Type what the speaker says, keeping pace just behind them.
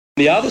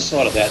The other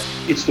side of that,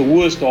 it's the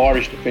worst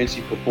Irish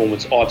defensive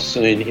performance I've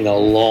seen in a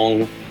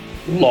long,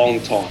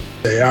 long time.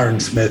 Aaron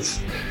Smith,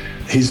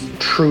 he's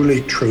truly,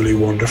 truly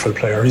wonderful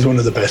player. He's one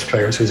of the best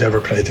players who's ever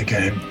played the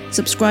game.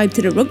 Subscribe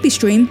to the rugby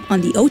stream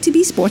on the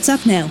OTB Sports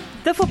app now.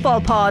 The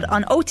Football Pod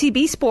on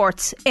OTB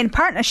Sports in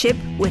partnership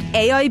with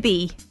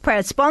AIB,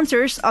 proud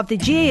sponsors of the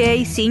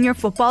GAA Senior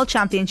Football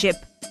Championship.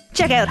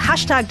 Check out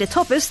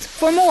 #TheToughest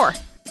for more.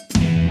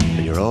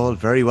 You're all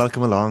very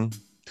welcome along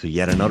to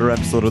yet another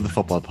episode of the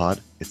Football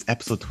Pod. It's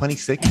episode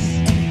 26.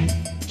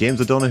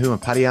 James O'Donoghue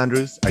and Paddy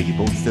Andrews, are you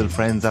both still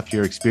friends after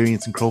your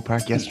experience in Croke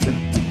Park yesterday?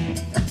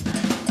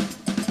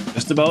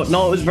 Just about.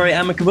 No, it was very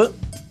amicable.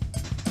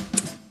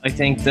 I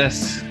think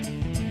that's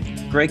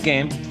great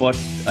game, but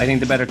I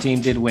think the better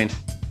team did win.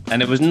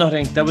 And there was no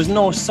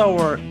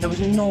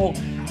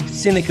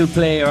cynical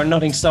play or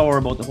nothing sour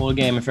about the whole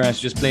game. In fairness,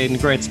 just played in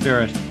great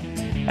spirit.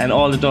 And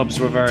all the dubs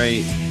were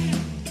very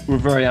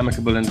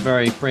amicable and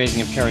very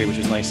praising of Kerry, which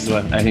was nice as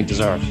well. I think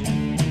deserved.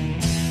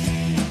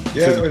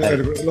 Yeah,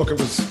 look, I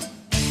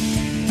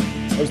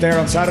was there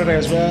on Saturday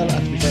as well,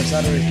 and to be fair,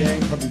 Saturday's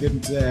game probably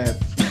didn't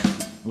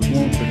was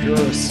one for the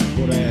purists,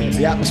 but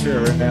the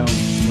atmosphere around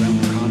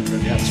the country,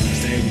 the atmosphere in the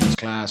stadium was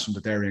class from the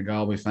Derry and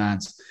Galway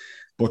fans.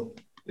 But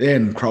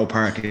in Croke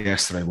Park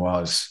yesterday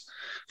was,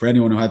 for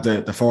anyone who had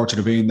the fortune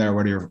of being there,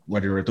 whether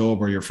you're a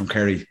dub or you're from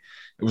Kerry,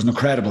 it was an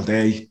incredible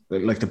day.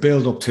 Like the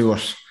build up to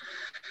it,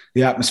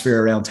 the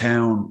atmosphere around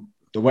town,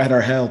 the weather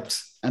helped,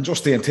 and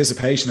just the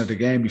anticipation of the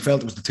game. You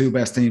felt it was the two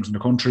best teams in the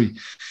country.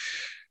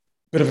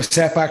 Bit of a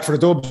setback for the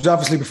Dubs,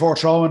 obviously, before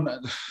throwing.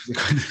 The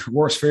kind of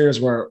worst fears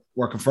were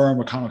confirmed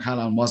with Conor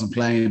Callan wasn't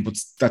playing, but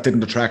that didn't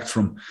detract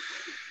from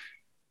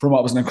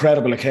what was an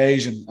incredible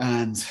occasion.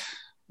 And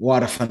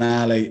what a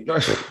finale.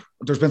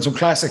 There's been some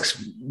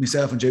classics.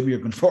 Myself and Jimmy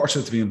have been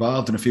fortunate to be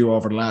involved in a few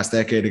over the last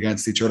decade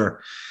against each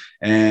other.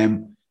 I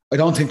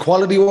don't think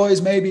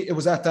quality-wise maybe it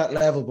was at that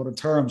level, but in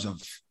terms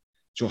of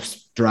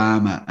just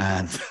drama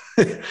and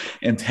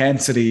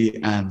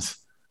intensity and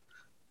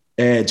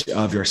edge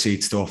of your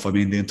seat stuff, I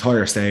mean, the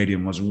entire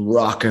stadium was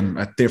rocking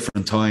at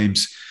different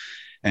times.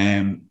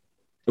 It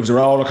was a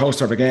roller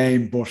coaster of a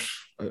game, but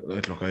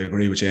look, I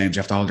agree with James. You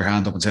have to hold your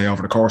hand up and say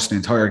over the course of the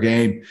entire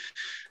game,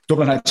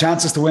 Dublin had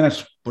chances to win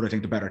it, but I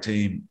think the better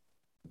team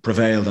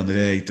prevailed on the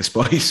day,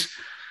 despite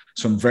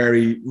some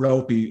very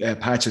ropey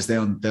patches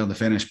down the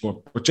finish.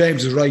 But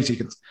James is right.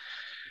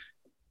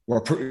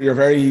 You're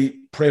very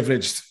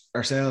privileged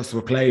ourselves to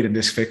have played in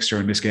this fixture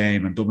in this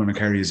game, and Dublin and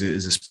Kerry is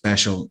a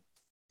special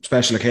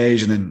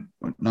occasion, and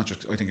not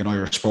just I think in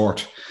Irish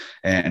sport.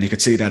 And you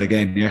could see that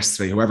again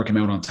yesterday. Whoever came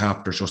out on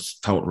top, there's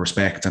just total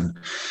respect, and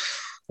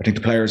I think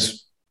the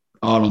players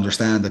all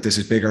understand that this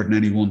is bigger than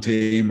any one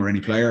team or any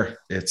player.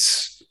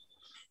 There's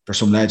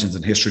some legends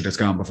in history that's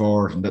gone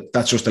before, and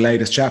that's just the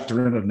latest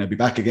chapter in it, and they'll be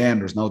back again.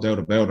 There's no doubt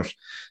about it.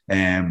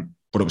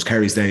 But it was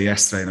Kerry's day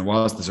yesterday, and it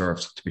was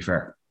deserved, to be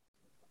fair.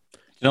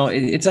 You know,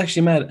 it's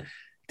actually mad.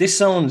 This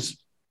sounds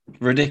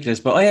ridiculous,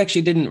 but I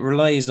actually didn't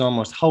realise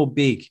almost how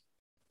big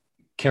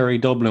Kerry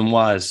Dublin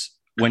was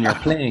when you're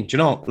playing. Do you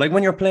know, like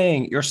when you're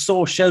playing, you're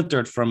so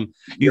sheltered from...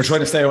 You're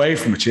trying to stay away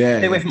from it, yeah.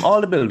 Stay away from all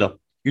the build-up.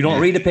 You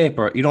don't read the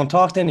paper. You don't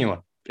talk to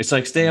anyone. It's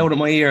like stay out of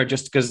my ear,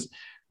 just because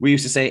we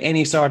used to say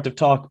any sort of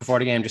talk before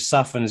the game just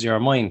softens your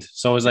mind.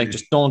 So it was like,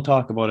 just don't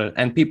talk about it.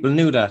 And people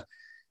knew that.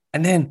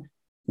 And then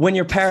when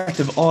you're part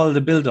of all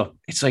the build-up,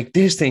 it's like,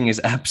 this thing is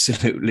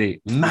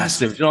absolutely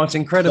massive. You know, it's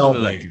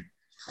incredible.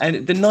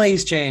 And the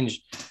noise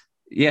changed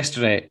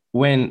yesterday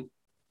when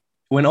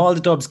all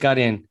the dubs got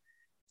in,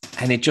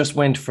 and it just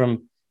went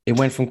from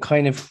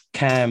kind of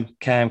calm,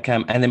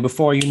 and then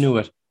before you knew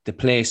it, the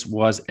place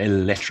was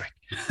electric.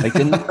 Like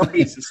the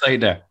noise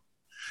inside there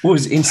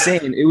was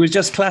insane. It was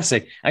just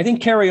classic. I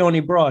think Kerry only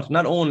brought,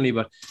 not only,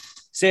 but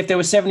say if there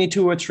was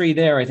 72 or 3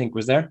 there, I think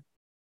was there.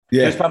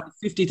 Yeah. There's probably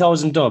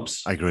 50,000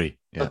 dubs. I agree.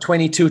 Yeah.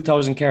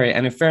 22,000 Kerry.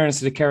 And in fairness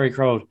to the Kerry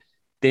crowd,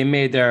 they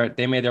made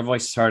their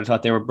voices heard. I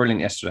thought they were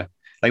brilliant yesterday.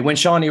 Like when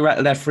Shawnee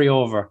rattled that free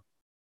over,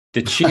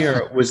 the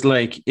cheer was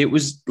like, it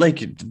was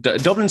like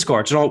Dublin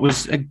scored. You know, it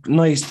was a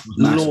nice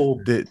low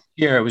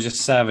cheer. It was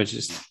just savage.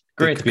 It's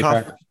great to be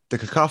part of. The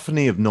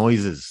cacophony of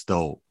noises,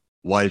 though,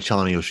 while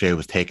Shawnee O'Shea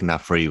was taking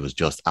that free was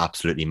just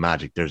absolutely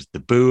magic. There's the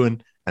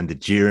booing and the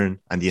jeering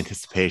and the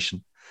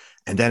anticipation.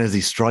 And then as he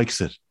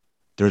strikes it,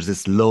 there's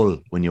this lull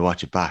when you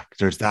watch it back.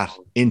 There's that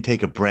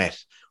intake of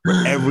breath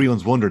where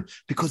everyone's wondering,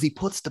 because he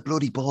puts the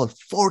bloody ball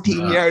 14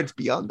 yards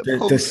beyond the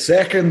post. The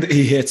second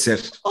he hits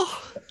it,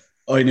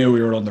 I knew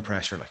we were under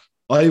pressure. Like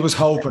I was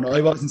hoping,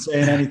 I wasn't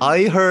saying anything.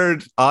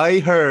 I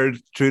heard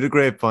through the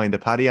grapevine that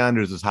Paddy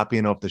Andrews was happy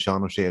enough that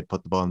Sean O'Shea had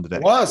put the ball in the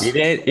deck. He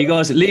did. He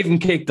goes, leave him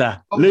kick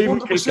that.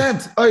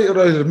 100%. I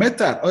admit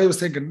that. I was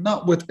thinking,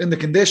 not in the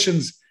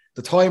conditions,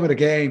 the time of the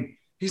game,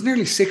 he's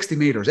nearly 60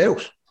 metres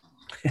out.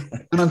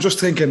 And I'm just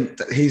thinking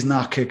that he's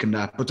not kicking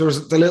that. But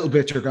there's the little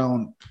bit you're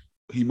going,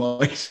 he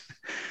might.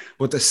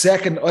 But the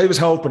second, I was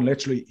hoping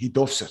literally he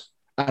duffs it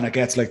and it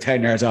gets like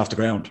 10 yards off the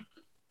ground.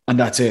 And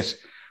that's it.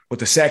 But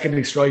the second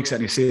he strikes it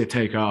and you see it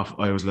take off,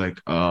 I was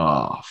like,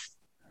 oh,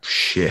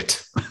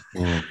 shit.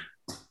 Yeah.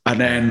 And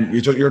then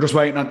you're just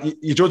waiting on,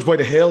 you judge by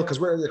the hill, because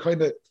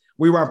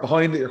we weren't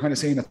behind it. You're kind of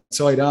seeing it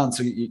side on,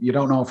 so you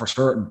don't know for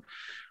certain,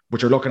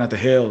 but you're looking at the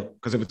hill,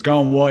 because if it's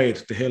going wide,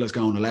 the hill is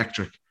going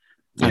electric,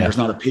 and there's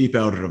not a peep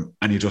out of him,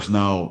 and you just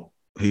know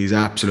he's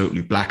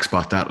absolutely black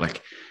spot that,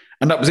 like.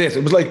 And that was it.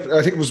 It was like,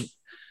 I think it was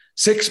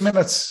 6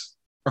 minutes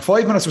or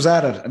 5 minutes was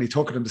added, and he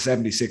took it into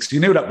 76. You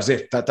knew that was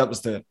it. That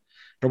was there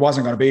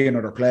wasn't going to be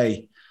another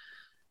play.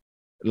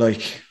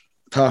 Like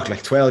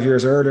 12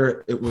 years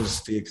earlier, it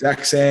was the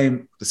exact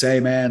same, the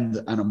same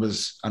end, and it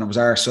was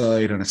our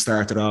side, and it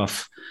started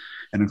off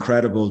an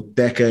incredible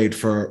decade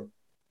for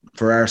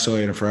our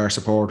side and for our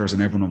supporters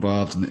and everyone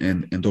involved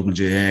in Dublin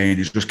GAA. And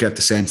you just get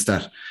the sense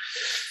that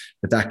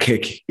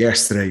kick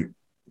yesterday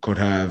could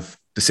have,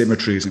 the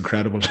symmetry is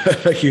incredible.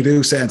 Like, you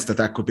do sense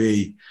that could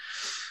be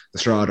the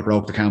straw that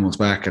broke the camel's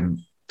back, and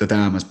the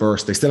dam has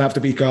burst. They still have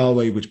to beat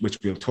Galway, which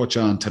we'll touch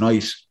on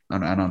tonight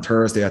and on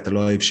Thursday at the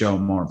live show,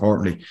 more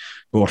importantly.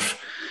 But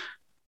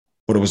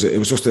it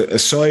was just a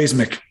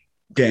seismic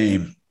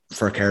game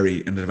for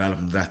Kerry in the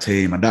development of that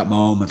team. And that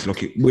moment, look,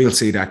 we'll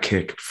see that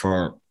kick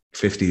for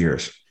 50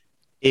 years.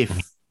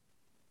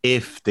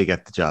 If they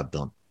get the job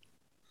done.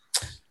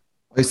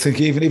 I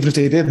think even if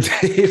they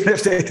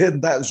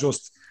didn't, that was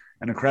just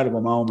an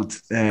incredible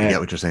moment. I get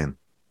what you're saying.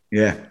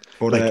 Yeah.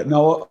 But I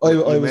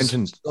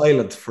was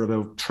silent for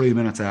about 3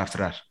 minutes after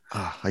that.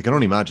 I can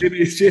only imagine.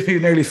 Jimmy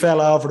nearly fell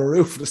over the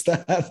roof of the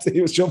stand.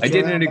 He was jumping. I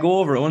did nearly go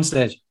over at one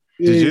stage.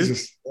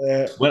 Jesus.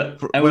 It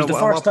was the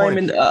first time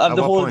of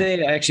the whole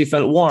day I actually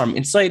felt warm.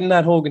 Inside in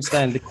that Hogan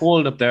stand, the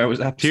cold up there was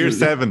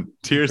absolutely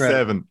Tier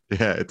 7.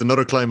 Yeah, it's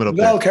another climate up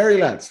there. Well, Kerry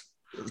lads.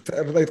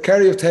 Like,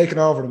 Kerry have taken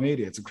over the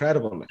media. It's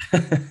incredible.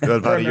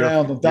 Turn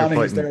around and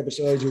Donaghy's there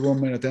beside you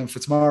 1 minute, then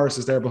Fitzmaurice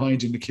is there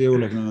behind you in the queue.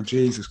 Like, oh,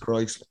 Jesus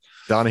Christ.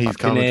 Donaghy's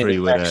commentary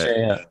with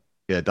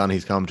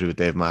Donaghy's commentary with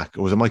Dave Mack.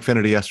 Was it Mike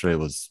Finnerty yesterday? It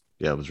was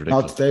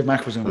ridiculous. Dave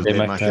Mack was on. Dave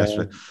Mack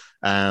yesterday.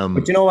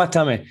 But you know what,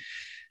 Tommy?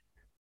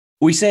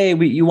 We say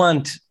you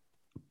want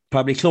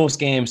probably close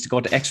games to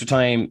go to extra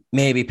time,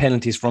 maybe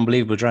penalties for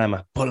unbelievable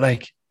drama. But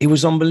like, it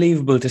was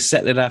unbelievable to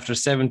settle it after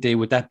 70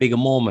 with that big a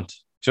moment.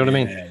 Do you know what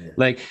I mean? Yeah.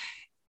 Like,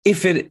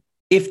 if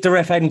the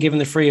ref hadn't given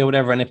the free or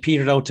whatever, and it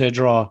petered out to a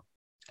draw,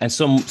 and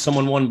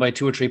someone won by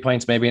 2 or 3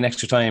 points, maybe in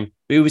extra time,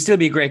 it would still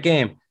be a great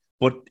game.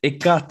 But it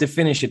got the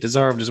finish it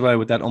deserved as well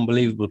with that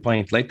unbelievable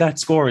point. Like, that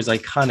score is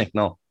iconic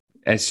now.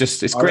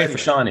 It's great for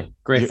Shawnee.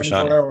 Great for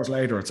Shawnee. 4 hours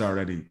later, it's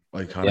already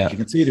iconic. Yeah. You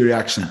can see the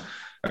reaction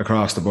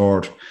across the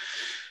board.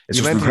 It's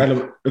just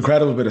an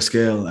incredible bit of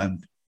skill.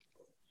 And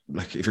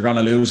like, if you're going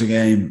to lose a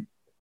game,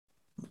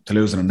 to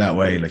lose it in that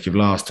way, like, you've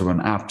lost to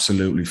an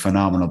absolutely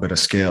phenomenal bit of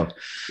skill.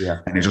 Yeah.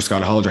 And you just got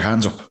to hold your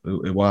hands up.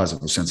 It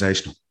was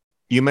sensational.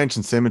 You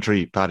mentioned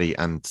symmetry, Paddy,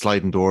 and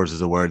sliding doors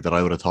is a word that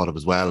I would have thought of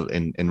as well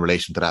in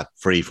relation to that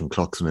free from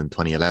Cluxon in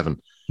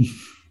 2011.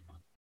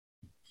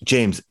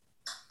 James,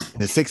 in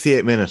the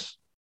 68th minute,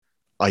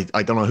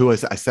 I don't know who I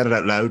said it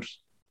out loud.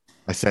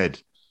 I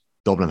said,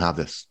 Dublin have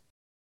this.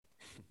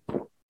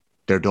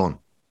 They're done.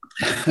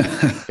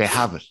 They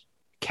have it.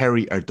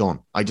 Kerry are done.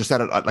 I just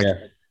said it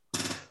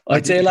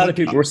I'd say a lot of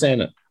people were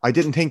saying it. I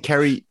didn't think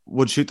Kerry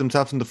would shoot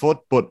themselves in the foot,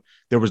 but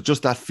there was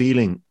just that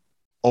feeling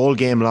all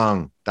game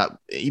long that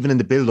even in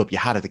the build-up you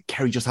had it, that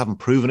Kerry just haven't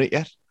proven it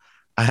yet.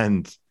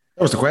 And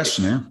that was the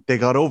question, yeah. They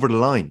got over the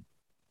line.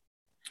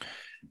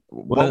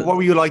 What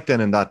were you like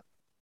then in that?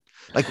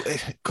 Like,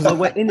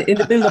 in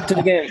the build-up to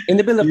the game.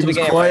 He was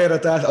quiet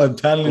at that. I'm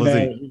telling you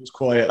now, he was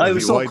quiet. I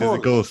was so white as a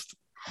ghost.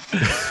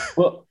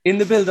 Well, in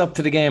the build-up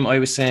to the game, I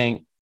was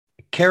saying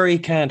Kerry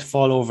can't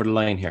fall over the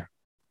line here.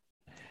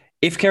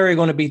 If Kerry are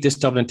going to beat this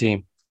Dublin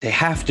team, they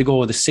have to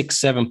go the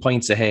 6-7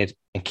 points ahead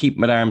and keep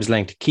them at arm's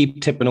length,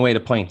 keep tipping away the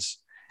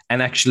points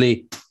and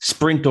actually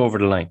sprint over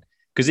the line.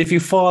 Because if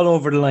you fall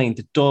over the line,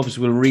 the Dubs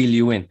will reel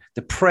you in.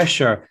 The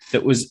pressure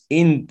that was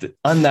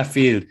on that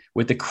field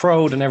with the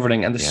crowd and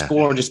everything, and the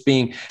score just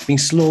being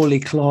slowly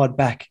clawed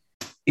back,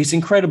 it's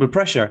incredible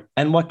pressure.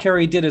 And what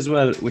Kerry did as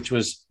well, which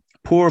was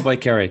poor by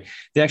Kerry,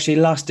 they actually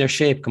lost their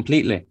shape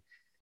completely.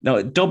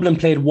 Now, Dublin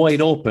played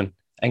wide open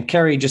and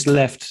Kerry just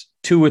left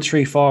 2 or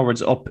 3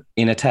 forwards up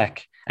in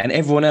attack, and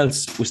everyone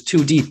else was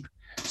too deep.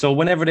 So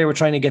whenever they were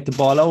trying to get the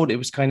ball out, it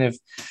was kind of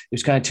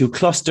too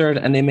clustered,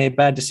 and they made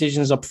bad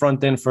decisions up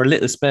front then for a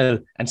little spell,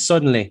 and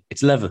suddenly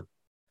it's level.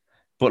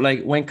 But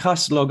like, when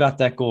Costello got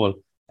that goal,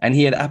 and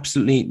he had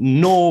absolutely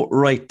no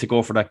right to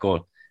go for that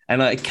goal,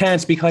 and I can't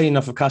speak highly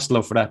enough of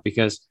Costello for that,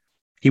 because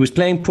he was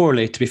playing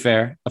poorly, to be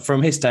fair,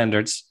 from his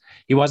standards.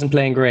 He wasn't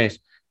playing great.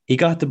 He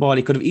got the ball.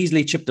 He could have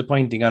easily chipped the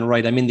point and gone,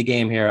 right, I'm in the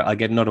game here, I'll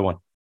get another one.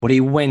 But he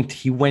went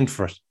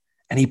for it.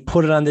 And he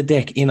put it on the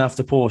deck, in off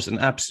the post, an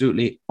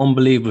absolutely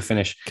unbelievable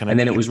finish. Then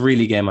it was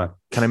really game on.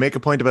 Can I make a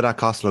point about that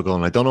Costello goal?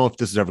 And I don't know if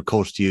this is ever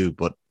coached to you,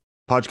 but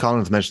Podge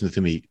Collins mentioned it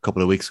to me a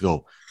couple of weeks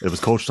ago. It was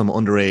coached some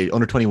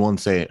under 21,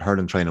 say,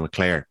 hurling training with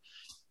Clare.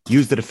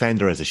 Use the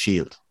defender as a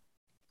shield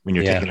when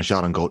you're taking a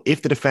shot on goal.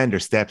 If the defender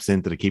steps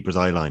into the keeper's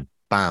eye line,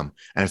 bam.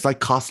 And it's like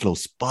Costello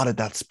spotted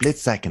that split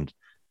second,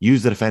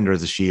 use the defender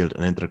as a shield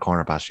and into the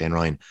corner past Shane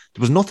Ryan.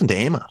 There was nothing to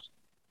aim at.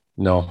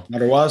 No. Now,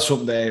 there was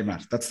something to aim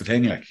at. That's the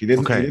thing. Like he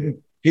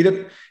didn't.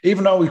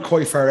 Even though he's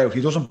quite far out,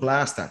 he doesn't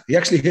blast that. He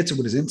actually hits it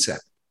with his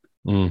inset,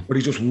 but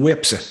he just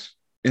whips it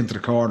into the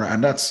corner.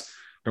 And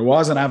there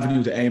was an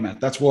avenue to aim at.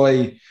 That's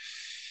why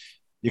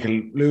you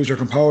can lose your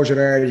composure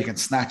there. You can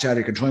snatch at it.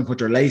 You can try and put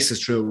your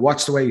laces through.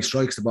 Watch the way he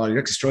strikes the ball. He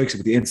actually strikes it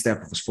with the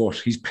instep of his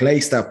foot. He's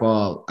placed that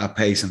ball at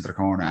pace into the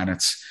corner, and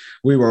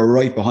we were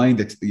right behind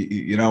it.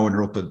 You know, when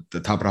you're up at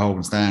the top of the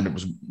Hogan stand, it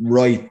was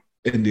right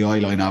in the eye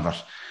line of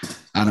it,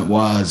 and it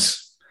was.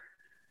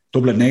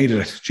 Dublin needed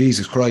it.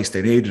 Jesus Christ,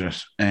 they needed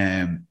it.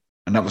 And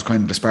that was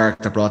kind of the spark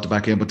that brought it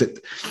back in. But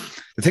the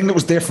thing that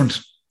was different,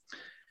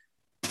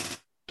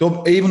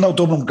 even though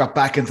Dublin got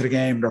back into the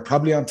game, they're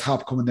probably on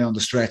top coming down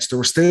the stretch. There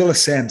was still a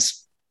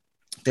sense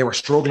they were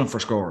struggling for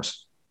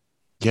scores.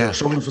 Yeah. They were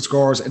struggling for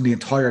scores in the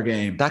entire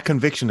game. That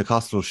conviction the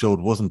Costello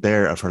showed wasn't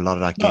there for a lot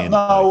of that game.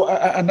 No,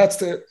 and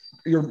that's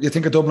you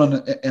think of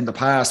Dublin in the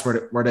past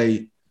where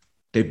they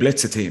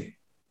blitz a team.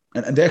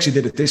 And they actually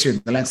did it this year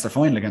in the Leinster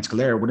final against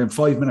Kildare. Within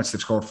 5 minutes,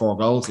 they've scored 4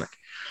 goals.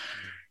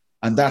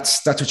 And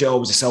that's what you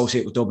always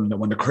associate with Dublin, that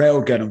when the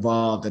crowd get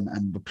involved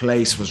and the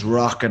place was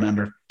rocking and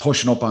they're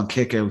pushing up on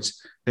kickouts,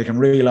 they can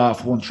reel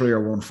off 1-3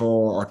 or 1-4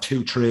 or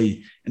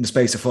 2-3 in the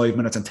space of 5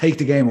 minutes and take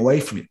the game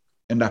away from you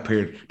in that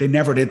period. They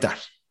never did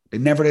that. They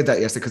never did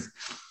that yesterday, because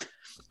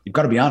you've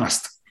got to be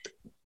honest,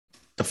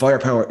 the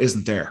firepower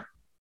isn't there.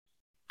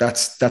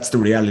 That's the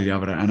reality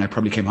of it. And I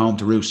probably came home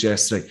to roost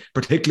yesterday,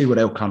 particularly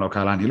without Conor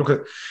O'Callaghan. You look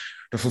at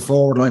the full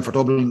forward line for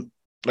Dublin,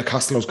 like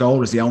Costello's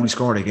goal is the only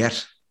score they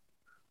get.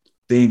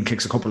 Dean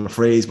kicks a couple of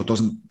frees, but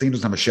Dean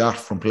doesn't have a shot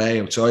from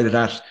play outside of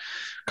that.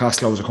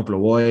 Costello's a couple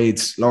of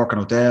wides. Lorcan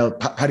O'Dell.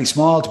 Paddy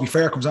Small, to be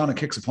fair, comes on and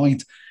kicks a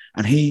point,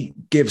 and he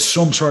gives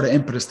some sort of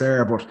impetus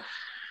there. But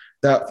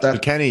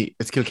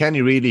it's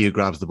Kilkenny really who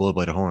grabs the bull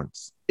by the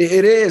horns.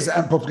 It is,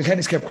 but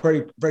Kilkenny's kept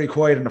very, very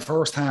quiet in the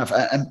first half.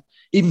 And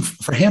even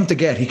for him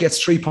he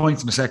gets 3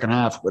 points in the second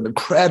half with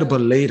incredible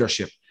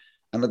leadership.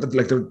 And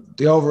like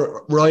the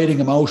overriding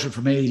emotion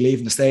for me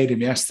leaving the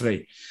stadium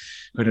yesterday,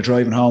 kind of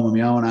driving home on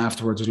my own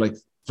afterwards, was like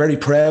very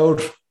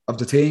proud of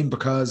the team,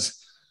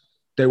 because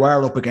they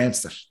were up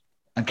against it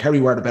and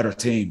Kerry were the better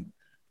team,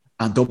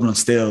 and Dublin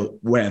still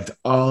went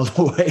all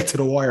the way to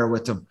the wire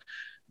with them.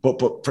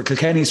 But for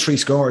Kilkenny's 3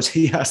 scores,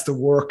 he has to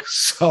work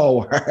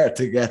so hard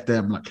to get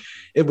them. Like,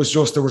 it was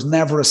just, there was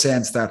never a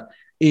sense that,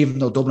 even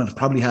though Dublin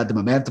probably had the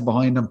momentum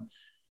behind them,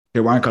 they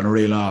weren't going to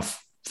reel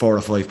off 4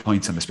 or 5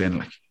 points in the spin.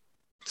 Like,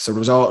 so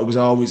it was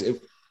always,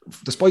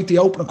 despite the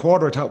opening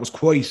quarter, I thought it was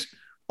quite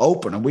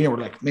open, and we were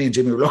like, me and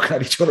Jimmy were looking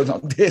at each other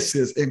going, this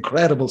is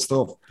incredible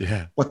stuff.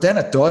 Yeah. But then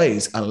it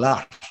dies a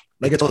lot.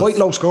 Like, it's quite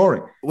low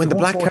scoring. When the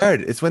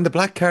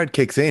black card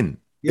kicks in,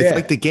 it's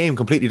like the game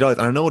completely dies.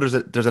 And I know there's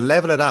a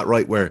level of that,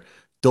 right, where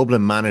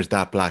Dublin managed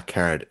that black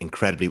card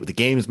incredibly with the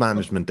game's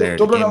management there.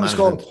 Dublin only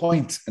scored a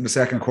point in the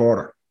second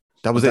quarter.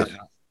 That was it.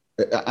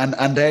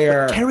 And they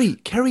are...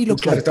 Kerry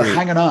looks like they're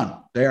hanging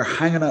on. They are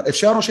hanging on. If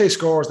Sean O'Shea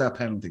scores that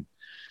penalty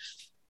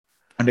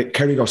and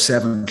Kerry goes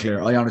 7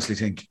 clear, I honestly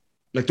think,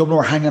 like, Dublin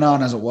were hanging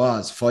on as it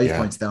was, 5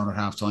 points down at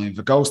half time. If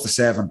it goes to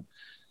 7,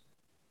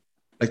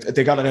 like,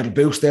 they got a little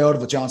boost out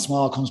of it. John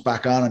Small comes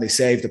back on and they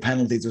save the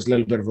penalty. There's a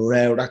little bit of a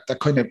row. That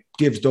kind of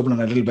gives Dublin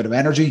a little bit of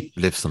energy.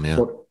 Lifts them, yeah.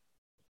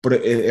 But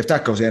if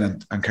that goes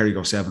in and Kerry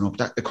goes 7 up,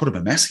 it could have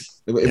been messy.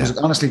 It was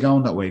honestly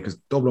going that way, because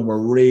Dublin were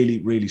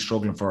really, really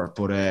struggling for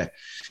it.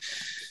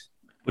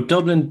 But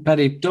Dublin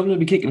will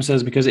be kicking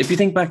themselves, because if you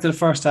think back to the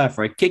first half,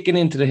 right, kicking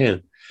into the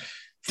hill,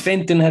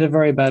 Fenton had a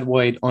very bad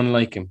wide,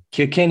 unlike him.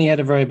 Kilkenny had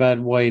a very bad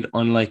wide,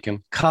 unlike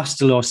him.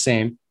 Costello,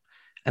 same.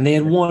 And they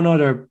had one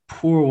other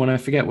poor one, I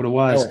forget what it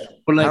was.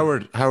 But like,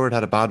 Howard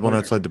had a bad one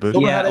outside the boot.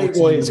 Dublin had 8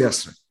 wides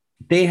yesterday.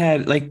 They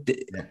had, like,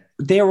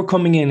 they were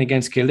coming in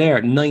against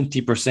Kildare,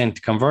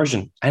 90%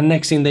 conversion. And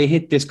next thing, they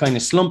hit this kind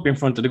of slump in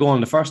front of the goal in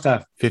the first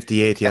half.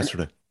 58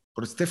 yesterday.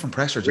 But it's different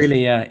pressure, Jim.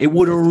 Really, yeah. It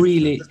would have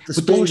really...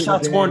 But those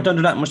shots weren't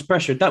under that much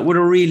pressure. That would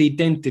have really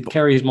dented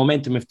Kerry's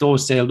momentum if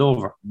those sailed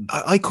over.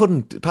 I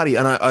couldn't, Paddy,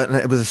 and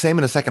it was the same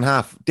in the second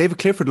half. David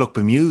Clifford looked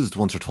bemused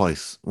once or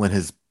twice when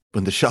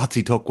the shots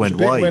he took went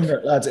wide. Winner,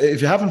 lads.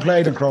 If you haven't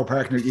played in Croke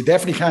Park, you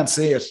definitely can't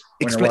see it.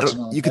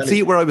 You could see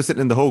it where I was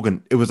sitting in the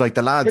Hogan. It was like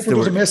the lads... Clifford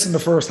was a miss in the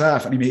first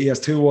half, and he has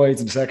 2 wides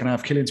in the second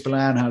half. Killian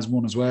Spillane has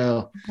 1 as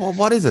well. Well,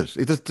 what is it?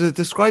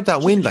 Describe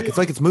that wind. Like, it's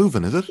like it's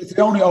moving, is it? It's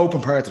the only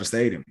open part of the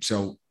stadium,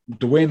 so...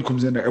 The wind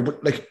comes in there.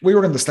 Like, we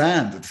were in the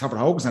stand at the top of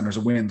the Hogan Stand, there's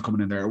a wind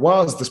coming in there. It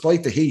was,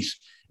 despite the heat,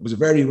 it was a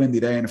very windy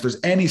day. And if there's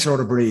any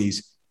sort of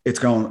breeze, it's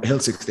going Hill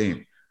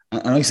 16.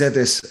 And I said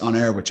this on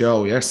air with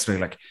Joe yesterday.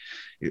 Like,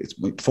 it's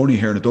funny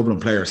hearing a Dublin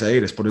player say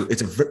this, but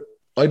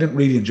I didn't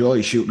really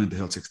enjoy shooting into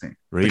Hill 16.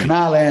 Really? The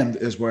canal end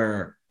is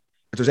where,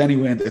 if there's any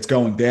wind, it's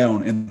going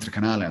down into the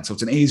canal end. So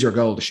it's an easier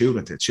goal to shoot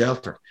into. It's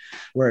sheltered.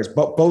 Whereas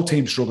both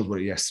teams struggled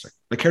with it yesterday.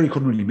 Like, Kerry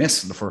couldn't really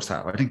miss in the first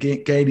half. I think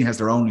Gainey has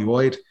their only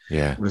wide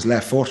with his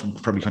left foot,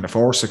 and probably kind of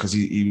forced it because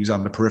he was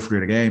on the periphery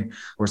of the game.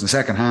 Whereas in the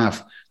second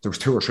half, there was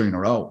 2 or 3 in a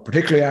row.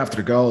 Particularly after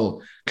the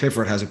goal,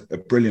 Clifford has a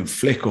brilliant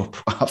flick up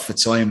off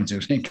Fitzsimons.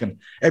 You're thinking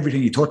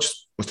everything he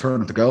touched was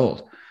turning to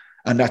goal.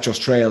 and that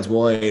just trails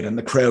wide, and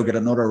the crowd get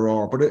another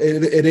roar. But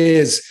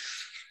it's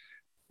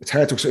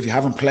hard to, if you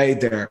haven't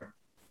played there,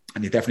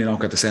 and you definitely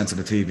don't get the sense of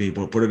the TV,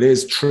 but it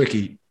is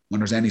tricky when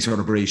there's any sort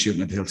of breeze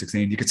shooting at the Hill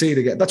 16. You can see it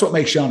again. That's what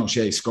makes Sean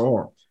O'Shea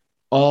score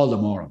all the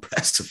more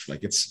impressive.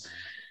 Like, it's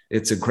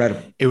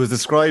incredible. It was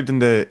described in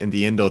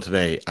the Indo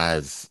today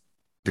as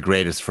the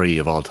greatest free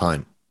of all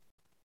time.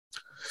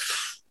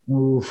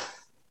 Ooh,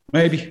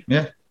 maybe,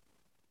 yeah.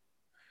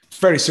 It's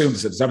very soon.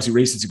 It's obviously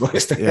recency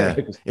bias. Yeah,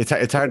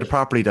 it's hard to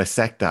properly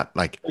dissect that.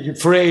 Like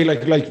free,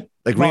 like Rian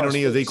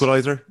O'Neill's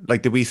equaliser.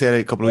 Like, did we say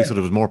a couple of weeks ago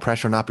there was more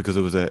pressure on that because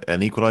it was an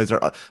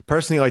equaliser?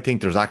 Personally, I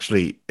think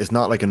it's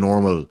not like a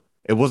normal.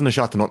 It wasn't a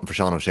shot to nothing for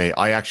Sean O'Shea.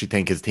 I actually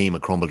think his team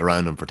had crumbled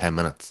around him for 10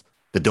 minutes.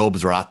 The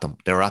Dubs were at them.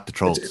 They were at the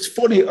throats. It's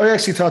funny. I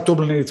actually thought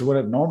Dublin needed to win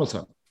it in normal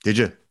time. Did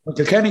you?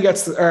 Until Kenny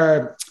gets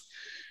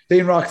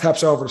Dean Rock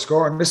taps over the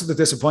score, and this is the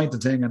disappointing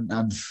thing. And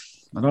I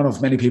don't know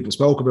if many people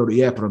spoke about it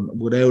yet, but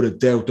without a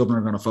doubt, Dublin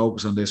are going to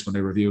focus on this when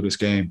they review this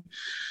game.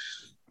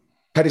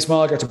 Paddy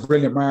Small gets a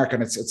brilliant mark,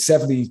 and it's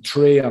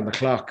 73 on the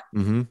clock.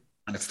 Mm-hmm.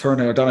 And it's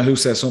turned out, I don't know who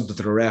says something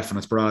to the ref, and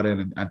it's brought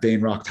in, and Dean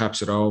Rock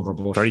taps it over.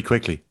 But very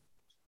quickly.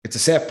 That's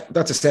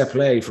a set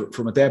play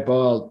from a dead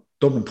ball.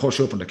 Dublin push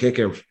up on the kick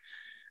out,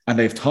 and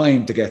they've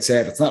time to get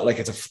set. It's not like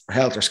it's a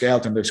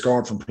helter-skelter and they've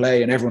scored from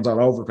play and everyone's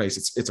all over the place.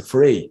 It's a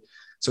free.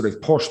 So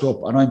they've pushed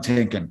up, and I'm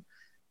thinking,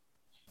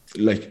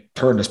 like,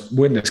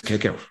 win this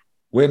kick out.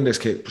 Win this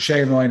kick.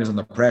 Shane Ryan is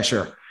under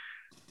pressure,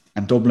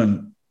 and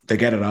Dublin, they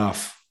get it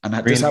off. And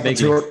this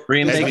happens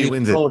Begley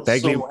wins it.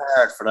 Begley so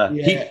hard for that.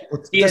 Yeah,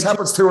 this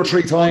happens 2 or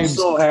 3 times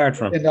so hard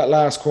for him in that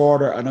last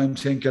quarter, and I'm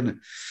thinking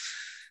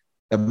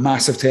a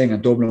massive thing,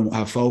 and Dublin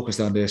have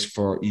focused on this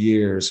for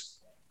years.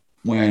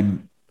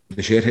 When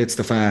the shit hits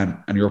the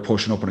fan and you're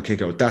pushing up on a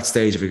kick out, at that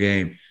stage of a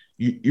game,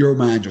 your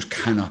man just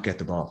cannot get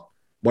the ball.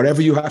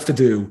 Whatever you have to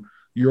do,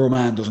 your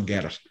man doesn't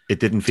get it. It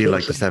didn't feel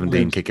like the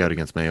 17 kick out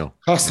against Mayo.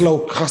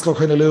 Costello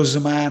kind of loses a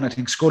man. I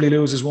think Scully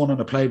loses one on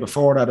the play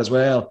before that as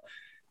well.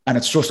 And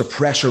it's just a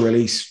pressure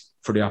release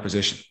for the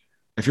opposition.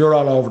 If you're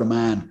all over the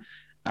man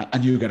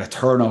and you get a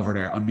turnover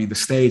there, I mean,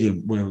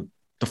 the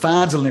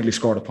fans will nearly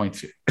score the point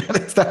for you.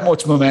 It's that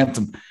much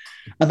momentum.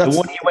 And that's the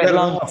one he went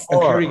long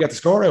before. Kerry get the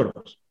score out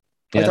of it.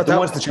 I thought that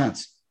was the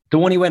chance. The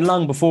one he went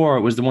long before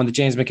was the one that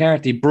James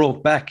McCarthy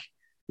broke back.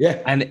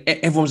 Yeah. And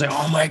everyone was like,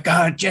 oh my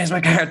God, James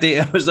McCarthy.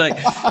 I was like,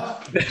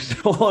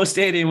 the whole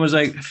stadium was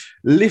like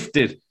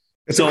lifted.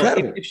 It's so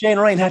incredible. If Shane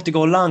Ryan had to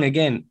go long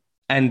again,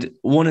 and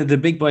one of the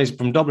big boys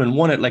from Dublin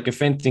won it like a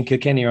Fenton,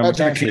 Kilkenny or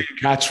McCarthy.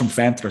 Catch from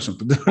Fenton or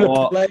something.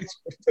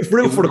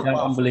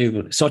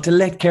 Unbelievable. So to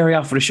let Kerry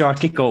off with a short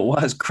kick out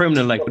was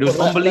criminal, but it was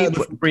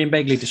unbelievable for Brian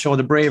Begley to show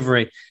the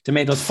bravery to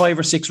make those 5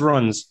 or 6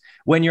 runs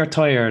when you're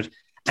tired.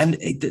 And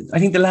I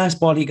think the last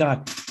ball he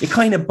got, it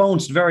kind of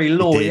bounced very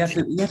low. You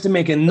have to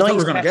make a nice. I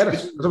was going to get it. I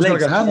was going to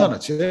get a hand on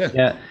it.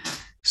 Yeah.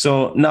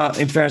 So,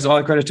 in fairness,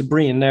 all credit to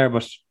Brian there,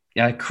 but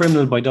yeah,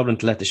 criminal by Dublin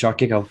to let the short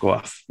kick out go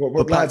off.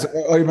 But lads,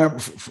 I remember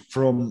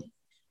from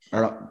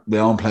our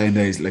own playing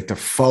days, like the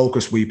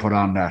focus we put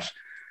on that,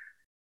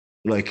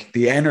 like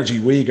the energy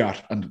we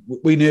got, and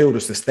we knew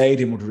just the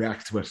stadium would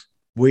react to it.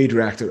 We'd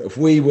react to it. If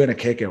we win a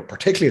kick out,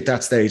 particularly at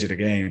that stage of the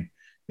game,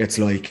 it's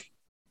like,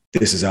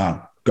 this is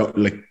on.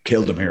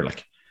 Killed them here.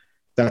 Like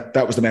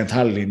that was the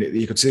mentality. And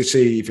you could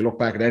see if you look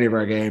back at any of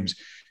our games,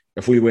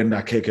 if we win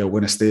that kick out,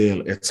 win a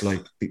steal, it's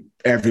like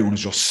everyone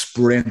is just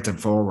sprinting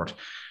forward.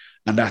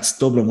 And that's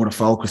Dublin would have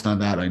focused on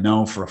that, I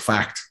know for a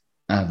fact.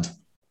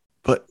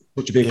 But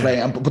such a big play.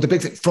 But the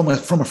big thing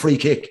from a free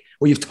kick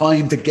where you've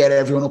time to get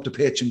everyone up the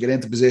pitch and get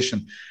into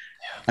position,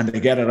 and they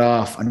get it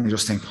off, and you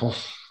just think,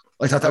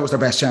 I thought that was their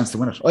best chance to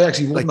win it. I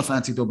actually wouldn't have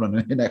fancied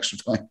Dublin in extra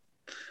time.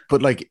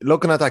 But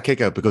looking at that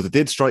kick out, because it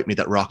did strike me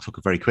that Rock took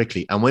it very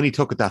quickly. And when he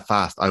took it that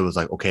fast, I was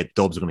like, okay, the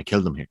Dubs are going to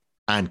kill them here.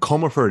 And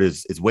Comerford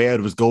is way out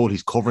of his goal.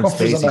 He's covering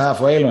space. On the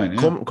halfway line. Yeah.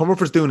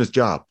 Comerford's doing his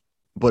job.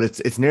 But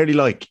it's nearly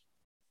like,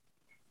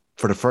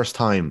 for the first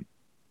time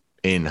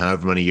in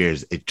however many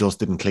years, it just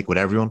didn't click with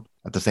everyone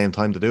at the same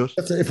time to do it.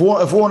 If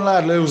one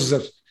lad loses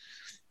it,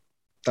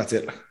 that's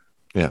it.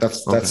 Yeah,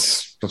 that's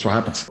what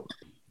happens.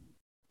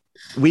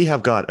 We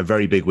have got a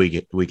very big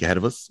week ahead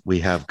of us. We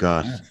have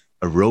got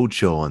a road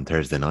show on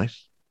Thursday night.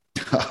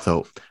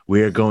 So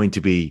we're going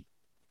to be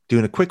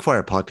doing a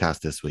quickfire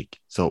podcast this week.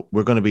 So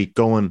we're going to be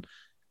going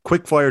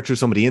quickfire through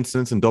some of the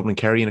incidents in Dublin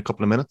Kerry in a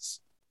couple of minutes.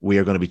 We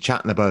are going to be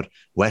chatting about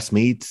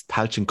Westmeath's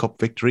Tailteann Cup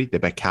victory. They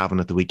bet Cavan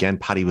at the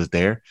weekend. Paddy was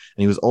there. And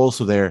he was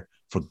also there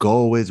for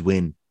Galway's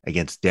win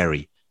against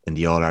Derry in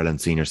the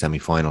All-Ireland Senior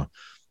semi-final.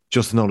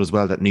 Just to note as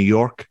well that New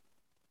York,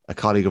 a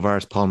colleague of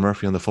ours, Paul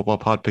Murphy on the football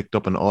pod, picked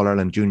up an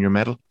All-Ireland junior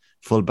medal.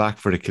 Full back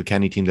for the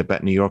Kilkenny team that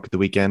bet New York at the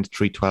weekend,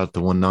 312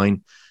 to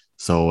 19.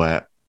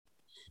 So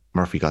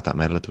Murphy got that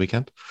medal at the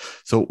weekend.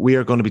 So we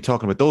are going to be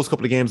talking about those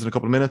couple of games in a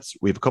couple of minutes.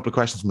 We have a couple of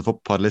questions from the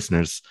football pod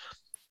listeners.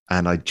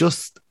 And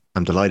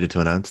I'm delighted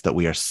to announce that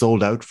we are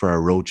sold out for our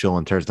road show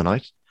on Thursday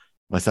night.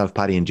 Myself,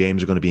 Paddy and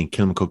James are going to be in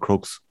Kilmacud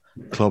Crooks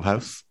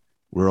Clubhouse.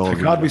 We're all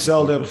God, we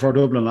sold out before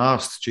Dublin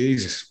lost.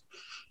 Jesus.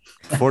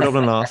 Before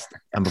Dublin lost.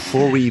 And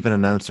before we even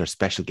announced our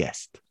special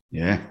guest.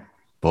 Yeah.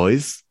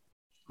 Boys,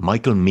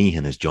 Michael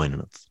Meehan is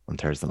joining us on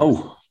Thursday night.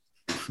 Oh.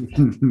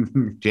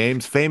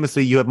 James,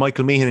 famously, you had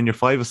Michael Meehan in your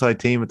five-a-side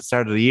team at the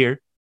start of the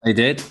year. I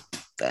did.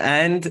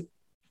 And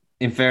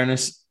in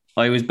fairness,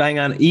 I was bang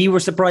on. You were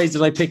surprised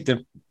that I picked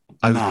him.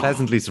 I was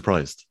pleasantly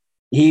surprised.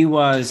 He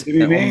was.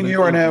 You mean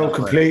you are now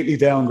completely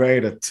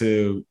downgraded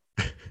to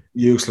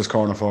useless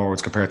corner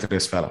forwards compared to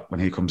this fella when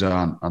he comes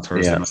on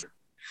Thursday night?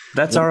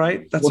 That's all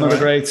right. That's one all of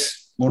the right.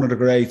 greats. One of the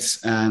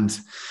greats. And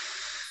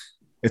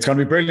it's going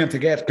to be brilliant to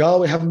get.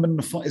 Galway haven't been in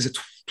a final. Is it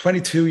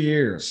 22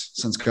 years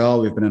since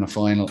Galway have been in a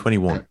final?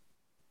 21.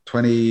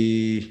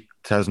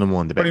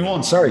 2001.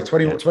 21, sorry.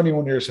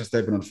 21 years since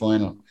they've been in a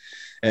final.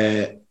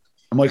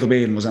 Michael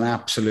Bean was an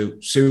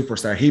absolute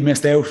superstar. He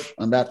missed out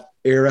on that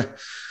era.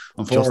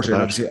 Unfortunately,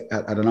 obviously,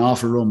 had an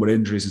awful run with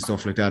injuries and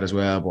stuff like that as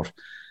well. But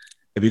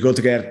it'd be good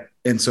to get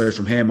insight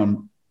from him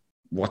on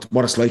what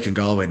it's like in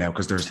Galway now,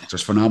 because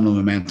there's phenomenal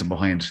momentum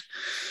behind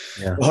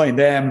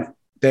them.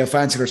 They'll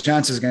fancy their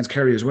chances against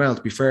Kerry as well,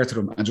 to be fair to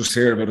them, and just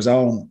hear about his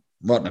own.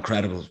 What an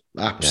incredible,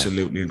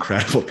 absolutely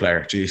incredible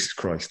player. Jesus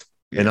Christ.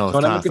 You know, so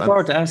I'm looking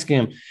forward to asking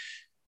him. Do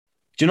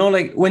you know,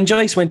 like when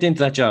Joyce went into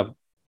that job,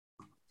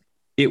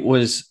 it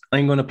was,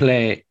 I'm going to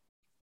play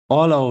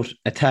all out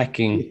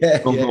attacking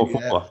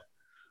football.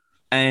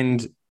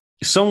 And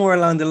somewhere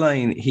along the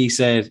line, he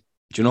said,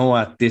 do you know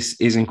what? This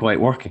isn't quite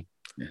working.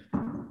 Yeah.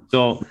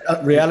 So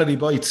reality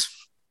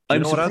bites.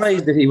 I'm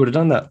surprised that he would have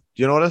done that.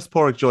 Do you know what this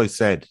Porrick Joyce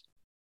said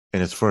in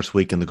his first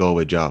week in the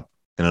Galway job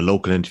in a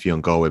local interview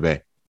in Galway Bay?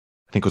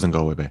 I think it was in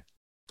Galway Bay.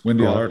 Win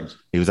the All-Ireland.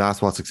 He was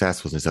asked what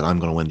success was, and he said, I'm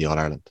going to win the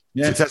All-Ireland.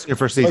 Yeah. Success in your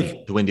first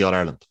season, to win the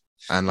All-Ireland.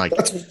 And like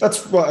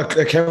that's what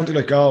a county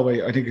like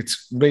Galway, I think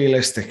it's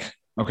realistic.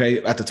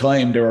 Okay, at the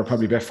time they were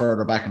probably a bit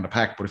further back in the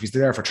pack, but if he's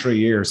there for 3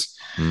 years,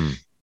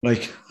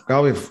 like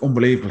Galway have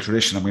unbelievable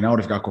tradition, and we know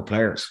they've got good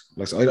players.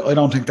 Like, I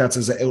don't think that's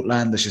as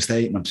outlandish a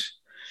statement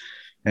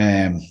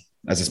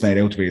as it's made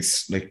out to be.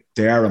 It's like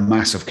they are a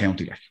massive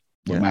county, like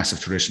with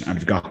massive tradition, and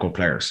they've got good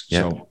players.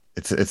 Yeah. So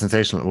it's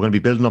sensational. We're going to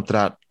be building up to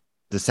that.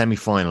 The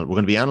semi-final. We're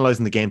going to be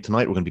analysing the game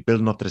tonight. We're going to be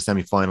building up to the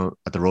semi-final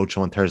at the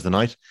Roadshow on Thursday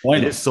night.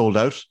 It is sold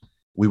out.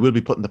 We will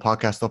be putting the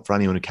podcast up for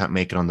anyone who can't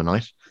make it on the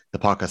night. The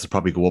podcast will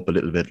probably go up a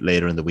little bit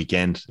later in the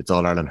weekend. It's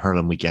All Ireland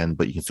Hurling weekend,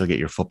 but you can still get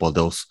your football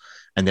dose.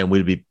 And then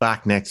we'll be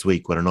back next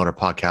week with another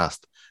podcast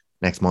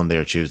next Monday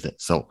or Tuesday.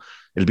 So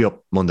it'll be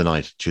up Monday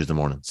night, Tuesday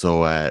morning.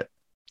 So,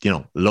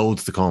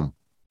 loads to come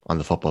on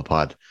the football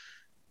pod.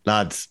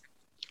 Lads,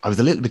 I was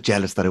a little bit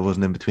jealous that I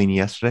wasn't in between you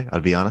yesterday, I'll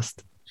be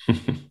honest.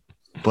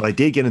 But I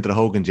did get into the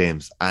Hogan,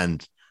 James,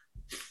 and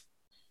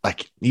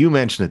like you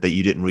mentioned it, that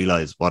you didn't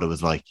realise what it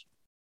was like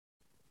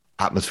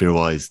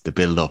atmosphere-wise, the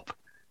build-up.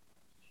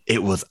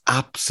 It was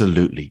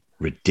absolutely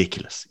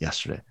ridiculous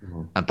yesterday.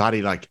 Mm-hmm. And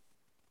Paddy, like,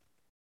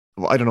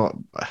 I don't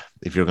know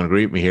if you're going to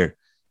agree with me here,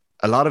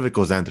 a lot of it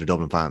goes down to the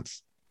Dublin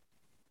fans.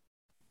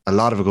 A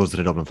lot of it goes to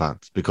the Dublin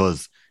fans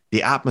because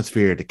the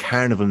atmosphere, the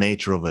carnival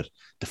nature of it,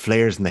 the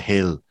flares in the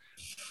hill,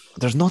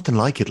 there's nothing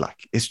like it.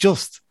 Like, it's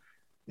just,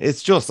 I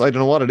don't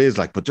know what it is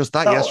like, but just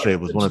that yesterday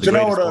was one of the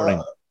greatest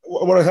sporting.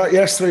 What I thought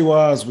yesterday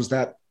was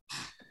that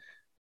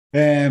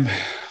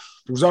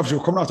there was obviously,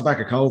 we're coming off the back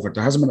of COVID.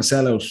 There hasn't been a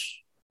sellout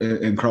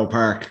in Crow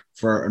Park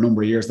for a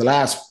number of years. The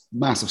last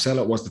massive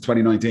sellout was the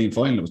 2019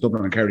 final. It was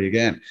Dublin and Kerry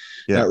again.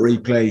 That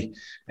replay.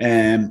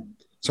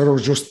 So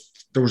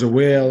there was a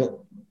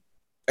will.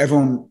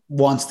 Everyone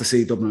wants to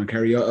see Dublin and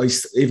Kerry.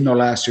 Even though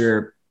last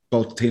year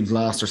both teams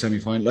lost their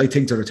semi-final, I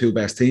think they're the two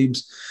best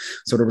teams.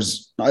 So there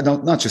was,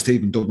 not just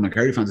even Dublin and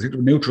Kerry fans, I think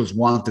the neutrals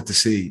wanted to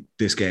see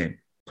this game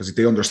because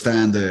they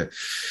understand the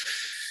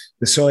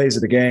size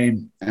of the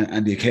game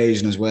and the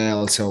occasion as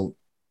well. So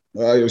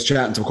I was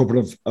chatting to a couple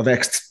of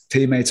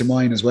ex-teammates of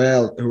mine as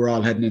well who were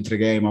all heading into the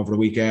game over the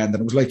weekend,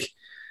 and it was like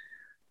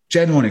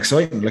genuine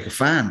excitement, like a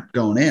fan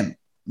going in,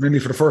 really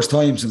for the first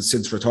time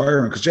since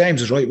retiring. Because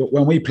James is right, but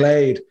when we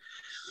played,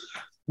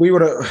 we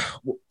would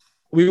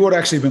have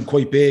actually been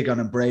quite big on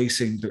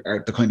embracing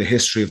the kind of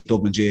history of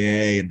Dublin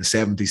GAA and the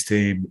 70s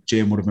team.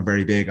 Jim would have been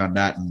very big on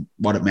that and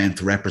what it meant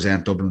to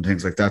represent Dublin and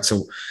things like that.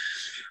 So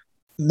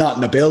not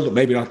in the build,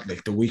 maybe not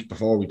like the week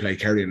before we play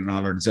Kerry in an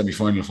All-Ireland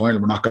semi-final, final.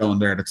 We're not going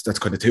there. That's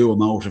kind of too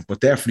emotive, but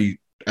definitely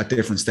at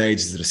different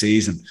stages of the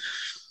season,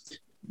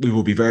 we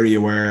will be very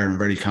aware and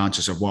very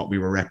conscious of what we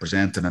were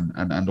representing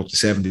and look, the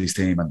 70s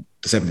team, and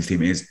the 70s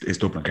team is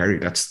Dublin Kerry.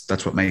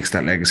 That's what makes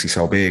that legacy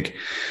so big.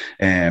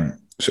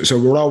 So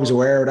we were always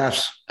aware of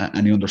that,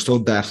 and he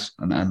understood that,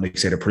 and like I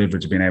say, the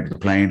privilege of being able to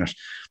play in it.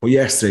 But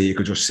yesterday, you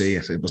could just see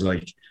it. It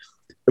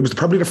was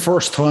probably the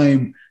first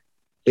time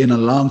in a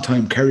long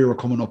time Kerry were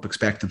coming up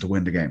expecting to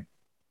win the game.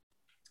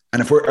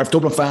 And if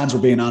Dublin fans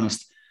were being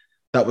honest,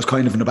 that was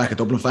kind of in the back of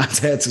Dublin fans'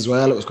 heads as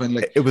well. It was kind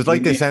of like, it was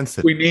like they sensed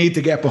it. We need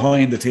to get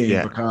behind the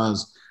team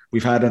because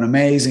we've had an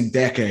amazing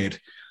decade,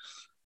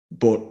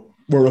 but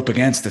we're up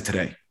against it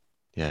today.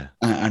 Yeah.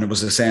 And it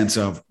was a sense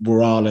of,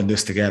 we're all in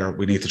this together.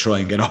 We need to try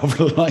and get over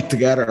the line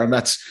together. And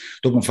that's,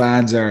 Dublin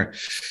fans are,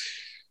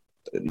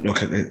 look,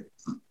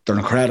 they're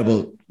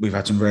incredible. We've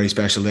had some very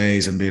special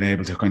days, and being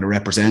able to kind of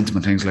represent them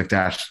and things like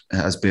that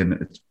has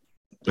been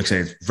like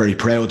I say, very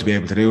proud to be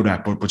able to do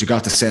that. But you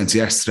got the sense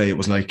yesterday, it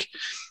was like,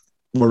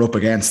 we're up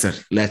against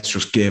it. Let's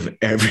just give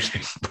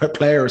everything.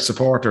 Players,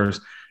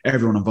 supporters,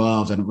 everyone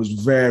involved. And it was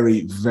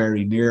very,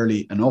 very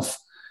nearly enough.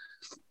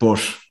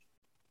 But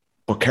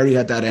Kerry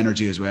had that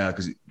energy as well,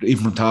 because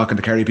even from talking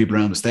to Kerry people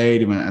around the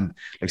stadium and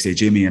like say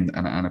Jimmy and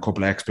a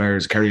couple of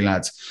ex-players, Kerry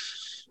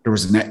lads, there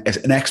was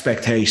an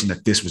expectation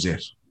that this was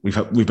it.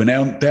 We've been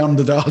down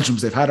the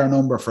doldrums. They've had our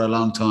number for a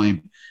long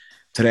time.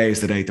 Today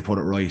is the day to put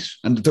it right.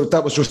 And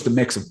that was just a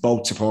mix of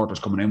both supporters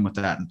coming in with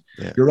that.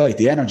 And you're right,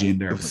 the energy in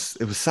there. It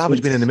was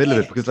savage being in the middle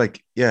of it, because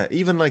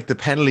even the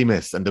penalty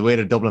miss and the way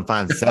the Dublin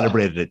fans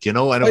celebrated it, And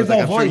I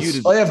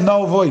have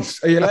no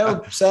voice. Are you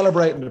allowed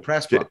celebrating the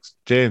press box?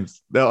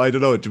 James, no, I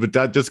don't know. But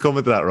that, just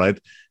coming to that, right?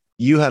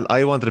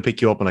 I wanted to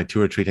pick you up on 2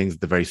 or 3 things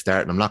at the very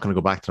start, and I'm not going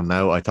to go back to them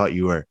now. I thought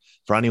you were,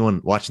 for anyone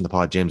watching the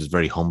pod, James is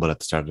very humble at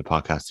the start of the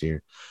podcast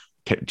here.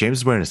 James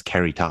is wearing his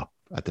Kerry top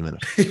at the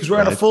minute. He's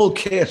wearing a full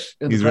kit.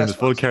 He's wearing his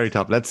full Kerry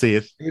top. Let's see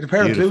it. He had a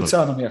pair of boots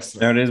on him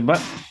yesterday. There it is, but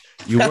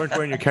you weren't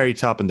wearing your Kerry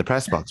top in the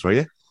press box, were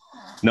you?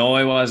 No,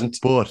 I wasn't.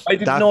 But I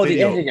didn't know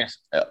the etiquette.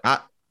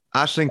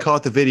 Ashling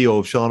caught the video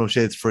of Sean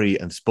O'Shea's free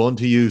and spun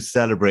to you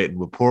celebrating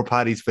with poor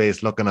Paddy's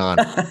face looking on.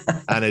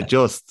 And it's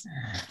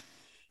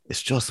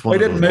just one. I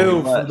didn't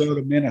move for about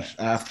a minute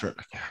after it.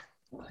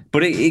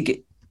 But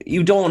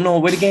you don't know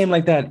with a game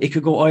like that, it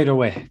could go either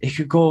way. It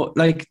could go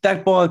like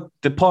that ball,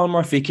 the Paul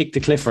Murphy kick to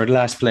Clifford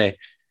last play,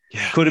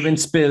 could have been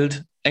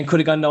spilled and could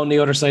have gone down the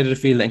other side of the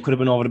field and could have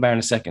been over the bar in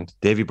a second.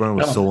 Davy Byrne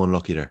was so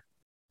unlucky there.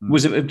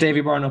 Was it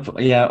Davy Byrne up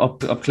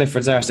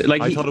Clifford's arse?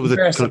 I thought it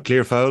was a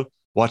clear foul.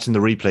 Watching the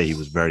replay, he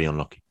was very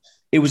unlucky.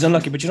 It was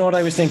unlucky, but you know what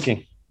I was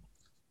thinking?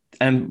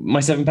 And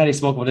myself and Paddy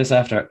spoke about this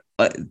after.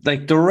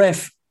 The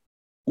ref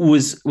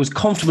was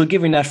comfortable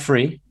giving that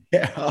free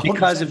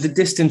because of the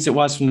distance it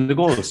was from the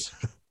goals.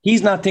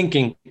 He's not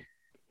thinking,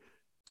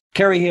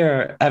 Kerry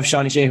here have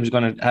Sean O'Shea who's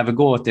going to have a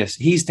go at this.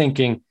 He's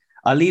thinking,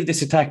 I'll leave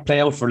this attack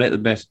play out for a little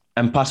bit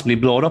and possibly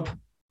blow it up.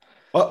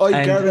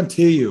 I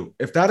guarantee you,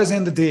 if that is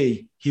in the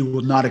D, he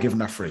would not have given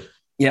that free.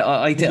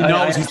 Yeah, he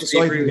knows he's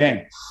deciding the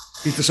game.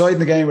 He's deciding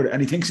the game with it,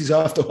 and he thinks he's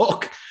off the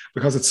hook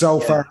because it's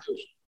so far.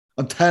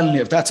 I'm telling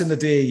you, if that's in the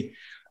D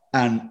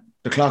and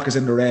the clock is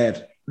in the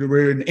red,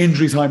 we're in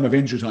injury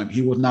time,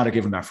 he would not have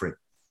given that free.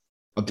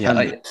 I'm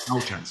telling you, no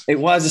chance. It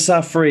was a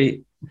soft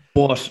free,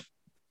 but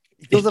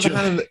he does have a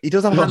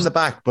hand in the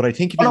back. But I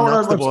think if he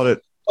knocks the ball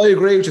it. I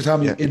agree with you,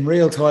 Tommy. Yeah. In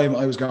real time,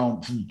 I was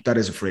going, that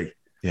is a free.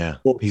 Yeah,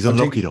 but he's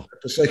unlucky though.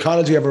 The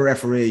psychology of a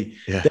referee,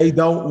 they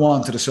don't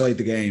want to decide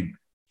the game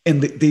in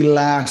the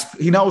last.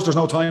 He knows there's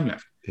no time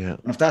left. Yeah,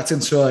 and if that's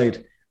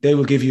inside, they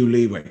will give you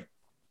leeway.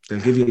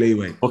 They'll give you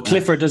leeway. But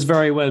Clifford does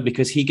very well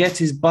because he gets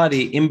his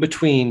body in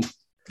between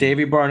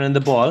Davy Byrne and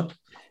the ball.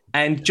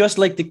 And just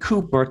like the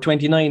Cooper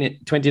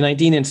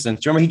 2019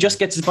 incident, remember, he just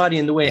gets his body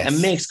in the way and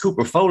makes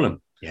Cooper foul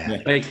him.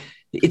 Yeah. Like,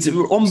 it's an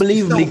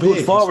unbelievably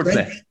good forward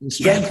play.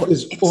 Strength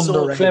is it's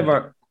so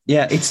clever.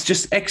 Yeah, it's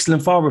just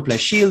excellent forward play.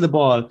 Shield the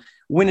ball,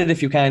 win it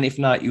if you can. If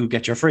not, you'll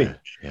get your free.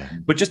 Yeah.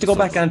 But just to go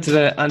back onto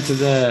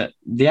the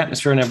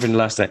atmosphere and everything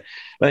last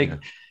night,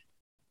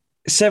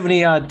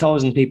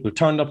 70,000 people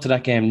turned up to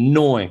that game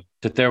knowing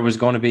that there was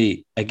going to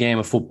be a game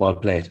of football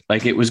played.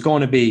 Like, it was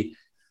going to be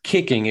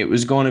kicking, it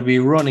was going to be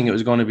running, it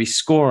was going to be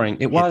scoring.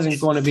 It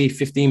wasn't going to be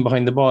 15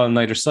 behind the ball on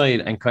either side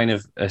and kind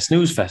of a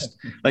snooze fest.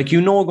 Like,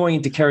 going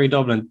into Kerry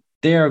Dublin,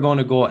 they are going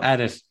to go at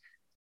it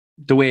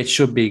the way it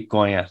should be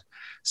going at.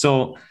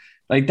 So,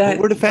 like that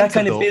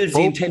kind of builds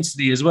the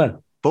intensity as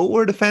well. Both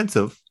were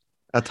defensive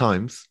at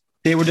times.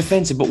 They were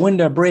defensive, but when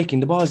they're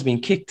breaking, the ball's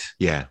being kicked.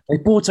 Yeah.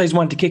 Like, both sides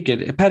want to kick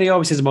it. Paddy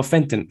always says about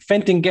Fenton.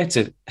 Fenton gets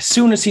it. As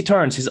soon as he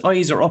turns, his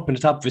eyes are up in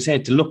the top of his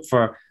head to look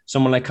for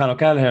someone like Conor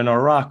Callaghan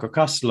or Rock or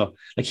Costello.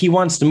 Like, he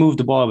wants to move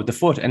the ball with the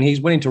foot and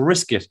he's willing to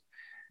risk it.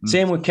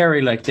 Same with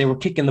Kerry. Like, they were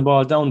kicking the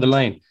ball down the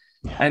line.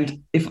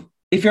 And if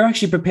you're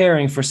actually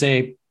preparing for,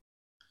 say,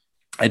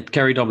 a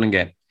Kerry Dublin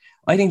game,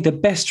 I think the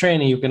best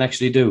training you can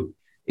actually do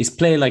is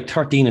play like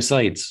 13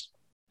 asides,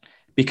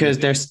 because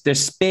there's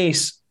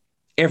space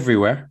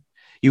everywhere.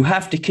 You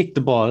have to kick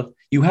the ball.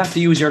 You have to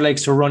use your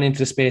legs to run into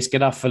the space,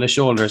 get off full of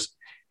shoulders.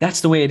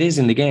 That's the way it is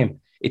in the game.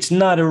 It's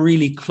not a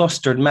really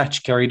clustered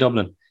match, Kerry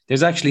Dublin.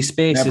 There's actually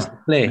spaces to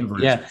play.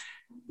 Yeah.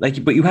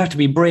 But you have to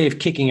be brave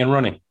kicking and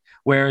running.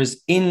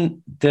 Whereas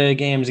in the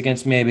games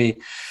against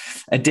maybe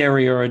a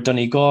Derry or a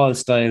Donegal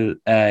style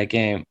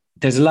game,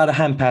 there's a lot of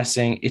hand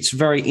passing. It's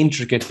very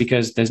intricate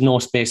because there's no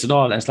space at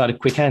all. And it's a lot of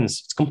quick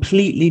hands. It's a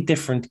completely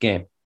different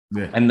game.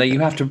 Yeah. And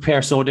you have to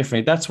prepare so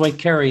differently. That's why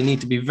Kerry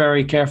need to be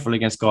very careful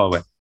against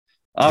Galway.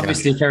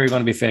 Obviously, Kerry are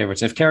going to be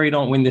favourites. If Kerry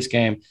don't win this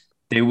game,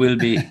 they will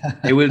be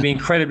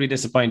incredibly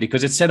disappointed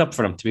because it's set up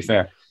for them, to be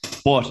fair.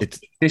 But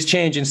this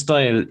change in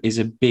style is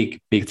a big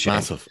change.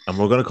 Massive. And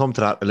we're going to come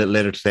to that a little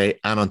later today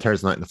and on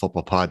Thursday night in the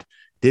Football Pod.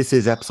 This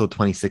is episode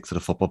 26 of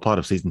the Football Pod,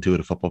 of season 2 of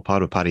the Football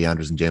Pod with Paddy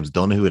Andrews and James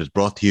Donoghue. It is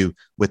brought to you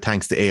with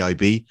thanks to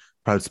AIB,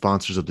 proud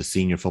sponsors of the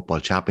Senior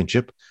Football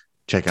Championship.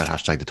 Check out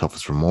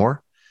 #TheToughest for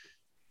more.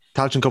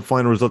 Tailteann Cup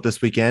final result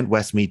this weekend: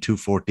 Westmeath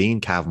 2-14,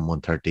 Cavan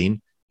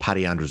 1-13.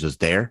 Paddy Andrews was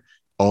there.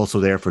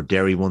 Also there for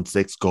Derry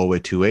 1-6, Galway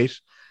 2-8.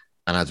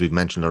 And as we've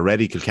mentioned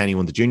already, Kilkenny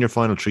won the junior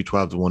final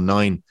 3-12 to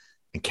 1-9.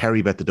 And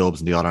Kerry bet the Dubs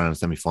in the All-Ireland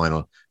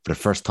semi-final for the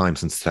first time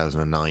since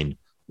 2009,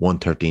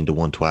 1-13 to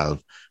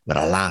 1-12, with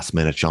a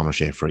last-minute Sean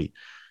O'Shea free.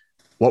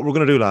 What we're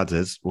going to do, lads,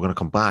 is we're going to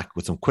come back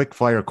with some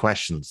quick-fire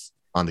questions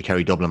on the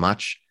Kerry-Dublin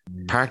match,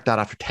 park that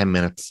after 10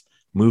 minutes,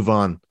 move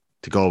on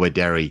to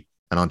Galway-Derry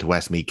and on to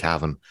Westmeath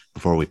Cavan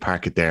before we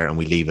park it there and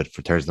we leave it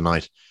for Thursday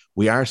night.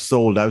 We are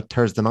sold out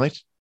Thursday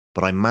night,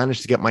 but I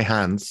managed to get my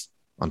hands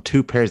on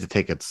 2 pairs of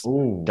tickets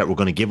that we're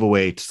going to give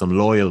away to some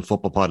loyal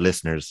Football Pod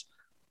listeners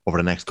over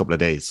the next couple of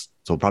days.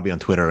 So probably on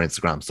Twitter or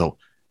Instagram. So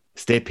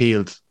stay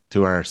peeled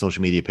to our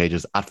social media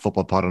pages at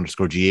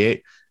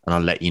footballpod_GA, and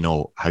I'll let you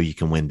know how you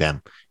can win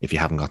them if you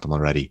haven't got them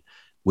already.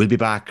 We'll be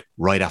back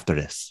right after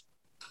this.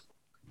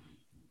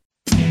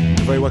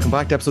 Very welcome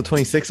back to episode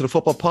 26 of the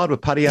Football Pod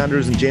with Paddy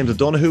Andrews and James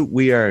O'Donoghue.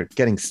 We are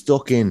getting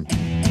stuck in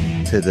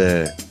to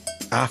the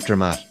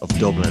aftermath of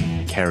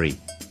Dublin Kerry.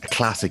 A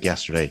classic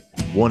yesterday,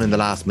 won in the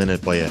last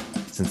minute by a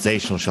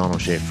sensational Sean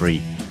O'Shea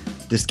free.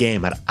 This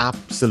game had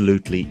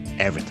absolutely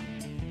everything.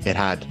 It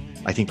had,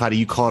 I think, Paddy,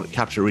 you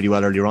captured it really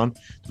well earlier on.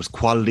 There was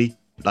quality,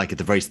 like at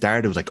the very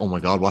start. It was like, oh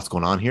my God, what's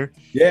going on here?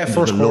 Yeah,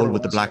 first lull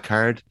with the black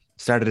card.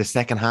 Started the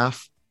second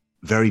half,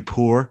 very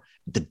poor.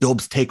 The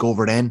Dubs take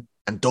over then,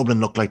 and Dublin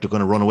looked like they're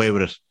going to run away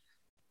with it.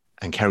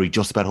 And Kerry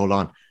just about hold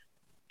on.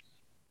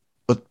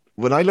 But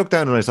when I looked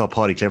down and I saw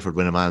Paddy Clifford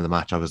win a man of the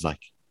match, I was like,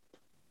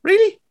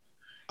 really?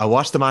 I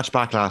watched the match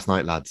back last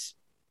night, lads.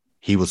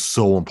 He was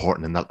so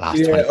important in that last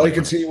 25 I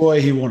can see why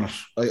he won it.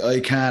 I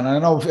can. I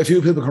know a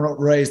few people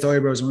raised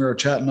eyebrows when we were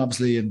chatting,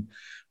 obviously, and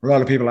a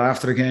lot of people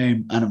after the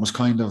game, and it was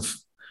kind of,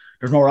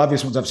 there's more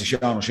obvious ones. Obviously,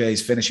 Sean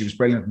O'Shea's finish, he was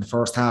brilliant in the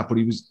first half, but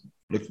he was,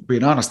 like,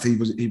 being honest,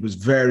 he was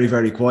very,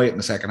 very quiet in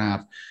the second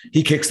half.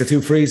 He kicks the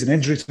 2 frees in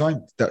injury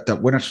time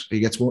that win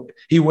it.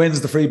 He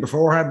wins the free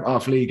beforehand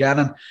off Lee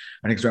Gannon.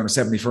 I think it's around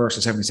the 71st or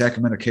 72nd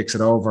minute, kicks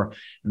it over,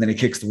 and then he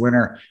kicks the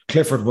winner.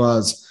 Clifford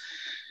was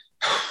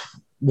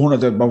one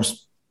of the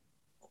most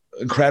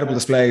incredible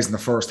displays in the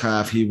first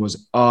half. He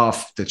was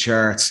off the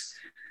charts.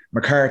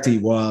 McCarthy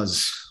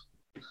was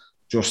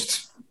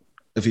just,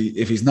 if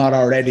he's not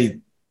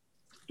already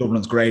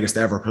Dublin's greatest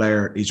ever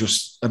player, he's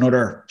just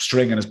another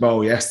string in his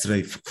bow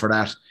yesterday for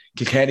that.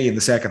 Kilkenny in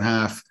the second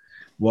half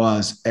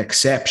was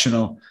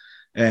exceptional.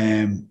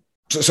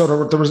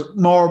 So there was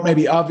more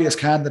maybe obvious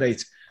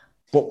candidates,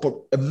 but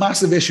a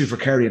massive issue for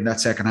Kerry in that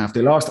second half.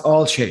 They lost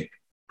all shape.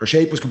 Their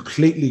shape was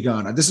completely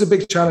gone. And this is a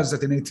big challenge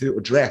that they need to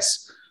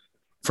address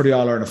for the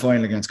All-Ireland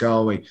final against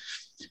Galway.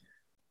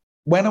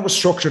 When it was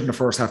structured in the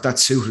first half, that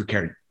suited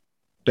Kerry.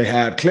 They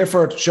had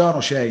Clifford, Sean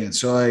O'Shea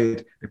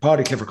inside, they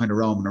Paddy Clifford kind of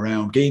roaming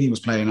around, Geaney was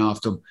playing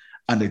off them,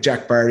 and they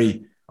Jack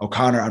Barry,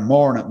 O'Connor and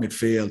Moran at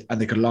midfield, and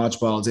they could launch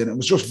balls in. It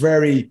was just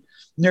very,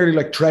 nearly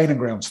like training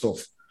ground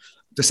stuff.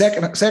 The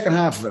second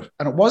half of it,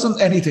 and it wasn't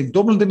anything,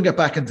 Dublin didn't get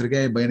back into the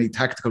game by any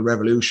tactical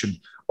revolution,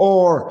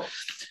 or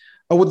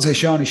I wouldn't say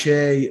Sean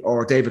O'Shea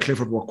or David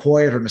Clifford were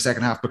quieter in the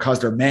second half because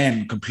their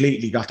men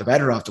completely got the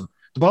better of them.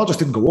 The ball just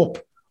didn't go up.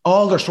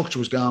 All their structure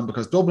was gone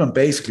because Dublin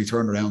basically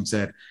turned around and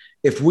said,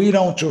 if we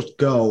don't just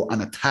go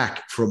and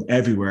attack from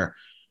everywhere,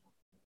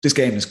 this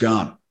game is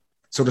gone.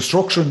 So the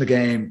structure in the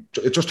game,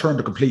 it just turned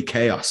to complete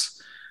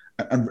chaos.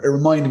 And it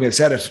reminded me, I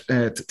said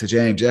it to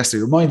James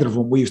yesterday, it reminded of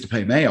when we used to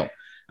play Mayo.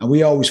 And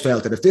we always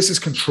felt that if this is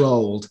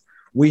controlled,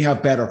 we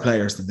have better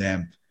players than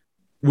them,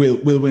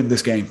 we'll win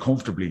this game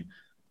comfortably.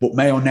 But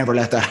Mayo never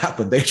let that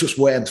happen. They just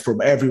went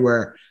from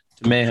everywhere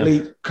to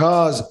complete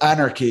cause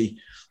anarchy,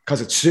 because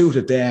it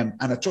suited them,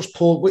 and it just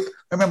pulled. I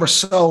remember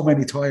so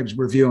many times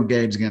reviewing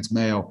games against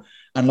Mayo,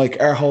 and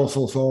like our whole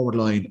full forward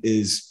line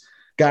is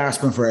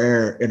gasping for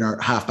air in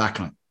our half back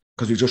line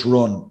because we just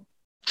run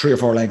 3 or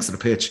 4 lengths of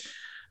the pitch,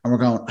 and we're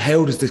going,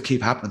 how does this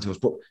keep happening to us?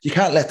 But you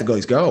can't let the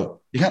guys go.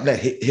 You can't let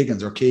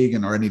Higgins or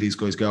Keegan or any of these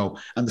guys go.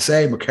 And the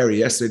same with Kerry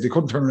yesterday. They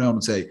couldn't turn around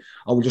and say,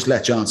 oh, we'll just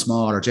let John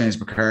Small or James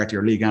McCarthy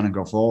or Lee Gannon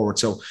go forward.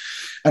 So,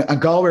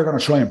 and Galway are going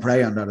to try and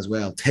prey on that as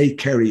well. Take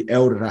Kerry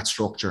out of that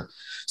structure.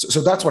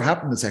 So that's what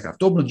happened in the second half.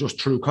 Dublin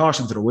just threw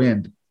caution to the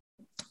wind,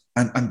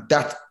 and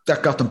that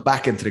got them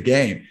back into the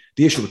game.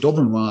 The issue with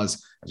Dublin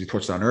was, as you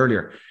touched on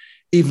earlier,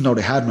 even though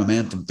they had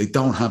momentum, they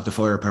don't have the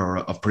firepower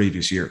of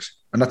previous years.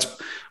 And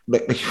that's,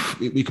 like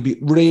we could be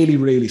really,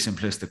 really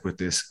simplistic with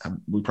this, and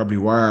we probably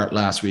were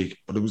last week,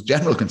 but it was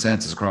general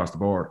consensus across the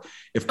board.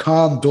 If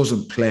Con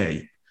doesn't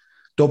play,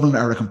 Dublin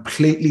are a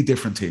completely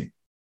different team.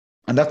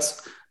 And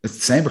it's the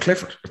same with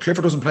Clifford. If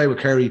Clifford doesn't play with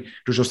Kerry,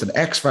 there's just an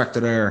X factor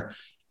there,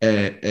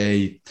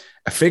 a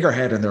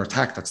figurehead in their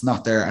attack that's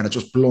not there, and it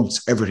just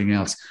blunts everything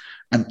else.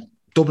 And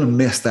Dublin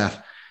missed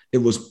that. It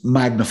was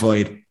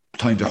magnified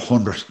times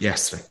 100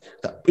 yesterday.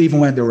 That even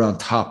when they were on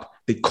top,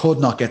 they could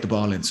not get the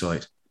ball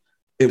inside.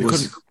 They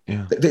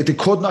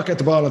could not get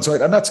the ball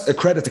inside, and that's a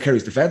credit to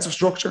Kerry's defensive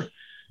structure.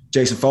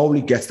 Jason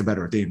Foley gets the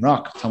better of Dean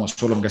Rock. Thomas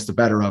Fulham gets the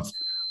better of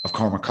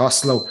Cormac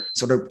Costello.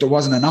 So there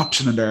wasn't an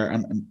option in there.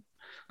 And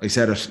I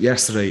said it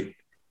yesterday.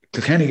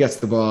 Kilkenny gets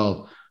the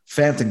ball.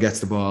 Fenton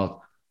gets the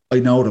ball. I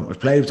know them. I've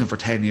played with them for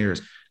 10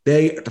 years.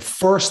 The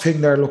first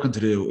thing they're looking to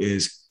do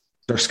is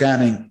they're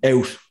scanning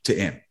out to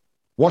in.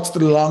 What's the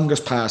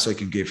longest pass I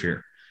can give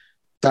here?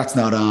 That's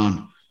not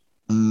on.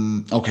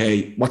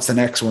 Okay, what's the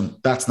next one?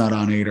 That's not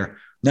on either.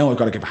 Now I've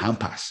got to give a hand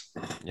pass.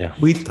 Yeah,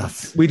 we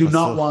do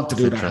not want to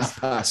do that hand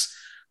pass.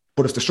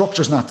 But if the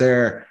structure's not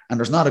there and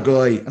there's not a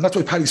guy, and that's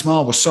why Paddy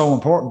Small was so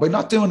important, by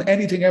not doing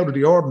anything out of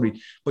the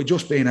ordinary, by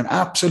just being an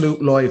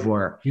absolute live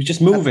wire. You're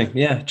just moving,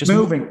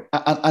 moving.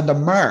 And the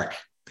mark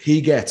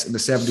he gets in the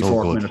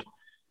 74th minute.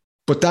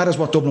 But that is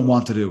what Dublin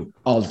want to do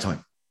all the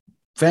time.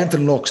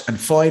 Fenton looks and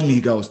finally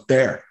he goes,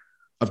 there,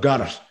 I've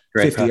got it.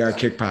 50-yard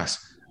kick pass.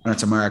 And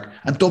it's a mark.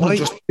 And Dublin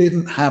just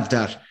didn't have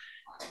that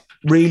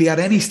really at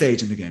any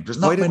stage in the game. There's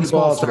not many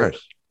balls there.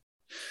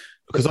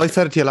 Because I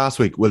said it to you last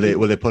week, will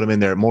they put him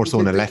in there more so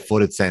in a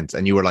left-footed sense?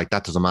 And you were like,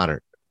 that doesn't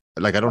matter.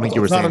 Like, I don't think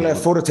you were saying... It's not a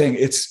left-footed thing.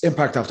 It's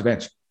impact off the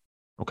bench.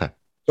 Okay.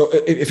 So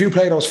if you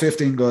play those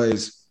 15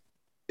 guys,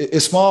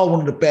 is Small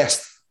one of the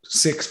best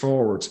 6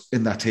 forwards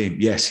in that team?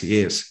 Yes, he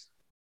is.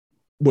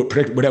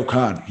 Without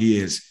Khan, he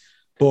is.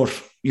 But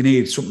you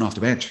need something off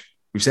the bench.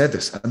 We've said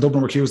this. And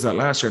Dublin were accused of that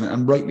last year,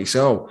 and rightly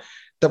so.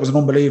 That was an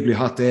unbelievably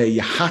hot day.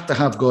 You had to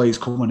have guys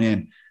coming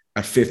in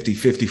at 50,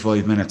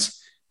 55 minutes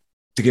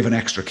to give an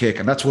extra kick.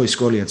 And that's why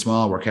Scully and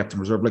Small were kept in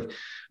reserve. Like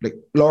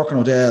Lorcan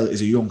O'Dell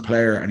is a young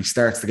player and he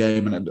starts the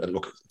game, and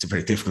look, it's a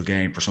very difficult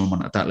game for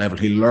someone at that level.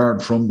 He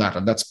learned from that,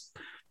 and that's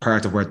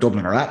part of where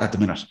Dublin are at the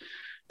minute.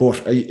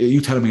 But are you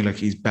telling me like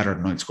he's better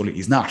than Knight Scully?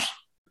 He's not.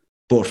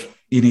 But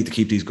you need to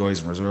keep these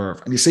guys in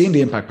reserve. And you've seen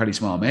the impact Paddy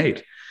Small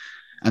made.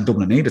 And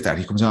Dublin needed that.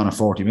 He comes on at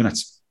 40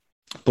 minutes.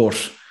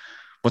 But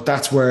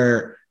that's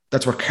where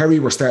Kerry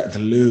were starting to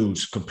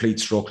lose complete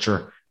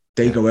structure.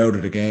 They go out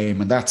of the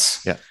game, and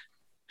there's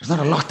not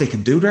a lot they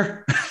can do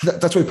there.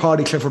 That's why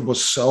Paddy Clifford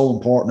was so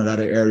important in that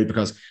area,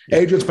 because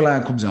Adrian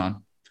Spillane comes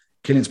on,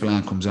 Killian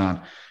Spillane comes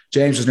on.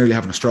 James was nearly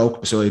having a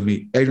stroke beside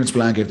me. Adrian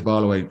Spillane gave the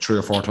ball away 3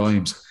 or 4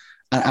 times.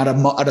 And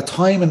at a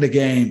time in the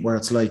game where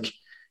it's like,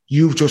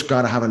 you've just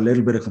got to have a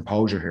little bit of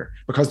composure here,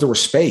 because there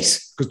was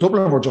space, because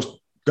Dublin were just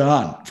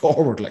gone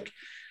forward.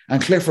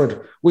 And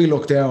Clifford, we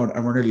looked down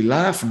and we're nearly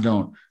laughing,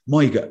 going,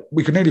 my God,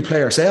 we could nearly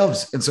play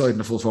ourselves inside in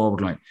the full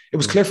forward line. It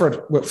was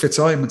Clifford with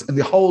Fitzsimons and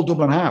the whole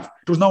Dublin half.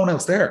 There was no one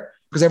else there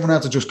because everyone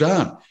else had just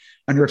gone.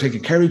 And you're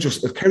thinking,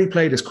 if Kerry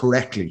played this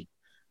correctly,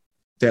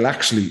 they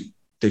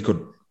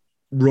could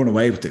run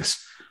away with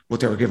this. But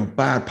they were giving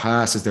bad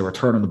passes. They were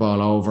turning the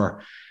ball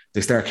over.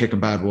 They started kicking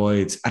bad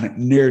wides, and it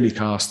nearly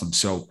cost them.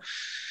 So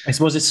I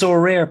suppose it's so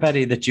rare,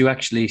 Paddy, that you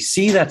actually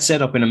see that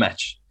set up in a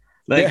match.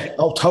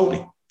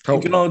 Totally.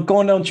 You know,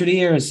 going down through the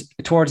years,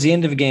 towards the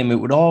end of a game, it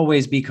would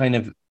always be kind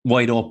of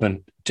wide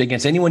open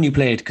against anyone you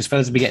played, because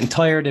fellas would be getting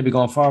tired, they'd be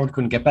going forward,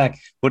 couldn't get back.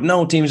 But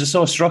no, teams are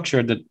so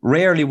structured that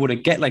rarely would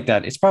it get like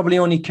that. It's probably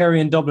only Kerry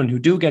and Dublin who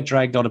do get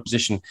dragged out of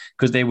position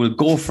because they will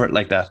go for it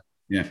like that.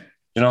 Yeah.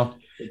 You know?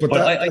 But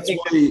I think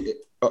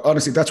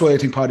honestly, that's why I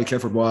think Paddy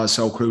Clifford was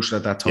so crucial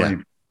at that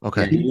time. Yeah.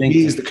 Okay.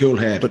 He's the cool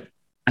head.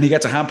 And he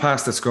gets a hand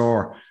pass to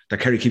score that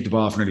Kerry keep the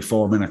ball for nearly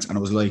 4 minutes. And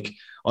it was like,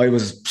 I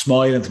was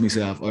smiling to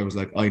myself. I was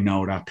like, I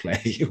know that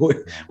play.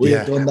 we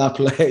have done that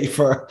play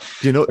for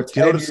 10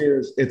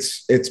 years.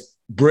 It's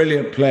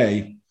brilliant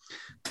play,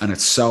 and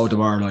it's so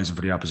demoralising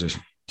for the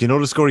opposition. Do you know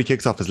the score he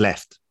kicks off his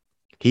left?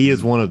 He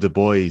is one of the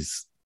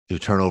boys who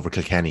turn over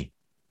Kilkenny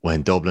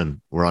when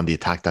Dublin were on the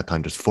attack that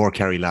time. There's 4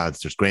 Kerry lads.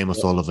 There's Graham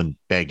O'Sullivan,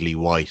 Begley,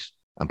 White,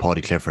 and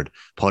Paddy Clifford.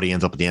 Paddy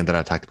ends up at the end of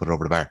that attack to put it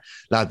over the bar.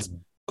 Lads,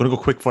 going to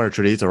go quick fire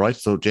through these, all right?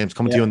 So, James,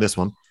 coming to you on this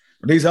one.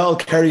 Are these all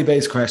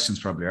Kerry-based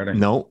questions probably, are they?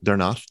 No, they're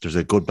not. There's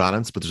a good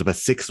balance, but there's about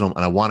 6 of them,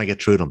 and I want to get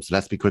through them. So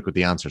let's be quick with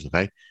the answers,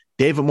 okay?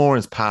 David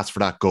Moran's pass for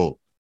that goal.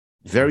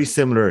 Very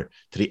similar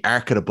to the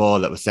arc of the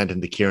ball that was sent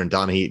into Kieran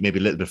Donaghy, maybe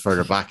a little bit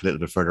further back, a little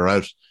bit further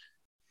out.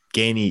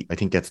 Gainey, I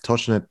think, gets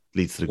touching it,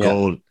 leads to the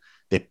goal.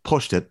 They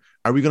pushed it.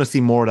 Are we going to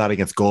see more of that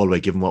against Galway,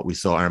 given what we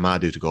saw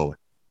Armagh do to Galway?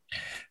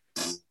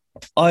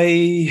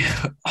 I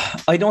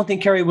don't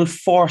think Kerry will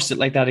force it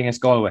like that against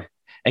Galway.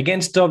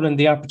 Against Dublin,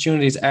 the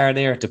opportunities are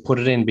there to put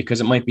it in,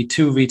 because it might be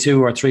 2v2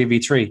 or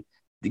 3v3.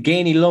 The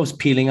Gainey loves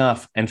peeling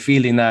off and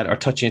fielding that or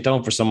touching it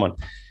down for someone.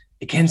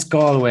 Against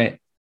Galway,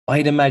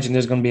 I'd imagine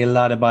there's going to be a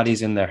lot of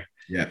bodies in there.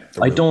 Yeah,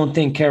 I don't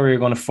think Kerry are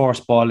going to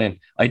force ball in.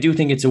 I do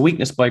think it's a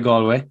weakness by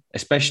Galway,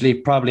 especially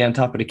probably on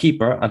top of the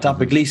keeper. On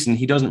top of Gleeson,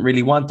 he doesn't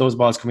really want those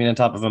balls coming on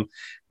top of him.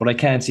 But I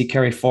can't see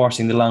Kerry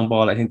forcing the long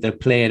ball. I think they'll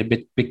play it a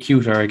bit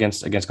cuter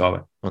against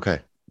Galway.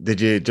 Okay.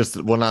 Did you,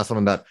 just one last one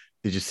on that,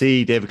 did you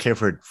see David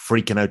Clifford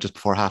freaking out just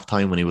before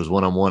half-time when he was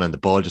one-on-one and the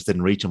ball just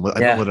didn't reach him? I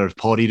don't know whether it was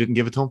Paddy didn't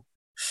give it to him.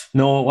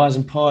 No, it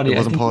wasn't Paddy. It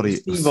wasn't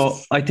Paddy.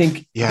 I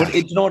think, but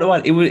you know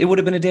what? It would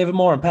have been a David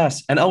Moran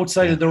pass. And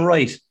outside of the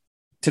right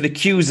to the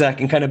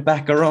Cusack and kind of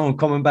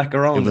coming back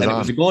around. It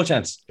was a goal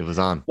chance. It was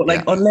on.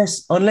 But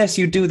unless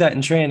you do that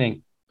in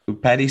training,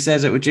 Paddy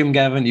says it with Jim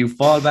Gavin, you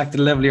fall back to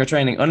the level of your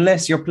training.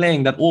 Unless you're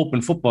playing that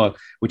open football,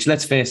 which,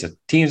 let's face it,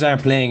 teams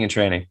aren't playing in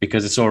training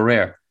because it's so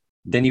rare,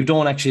 then you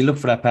don't actually look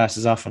for that pass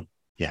as often.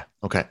 Yeah,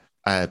 okay.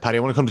 Paddy, I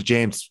want to come to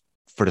James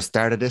for the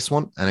start of this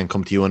one and then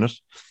come to you on it.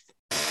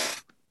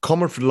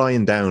 Comerford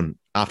lying down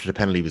after the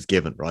penalty was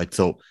given, right?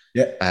 So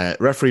Yeah.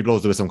 referee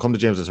blows the whistle. Come to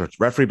James' research.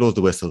 Referee blows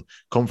the whistle.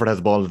 Comfort has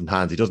the ball in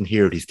hands. He doesn't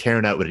hear it. He's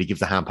tearing out with it. He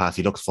gives a hand pass.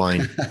 He looks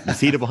fine. You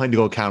see the behind the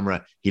goal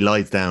camera. He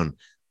lies down.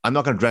 I'm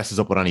not going to dress this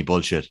up with any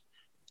bullshit.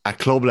 At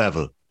club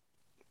level,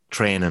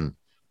 training,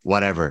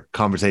 whatever,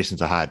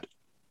 conversations I had.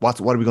 What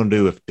are we going to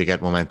do if they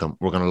get momentum?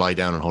 We're going to lie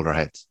down and hold our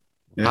heads.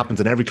 Yeah. Happens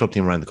in every club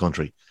team around the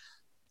country.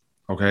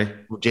 Okay.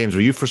 James,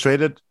 were you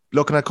frustrated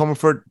looking at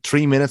Comerford?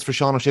 3 minutes for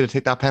Sean O'Shea to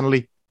take that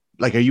penalty?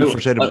 Like, are you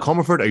frustrated with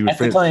Comerford? Are you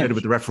frustrated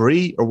with the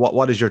referee? Or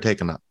what is your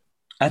take on that?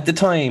 At the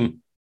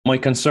time, my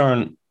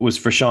concern was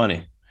for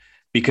Shawnee,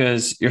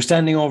 because you're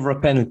standing over a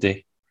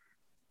penalty.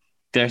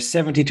 There's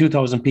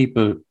 72,000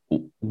 people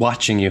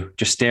watching you,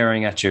 just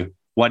staring at you.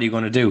 What are you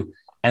going to do?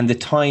 And the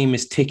time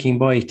is ticking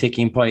by.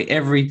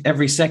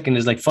 Every second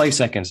is like 5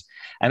 seconds.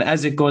 And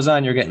as it goes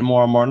on, you're getting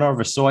more and more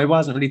nervous. So I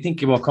wasn't really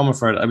thinking about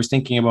Comerford. I was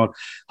thinking about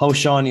how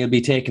Shawnee will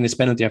be taking this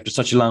penalty after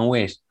such a long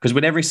wait. Because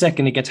with every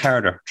second, it gets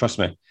harder, trust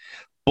me.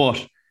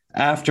 But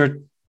after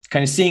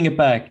kind of seeing it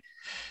back,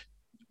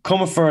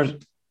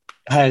 Comerford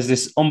has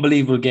this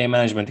unbelievable game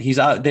management.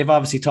 They've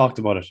obviously talked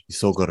about it. He's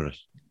so good at it.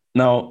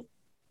 Now,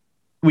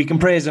 we can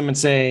praise him and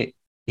say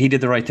he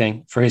did the right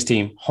thing for his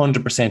team.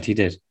 100% he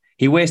did.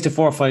 He wasted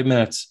 4 or 5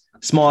 minutes.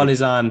 Small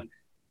is on.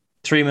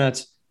 3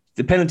 minutes.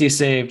 The penalty is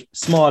saved.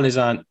 Small is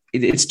on.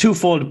 It's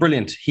twofold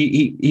brilliant.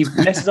 He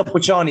messes up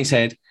with Shawnee's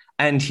head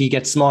and he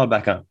gets Small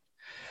back on.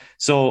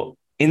 So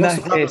in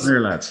that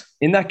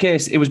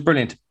case, it was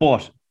brilliant.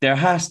 But there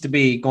has to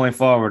be, going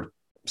forward,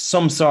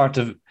 some sort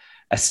of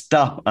a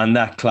stop on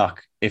that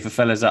clock if a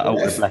fella's out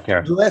with a black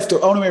hair. The left, the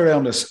only way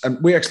around this,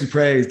 and we actually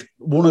praised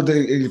one of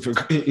the, if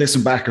you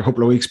listen back a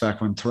couple of weeks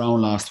back when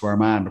Tyrone lost to our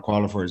man, the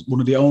qualifiers,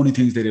 one of the only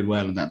things they did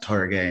well in that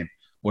entire game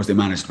was they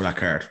managed the black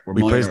card.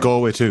 We praised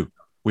Galway too.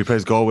 We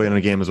praised Galway in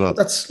a game as well.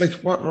 That's like,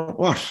 what?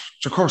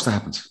 Of course that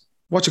happens.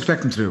 What do you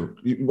expect them to do?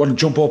 You want to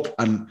jump up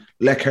and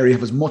let Kerry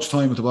have as much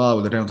time with the ball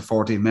when they're down to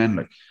 14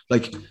 men?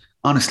 Like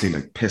honestly,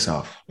 like, piss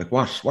off. Like,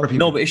 what are people?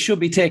 No, but it should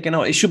be taken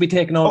out.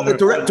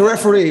 The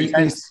referee,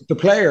 the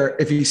player,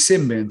 if he's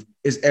sin-binned,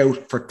 is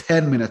out for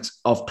 10 minutes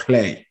of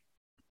play.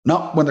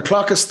 Not when the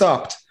clock is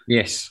stopped.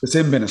 Yes. The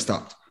sin bin is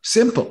stopped.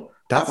 Simple.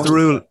 That's the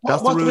rule.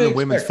 That's the rule in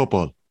women's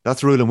football.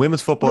 That's the rule in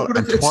women's football.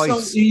 And it's so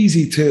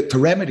easy to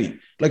remedy.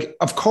 Like,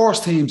 of course,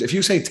 teams, if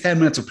you say 10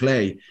 minutes of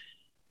play,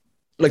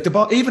 like the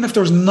ball, even if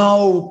there's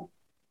no,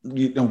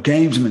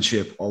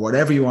 gamesmanship or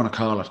whatever you want to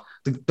call it,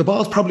 the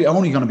ball's probably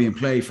only going to be in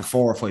play for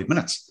 4 or 5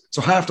 minutes.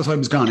 So half the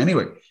time is gone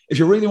anyway. If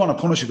you really want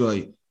to punish a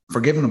guy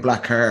for giving a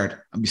black card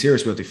and be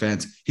serious about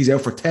defence, he's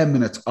out for 10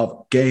 minutes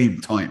of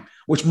game time,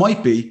 which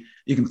might be,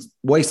 you can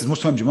waste as much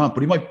time as you want,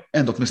 but he might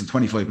end up missing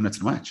 25 minutes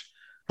in the match.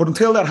 But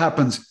until that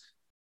happens,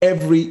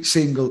 every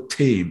single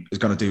team is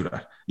going to do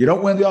that. You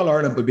don't win the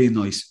All-Ireland by being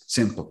nice.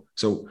 Simple.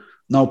 So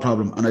no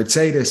problem. And I'd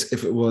say this,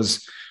 if it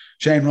was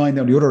Shane Ryan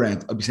down the other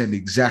end, I'd be saying the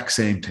exact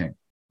same thing.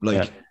 Like,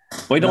 yeah.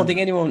 Well, I don't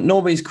think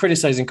nobody's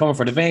criticising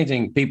Comerford. If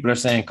anything, people are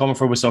saying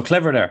Comerford was so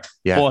clever there.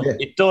 Yeah. But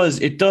it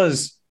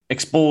does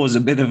expose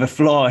a bit of a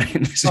flaw.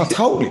 Oh,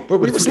 totally. But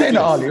we were saying it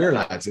all year,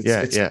 lads.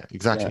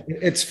 Exactly.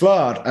 It's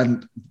flawed,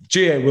 and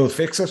GA will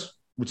fix it,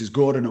 which is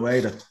good in a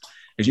way that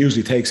it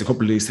usually takes a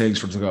couple of these things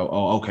for them to go,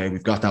 oh, okay,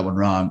 we've got that one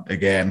wrong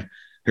again.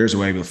 Here's a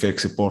way we'll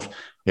fix it. But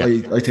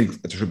I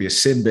think there should be a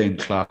sin bin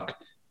clock.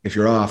 If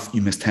you're off,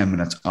 you miss 10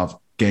 minutes of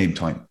game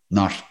time,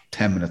 not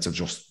 10 minutes of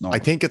just no. I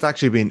think it's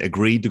actually been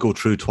agreed to go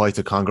through twice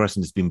at Congress,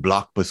 and it's been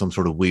blocked by some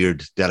sort of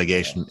weird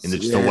delegation.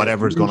 So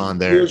whatever's going on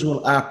there.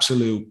 Usual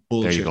absolute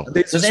bullshit. There you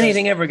go. Does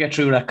anything ever get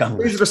through that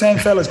Congress? These are the same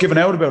fellas giving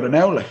out about it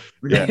now. Like,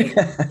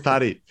 yeah.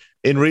 Paddy,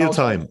 in real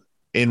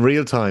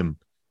time,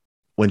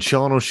 when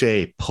Sean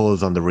O'Shea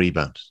pulls on the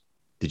rebound,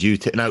 did you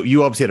now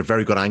you obviously had a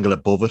very good angle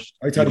above it.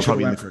 I thought he should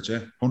have went for it,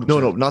 yeah. 100%.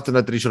 No, not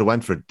that he should have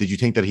went for it. Did you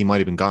think that he might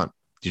have been gone?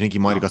 Do you think he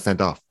might have got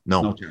sent off?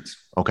 No chance.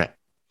 Okay.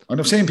 And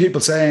I've seen people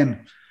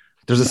saying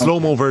there's a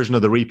slow-mo version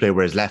of the replay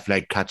where his left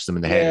leg catches him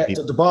in the head.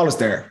 Yeah, the ball is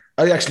there.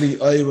 I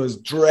was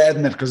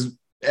dreading it because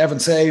Evan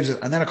saves it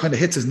and then it kind of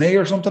hits his knee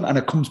or something and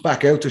it comes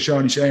back out to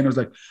Shawnee Shane. I was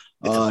like,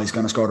 he's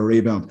going to score the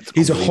rebound.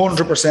 He's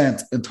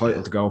 100%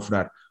 entitled to go for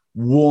that.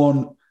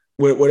 One,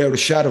 without a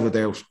shadow of a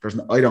doubt,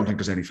 I don't think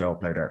there's any foul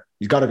play there.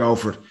 He's got to go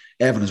for it.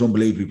 Evan is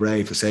unbelievably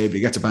brave to save it. He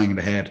gets a bang in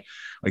the head.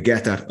 I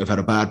get that. I've had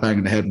a bad bang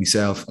in the head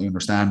myself. I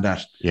understand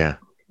that. Yeah.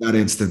 In that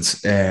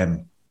instance,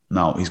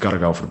 no, he's got to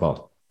go for the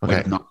ball.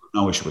 Okay.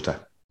 No issue with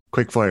that.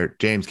 Quick fire.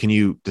 James, can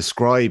you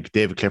describe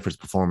David Clifford's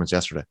performance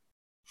yesterday?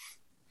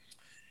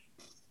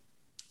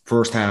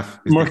 First half.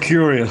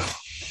 Mercurial.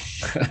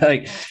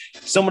 Like,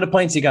 some of the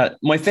points he got.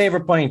 My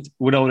favourite point,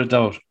 without a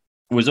doubt,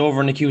 was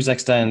over in the Cusack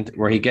stand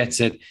where he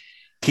gets it.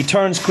 He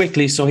turns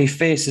quickly so he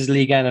faces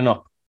Lee Gannon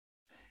up.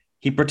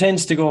 He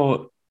pretends to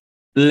go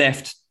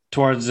left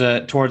towards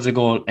the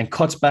goal and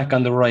cuts back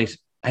on the right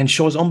and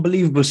shows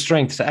unbelievable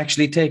strength to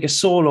actually take a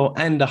solo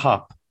and a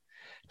hop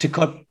to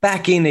cut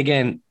back in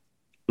again,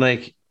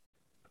 like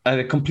at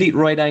a complete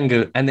right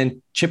angle, and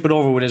then chip it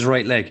over with his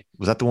right leg.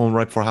 Was that the one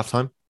right before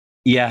halftime?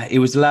 Yeah, it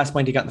was the last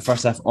point he got in the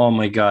first half. Oh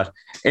my God.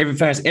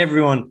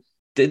 Everyone,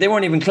 they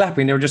weren't even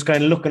clapping. They were just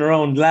kind of looking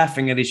around,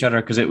 laughing at each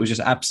other because it was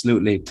just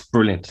absolutely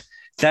brilliant.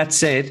 That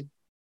said,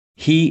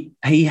 he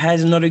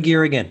has another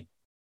gear again.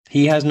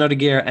 He has another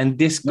gear, and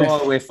this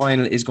Galway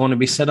final is going to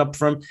be set up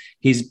for him.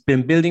 He's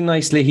been building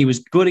nicely. He was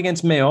good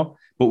against Mayo,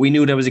 but we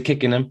knew there was a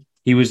kick in him.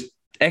 He was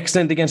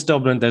excellent against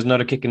Dublin. There's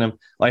another kick in him.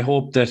 I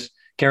hope that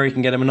Kerry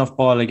can get him enough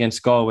ball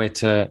against Galway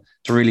to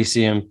really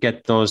see him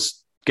get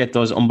those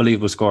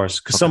unbelievable scores,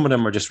 because some of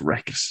them are just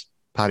reckless.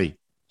 Paddy,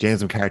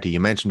 James McCarthy, you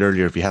mentioned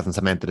earlier, if he hasn't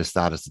cemented his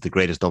status as the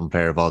greatest Dublin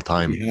player of all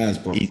time, he has,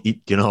 but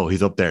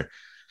he's up there.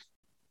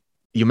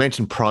 You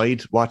mentioned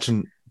pride,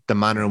 watching the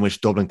manner in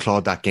which Dublin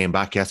clawed that game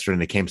back yesterday,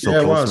 and they came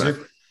so close to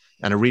it.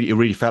 And it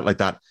really felt like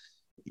that.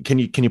 Can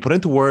you put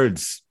into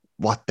words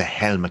what the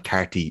hell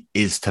McCarthy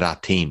is to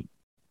that team?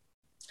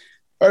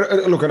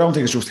 Look, I don't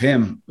think it's just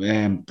him.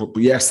 But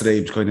yesterday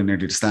he was kind of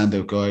nearly the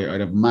standout guy.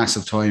 I'd have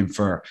massive time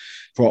for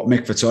what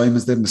Mick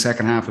Fitzsimons did in the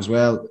second half as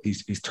well.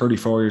 He's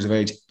 34 years of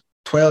age.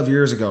 12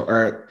 years ago,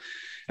 or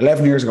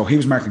 11 years ago, he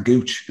was marking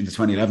Gooch in the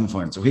 2011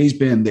 final. So he's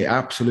been the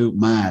absolute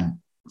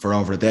man for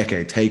over a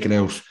decade, taking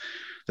out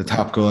the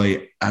top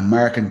guy and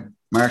marking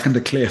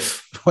the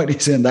cliff when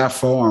he's in that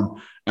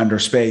form under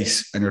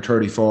space, and you're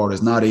 34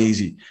 is not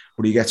easy.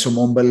 But he gets some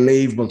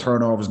unbelievable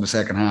turnovers in the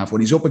second half.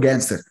 When he's up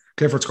against it,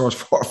 Clifford scores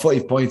 4 or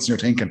 5 points, and you're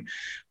thinking,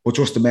 but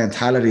just the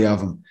mentality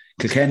of him.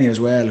 Kilkenny as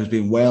well, who's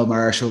been well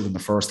marshalled in the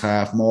first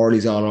half.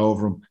 Morley's all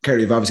over him.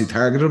 Kerry have obviously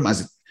targeted him,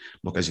 as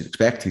you'd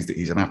expect.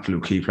 He's an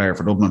absolute key player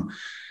for Dublin.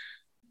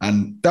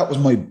 And that was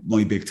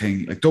my big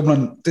thing. Like,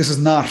 Dublin, this is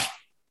not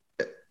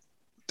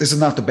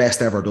the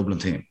best ever Dublin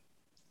team.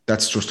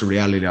 That's just the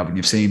reality of it. And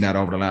you've seen that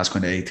over the last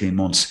kind of 18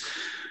 months.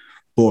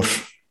 But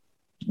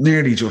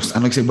nearly just,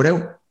 and like I said,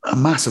 without a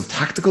massive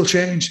tactical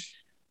change,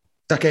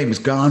 that game is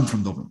gone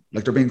from Dublin.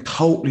 Like, they're being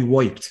totally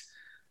wiped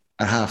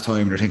at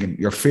half-time. They're thinking,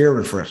 you're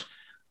fearing for it.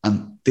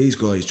 And these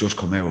guys just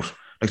come out.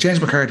 Like,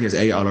 James McCarthy has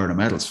 8 All-Ireland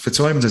medals.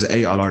 Fitzsimons has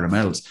 8 All-Ireland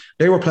medals.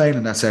 They were playing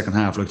in that second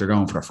half like they're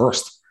going for their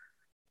first.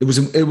 It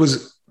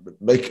was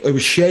like, I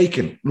was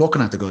shaking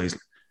looking at the guys.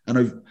 And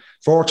I'm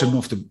fortunate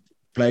enough to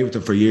play with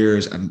them for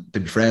years and to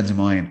be friends of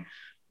mine.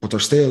 But they're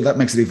still, that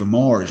makes it even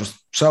more. Just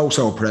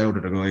so proud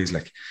of the guys.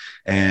 Like,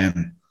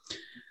 and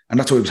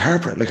that's why it was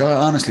heartbreaking. Like,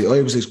 honestly,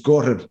 I was as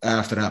gutted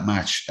after that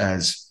match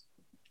as,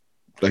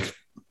 like,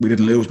 we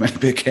didn't lose many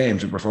big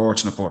games and we're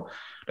fortunate, but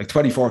like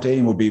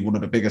 2014 would be one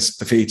of the biggest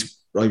defeats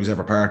I was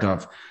ever part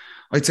of.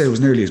 I'd say it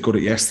was nearly as good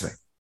as yesterday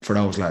for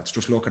those lads,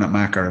 just looking at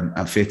Macker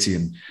and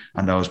Fitzy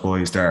and those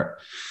boys there.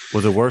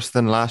 Was it worse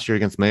than last year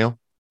against Mayo?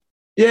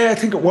 Yeah, I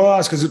think it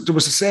was, because there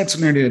was a sense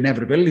of nearly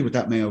inevitability with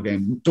that Mayo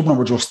game.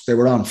 Dublin they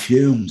were on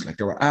fumes, like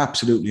they were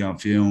absolutely on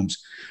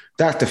fumes.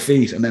 That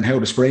defeat, and then how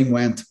the spring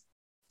went,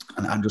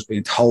 and just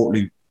being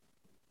totally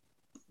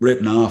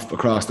written off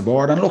across the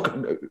board. And look,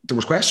 there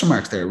was question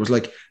marks there. It was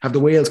like, have the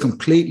wheels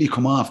completely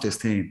come off this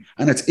team?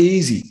 And it's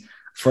easy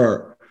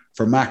for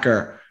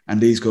Macker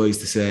and these guys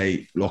to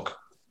say, look,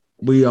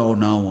 we owe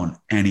no one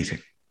anything.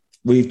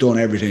 We've done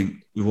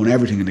everything. We've won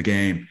everything in the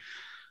game.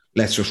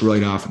 Let's just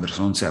ride off into the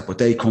sunset. But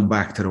they come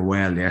back to the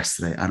well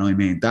yesterday. And I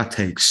mean, that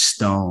takes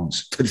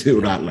stones to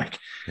do that. Like,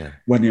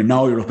 when you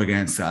know you're up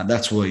against that. And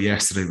that's why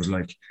yesterday was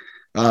like,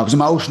 it was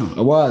emotional.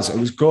 It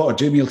was good.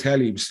 Jimmy will tell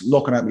you, he was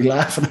looking at me,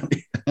 laughing at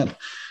me.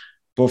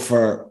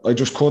 But I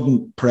just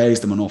couldn't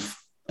praise them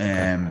enough.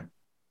 It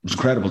was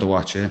incredible to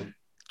watch, yeah.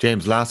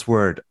 James, last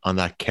word on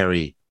that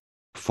Kerry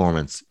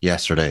performance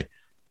yesterday.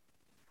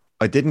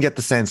 I didn't get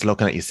the sense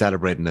looking at you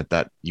celebrating it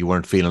that you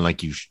weren't feeling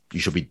like you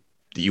should be,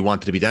 that you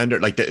wanted to be down there.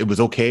 Like, it was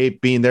okay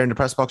being there in the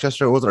press box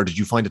yesterday, was it? Or did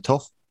you find it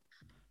tough?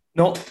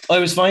 No, I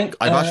was fine.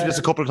 I've asked you this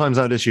a couple of times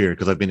now this year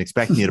because I've been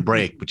expecting you to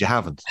break, but you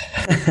haven't.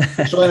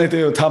 Trying to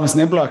do Thomas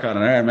Niblock on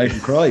it there and make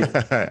him cry.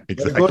 Exactly.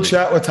 Had a good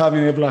chat with Tommy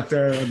Niblock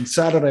there on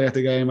Saturday at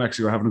the game.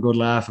 Actually, we're having a good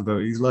laugh about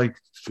it. He's like,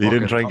 he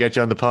didn't try and get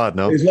you on the pod,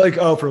 no? He's like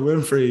Oprah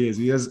Winfrey.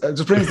 He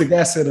just brings the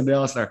guests in and they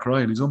all start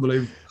crying. He's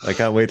unbelievable. I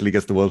can't wait till he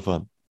gets the wolf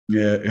on.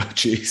 Yeah, oh,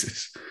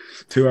 Jesus.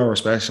 2-hour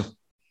special.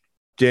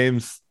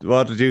 James,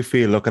 what did you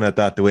feel looking at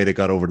that, the way they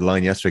got over the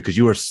line yesterday? Because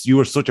you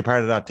were such a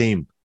part of that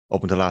team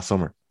up until last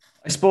summer.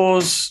 I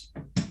suppose,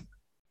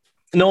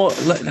 no,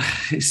 like,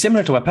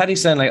 similar to what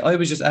Paddy's saying, like, I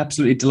was just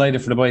absolutely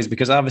delighted for the boys,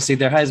 because obviously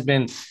there has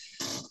been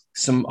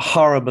some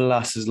horrible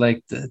losses,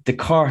 like the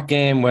Cork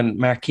game when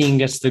Markeen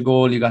gets the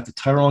goal. You got the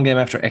Tyrone game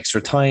after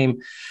extra time.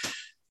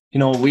 You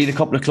know, we had a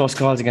couple of close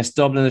calls against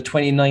Dublin. The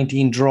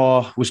 2019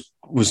 draw was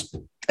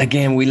a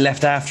game we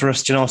left after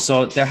us, you know,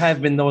 so there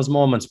have been those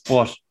moments,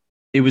 but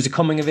it was a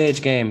coming of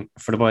age game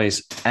for the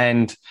boys.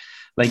 And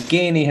like,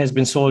 Gainey has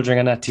been soldiering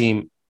on that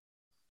team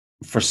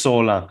for so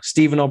long.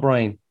 Stephen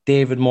O'Brien,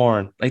 David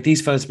Moran, like,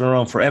 these fellas have been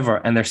around forever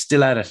and they're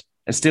still at it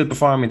and still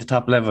performing at the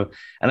top level.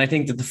 And I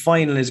think that the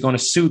final is going to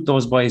suit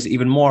those boys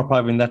even more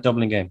probably in that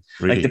Dublin game.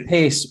 Really? Like, the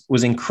pace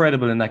was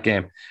incredible in that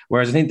game.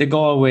 Whereas I think the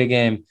Galway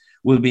game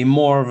will be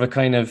more of a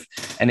kind of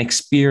an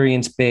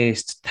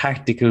experience-based,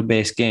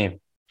 tactical-based game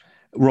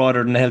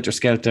rather than a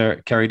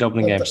helter-skelter Kerry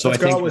Dublin game. So I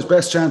think Galway's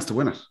best chance to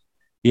win it.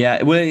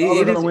 Yeah, well, it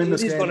is going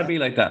to going to be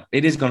like that.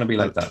 It is going to be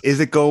like that. Is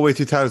it Galway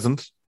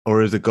 2000?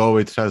 Or is it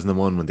Galway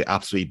 2001 when they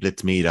absolutely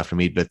blitzed Meath after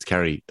Meath blitzed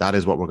Kerry? That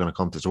is what we're going to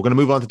come to. So we're going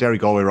to move on to Derry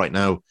Galway right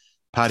now.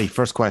 Paddy,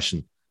 first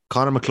question.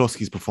 Conor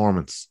McCluskey's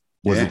performance.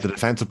 Was it the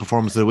defensive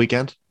performance of the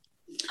weekend?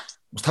 It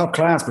was top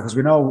class because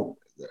we know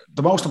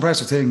the most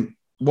impressive thing,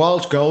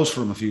 Walsh goes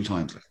for him a few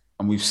times.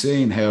 And we've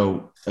seen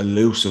how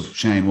elusive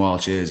Shane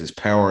Walsh is, his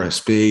power, his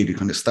speed. He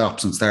kind of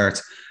stops and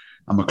starts.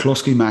 And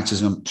McCluskey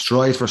matches him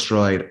stride for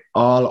stride,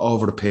 all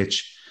over the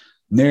pitch,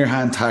 near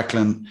hand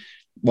tackling.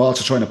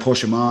 Walsh is trying to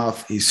push him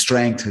off. His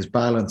strength, his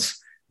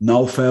balance,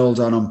 no fouls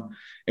on him.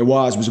 It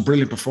was a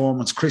brilliant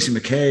performance. Chrissy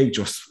McKay,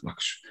 just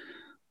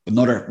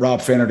another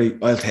Rob Finnerty.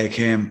 I'll take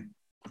him.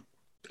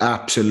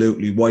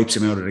 Absolutely wipes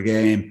him out of the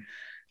game.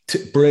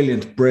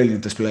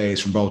 Brilliant displays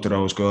from both of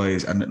those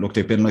guys. And look,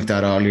 they've been like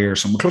that all year.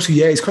 So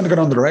McCluskey, he's kind of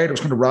got under the radar. It was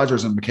kind of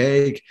Rodgers and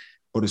McKay,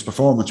 but his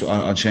performance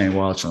on Shane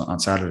Walsh on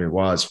Saturday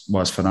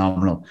was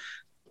phenomenal.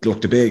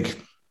 Look, the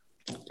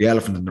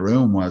elephant in the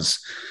room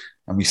was,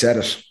 and we said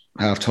it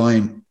half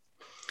time,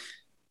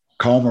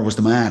 Comer was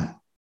the man.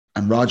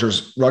 And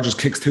Rodgers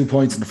kicks 2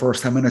 points in the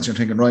first 10 minutes. You're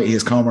thinking, right, he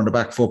has Comer on the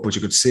back foot, but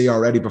you could see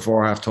already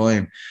before half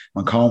time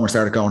when Comer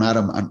started going at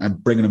him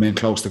and bringing him in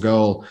close to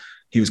goal,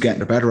 he was getting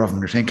the better of him.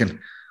 You're thinking,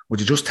 would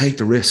you just take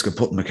the risk of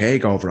putting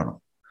McKay over on him?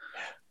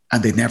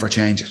 And they'd never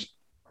change it.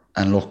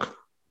 And look,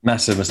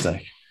 massive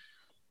mistake.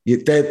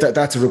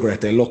 That's a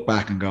regret. They look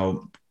back and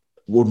go,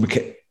 would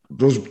McKay,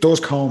 does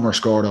Comer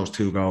score those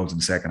 2 goals in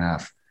the second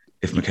half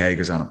if McKay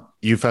goes on him?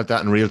 You felt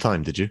that in real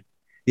time, did you?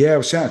 Yeah, I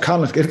was saying,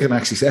 Colin Gilligan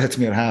actually said it to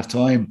me at half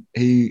time.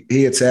 He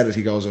had said it.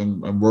 He goes,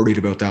 I'm worried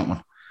about that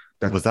one.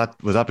 Was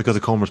that because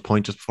of Comer's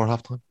point just before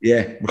half time?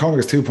 Yeah, Comer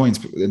gets 2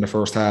 points in the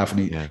first half,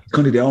 and he's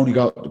kind of the only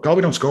goal.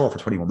 Galway don't score for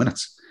 21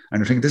 minutes. And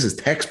you're thinking, this is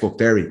textbook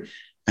Derry.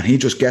 And he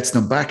just gets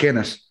them back in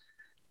it.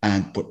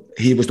 But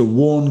he was the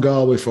one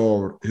Galway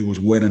forward who was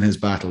winning his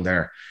battle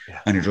there. Yeah.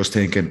 And you're just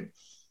thinking,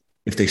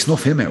 if they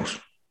snuff him out,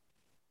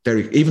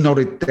 Derry, even though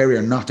Derry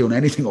are not doing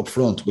anything up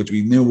front, which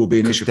we knew would be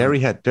an issue.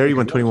 Derry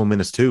went 21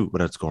 minutes too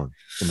without scoring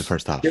in the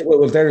first half. Yeah,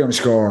 well, Derry only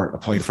scored a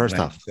point in the first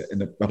half.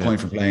 A point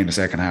from play in the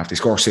second half. They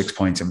scored 6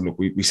 points. And look,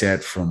 we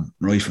said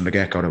right from the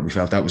get-go that we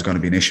felt that was going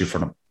to be an issue for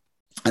them.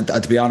 And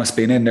to be honest,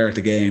 being in there at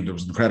the game, there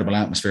was an incredible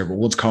atmosphere. But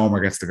once Comer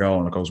gets the goal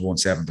and it goes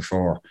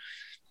 1-7-4,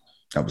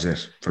 that was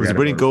it. It was a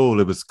brilliant goal.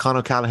 It was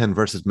Conor Callaghan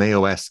versus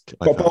Mayo-esque.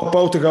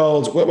 Both the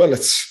goals. Well,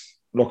 it's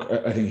look.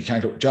 I think you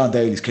can't go. John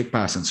Daly's kick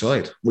pass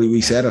inside.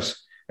 We said it.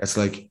 It's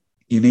like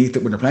you need to,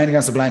 when you're playing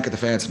against a blanket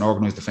defence and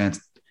organised defence.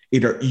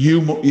 Either you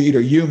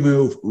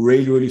move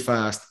really, really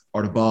fast,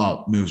 or the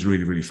ball moves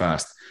really, really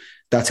fast.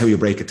 That's how you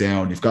break it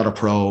down. You've got a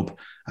probe,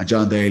 and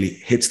John Daly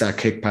hits that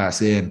kick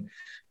pass in.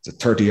 It's a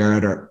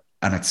 30-yarder.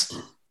 And it's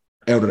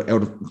out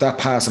of that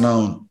pass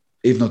alone,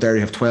 even though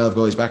Derry have 12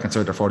 guys back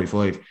inside their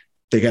 45,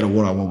 they get a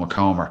one-on-one with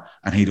Comer,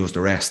 and he does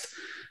the rest.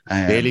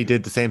 Bailey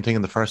did the same thing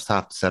in the first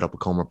half to set up a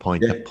Comer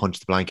point that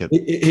punched the blanket.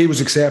 He was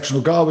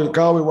exceptional.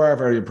 Galway were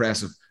very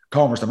impressive.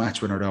 Comer's the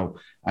match winner, though.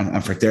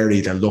 And for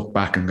Derry to look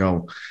back and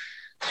go,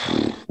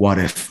 what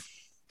if?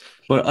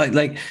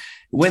 But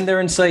when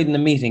they're inside in the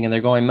meeting and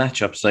they're going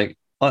matchups,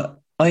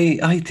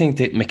 I think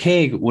that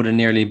McKay would have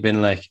nearly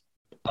been like,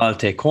 I'll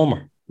take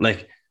Comer.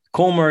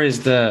 Comer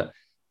is I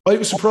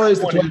was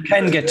surprised that he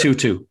can get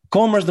 2-2.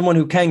 Comer's the one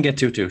who can get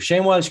 2-2.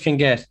 Shane Walsh can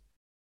get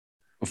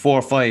 4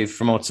 or 5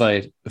 from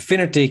outside.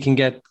 Finnerty can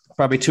get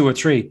probably 2 or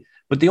 3.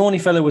 But the only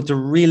fellow with the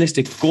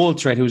realistic goal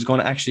threat who's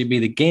going to actually be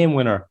the game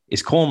winner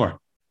is Comer.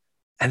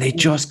 And I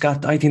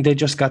think they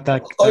just got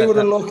that. I would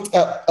have looked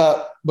at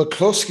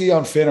McCluskey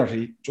on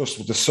Finnerty, just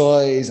with the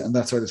size and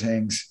that sort of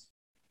things.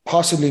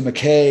 Possibly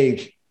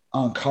McKay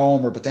on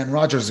Comer, but then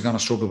Rodgers is going to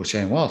struggle with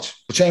Shane Walsh.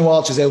 But Shane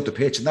Walsh is out the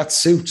pitch, and that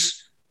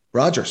suits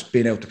Rodgers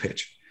being out the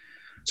pitch.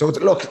 So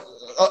look,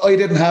 I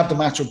didn't have the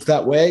matchup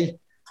that way.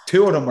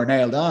 2 of them were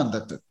nailed on.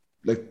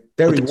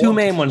 The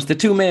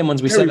two main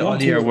ones we said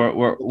all year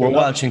were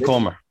Walsh and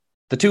Comer.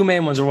 The 2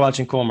 main ones were Walsh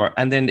and Comer,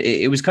 and then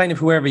it was kind of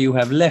whoever you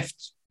have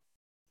left.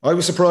 I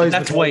was surprised.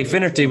 That's why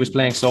Finnerty was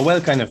playing so well,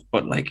 kind of.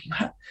 But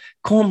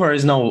Comer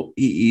is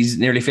he's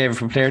nearly favourite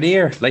for player of the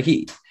year.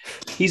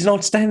 He's an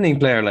outstanding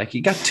player.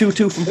 He got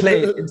 2-2 from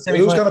play. Who's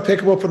going to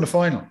pick him up in the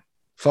final?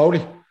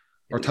 Foley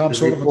or Tom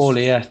Sullivan?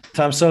 Foley, yeah.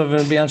 Tom Sullivan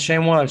will be on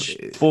Shane Walsh.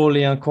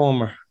 Foley on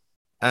Comer.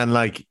 And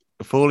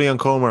Foley on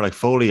Comer,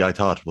 Foley, I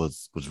thought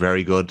was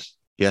very good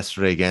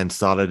yesterday. Again,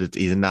 solid.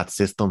 He's in that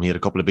system. He had a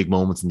couple of big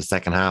moments in the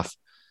second half.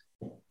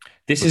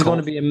 This is going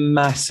to be a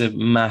massive,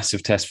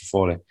 massive test for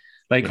Foley.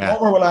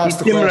 Comer will ask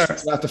the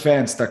questions in that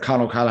defence that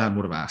Conor Callaghan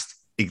would have asked.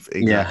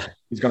 Exactly. Yeah.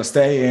 He's going to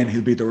stay in.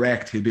 He'll be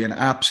direct. He'll be an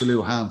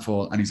absolute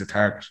handful, and he's a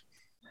target.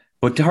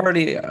 But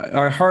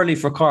Hurley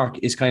for Cork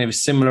is kind of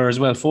similar as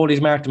well.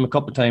 Foley's marked him a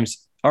couple of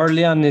times.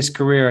 Early on in his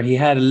career, he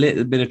had a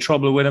little bit of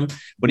trouble with him,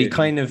 but he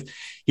kind of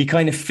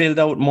filled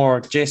out more.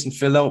 Jason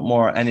filled out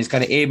more, and is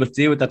kind of able to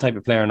deal with that type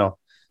of player now.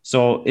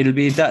 So that'll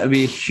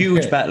be a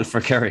huge battle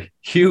for Kerry.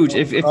 Huge.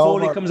 If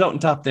Foley comes out on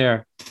top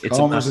there, it's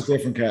Comer's a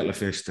different kettle of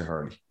fish to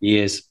Hurley. He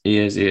is.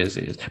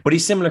 But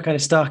he's similar, kind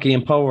of stocky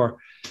in power.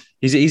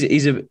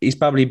 He's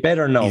probably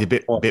better now. He's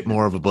a bit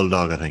more of a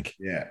bulldog, I think.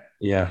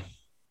 Yeah.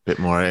 Bit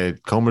more.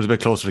 Comer's a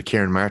bit closer to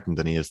Kieran Martin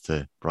than he is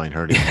to Brian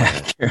Hurley.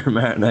 Kieran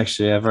Martin,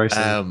 actually, yeah, very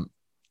similar.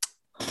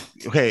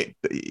 Okay,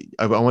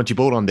 I want you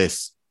both on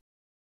this.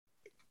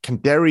 Can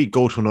Derry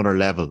go to another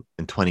level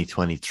in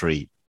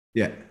 2023?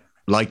 Yeah.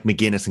 Like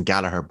McGuinness and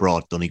Gallagher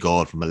brought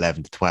Donegal from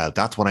 11 to 12.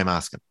 That's what I'm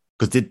asking.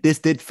 Because this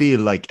did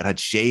feel like it had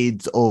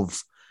shades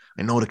of,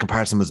 I know the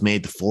comparison was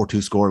made, the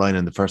 4-2 scoreline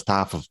in the first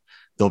half of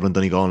Dublin,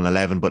 Donegal in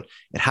 11, but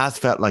it has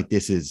felt like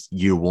this is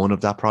year one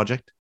of that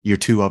project. Year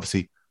two,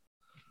 obviously.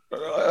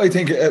 I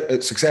think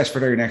a success for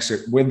Derry next year,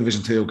 win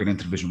Division 2, get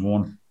into Division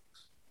 1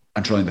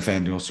 and try and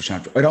defend the Ulster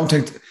Championship. I don't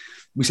think,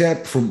 we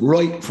said from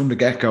the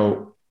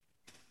get-go,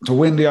 to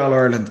win the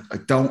All-Ireland, I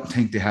don't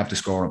think they have the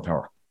scoring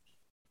power.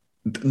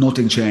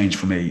 Nothing changed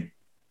for me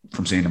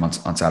from seeing them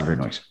on Saturday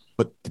night.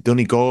 But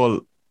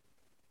Donegal,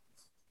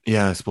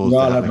 yeah, I suppose.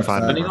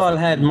 Donegal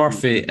had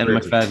Murphy and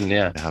McFadden,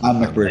 yeah.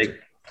 And McBride.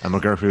 And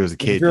McGurphy was a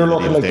kid. If you're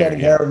looking like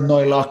Denny Hare and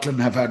Niall Loughlin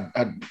have had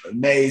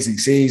amazing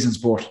seasons,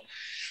 but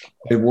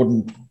I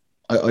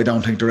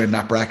don't think they're in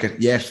that bracket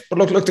yet.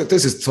 But look,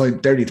 this is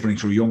Derry to bring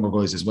through younger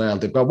guys as well.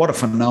 They've got what a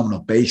phenomenal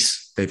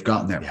base they've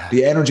gotten there. Yeah.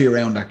 The energy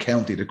around that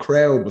county, the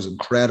crowd was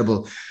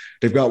incredible.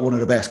 They've got one of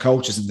the best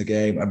coaches in the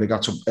game, and they've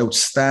got some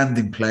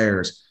outstanding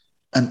players,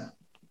 and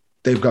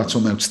they've got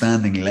some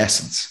outstanding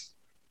lessons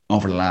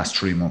over the last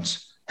 3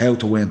 months. How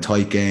to win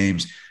tight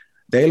games.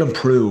 They'll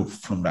improve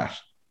from that.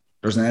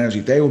 There's an energy.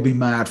 They will be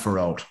mad for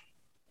road.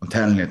 I'm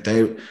telling you,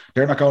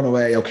 they're not going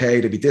away. Okay,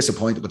 they'll be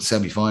disappointed with the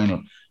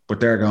semi-final, but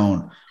they're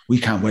going, we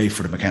can't wait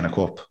for the McKenna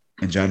Cup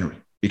in January.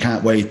 We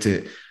can't wait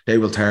they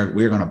will target,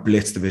 we're going to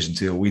blitz Division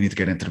 2. We need to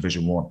get into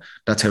Division 1.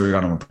 That's how we're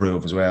going to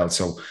improve as well.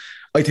 So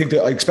I think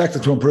that I expect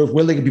them to improve.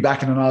 Will they be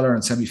back in an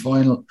All-Ireland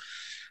semi-final?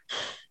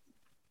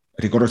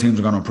 I think other teams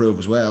are going to improve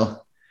as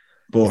well.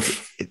 But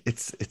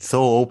it's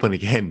so open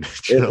again.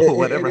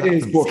 Whatever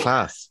happens, it's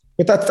class.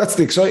 But that's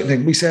the exciting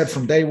thing. We said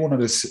from day one of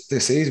this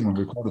season when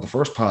we recorded the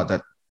first pod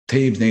that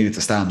teams needed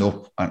to stand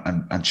up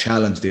and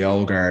challenge the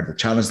old guard,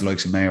 challenge the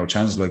likes of Mayo,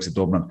 challenge the likes of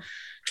Dublin.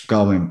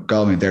 Galway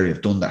and Derry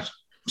have done that.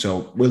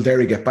 So will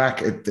Derry get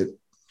back?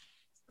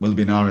 Will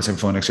be an All-Ireland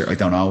semi-final next year? I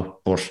don't know.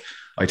 But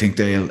I think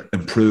they'll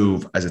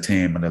improve as a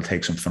team and they'll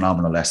take some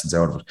phenomenal lessons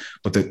out of it.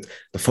 But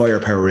the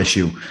firepower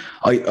issue,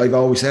 I've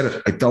always said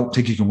it, I don't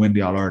think you can win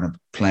the All-Ireland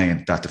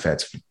playing that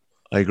defensively.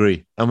 I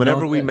agree. And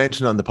whenever we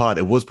mentioned on the pod,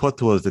 it was put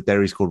to us that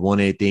Derry scored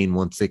 118,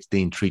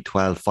 116,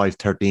 312,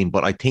 513.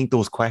 But I think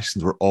those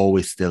questions were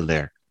always still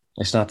there.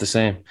 It's not the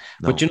same.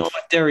 No. But you know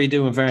what Derry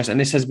do in fairness, and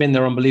this has been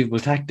their unbelievable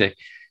tactic.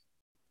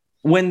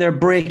 When they're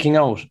breaking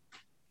out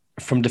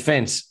from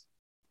defence,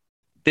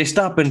 they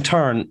stop and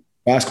turn.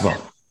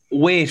 Basketball.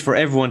 Wait for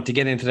everyone to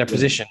get into their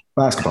position.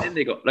 Basketball. And then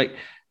they go, like,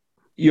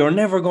 you're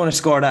never going to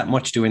score that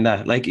much doing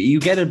that. Like, you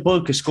get a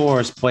bulk of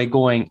scores by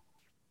going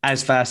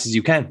as fast as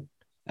you can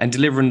and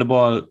delivering the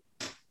ball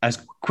as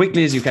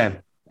quickly as you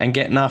can and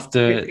getting off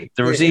the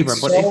receiver.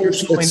 But if you're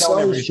slowing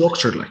down, it's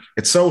structured. Like,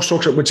 it's so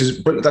structured,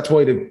 that's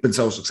why they've been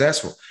so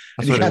successful.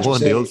 That's why they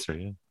won the Ulster,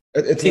 yeah.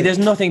 There's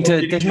no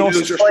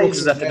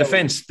surprises at the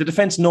defence. The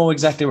defence know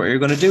exactly what you're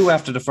going to do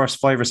after the first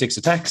 5 or 6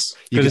 attacks.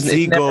 You can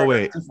see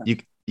Galway.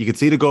 You could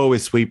see the Galway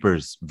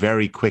sweepers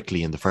very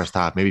quickly in the first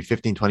half, maybe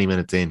 15, 20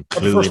 minutes in.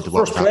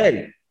 First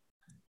play,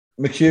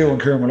 McHugh and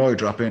Kieran Malloy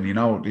drop in. You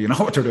know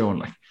what they're doing.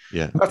 Like,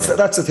 yeah,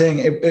 that's the thing.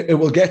 It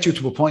will get you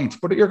to a point,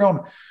 but you're going.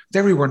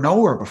 Derry were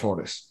nowhere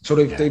before this, so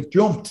they've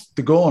jumped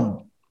the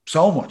gun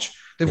so much.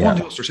 They've won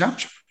the Ulster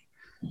Championship,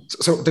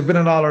 so they've been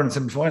in All-Ireland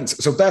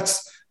semi-finals. So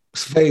that's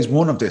phase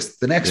one of this.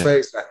 The next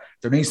phase,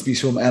 there needs to be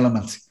some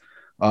element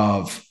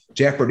of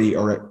jeopardy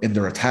or in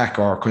their attack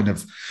or kind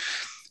of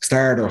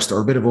stardust or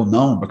a bit of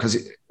unknown,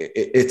 because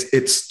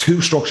it's too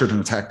structured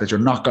an attack that you're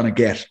not going to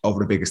get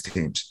over the biggest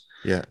teams.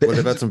 Yeah,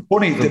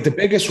 the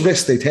biggest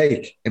risk they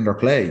take in their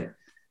play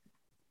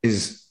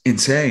is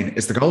insane.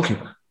 It's the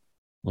goalkeeper.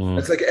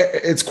 It's like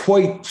it's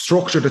quite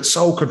structured. It's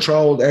so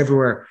controlled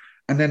everywhere,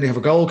 and then they have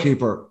a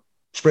goalkeeper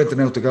sprinting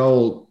out the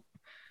goal.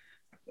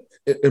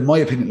 In my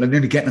opinion, like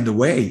nearly getting in the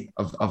way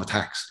of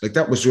attacks. Like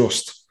that's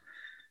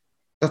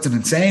an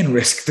insane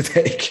risk to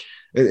take.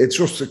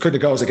 It kind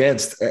of goes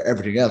against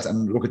everything else.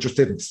 And look, it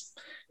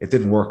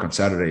didn't work on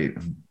Saturday.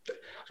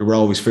 So we're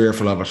always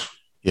fearful of it.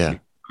 Yeah.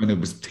 And it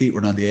was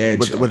teetering on the edge.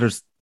 But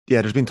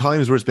there's been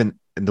times where it's been,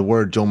 and the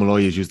word Joe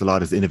Malloy has used a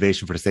lot is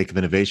innovation for the sake of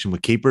innovation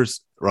with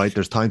keepers, right?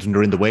 There's times when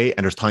they're in the way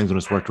and there's times when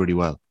it's worked really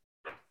well.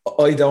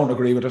 I don't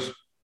agree with it.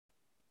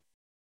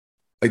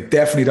 I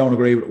definitely don't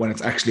agree with it when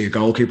it's actually a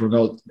goalkeeper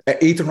goal.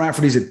 Ethan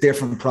Rafferty's a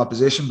different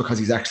proposition because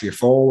he's actually a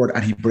forward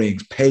and he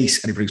brings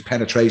pace and he brings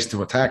penetration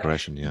to attack.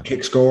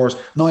 Kick scores.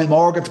 Niall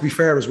Morgan, to be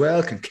fair as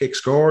well, can kick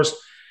scores.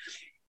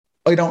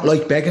 I don't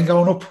like Beggan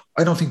going up.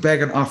 I don't think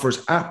Beggan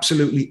offers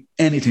absolutely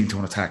anything to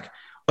an attack.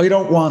 I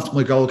don't want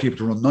my goalkeeper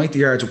to run 90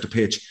 yards up the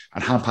pitch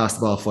and hand pass the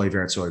ball 5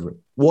 yards sideways.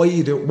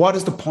 What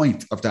is the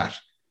point of that?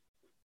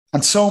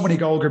 And so many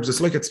goalkeepers, it's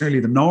like it's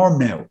nearly the norm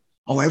now.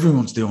 Oh,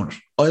 everyone's doing it.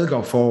 I'll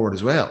go forward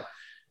as well.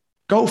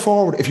 Go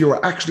forward if you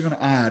are actually going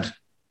to add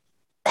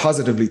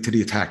positively to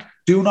the attack.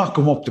 Do not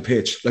come up the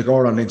pitch like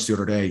Orlan Lynch the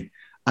other day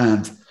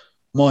and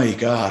my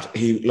God,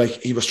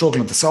 he was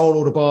struggling to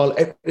solo the ball.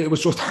 It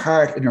was just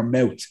hard in your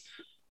mouth.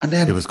 And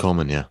then It was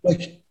coming, yeah.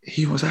 like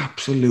he was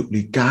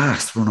absolutely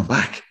gassed running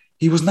back.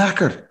 He was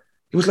knackered.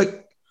 He was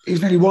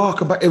nearly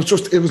walking back. It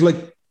was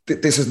like,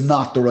 this is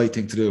not the right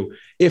thing to do.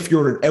 If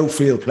you're an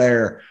outfield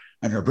player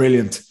and you're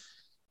brilliant,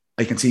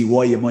 I can see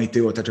why you might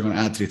do it, that you're going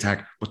to add to the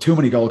attack. But too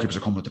many goalkeepers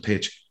are coming up the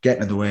pitch,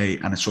 getting in the way,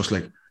 and it's just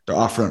like they're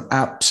offering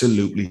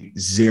absolutely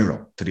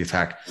zero to the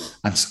attack.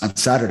 And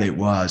Saturday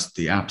was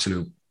the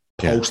absolute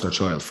poster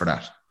child for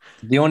that.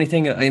 The only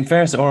thing, in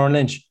fairness to Oran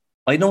Lynch,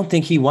 I don't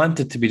think he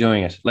wanted to be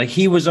doing it. Like,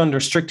 he was under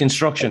strict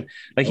instruction.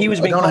 Like, he was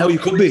being, I don't know how you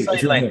could be,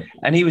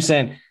 and he was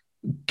saying,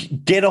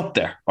 get up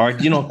there, or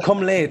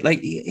come late.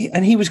 Like,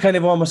 and he was kind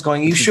of almost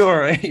going, "You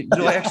sure?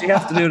 Do I actually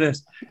have to do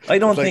this?" I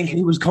don't think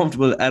he was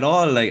comfortable at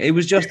all. Like, it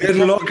was just. He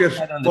didn't look it.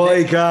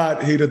 By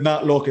God, he did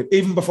not look it,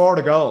 even before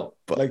the goal.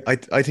 But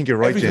like, I think you're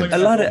right, James. A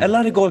lot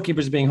of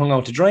goalkeepers are being hung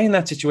out to dry in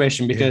that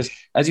situation because,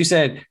 as you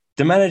said,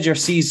 the manager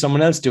sees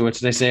someone else do it,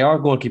 so they say our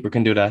goalkeeper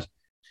can do that,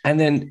 and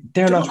then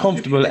they're not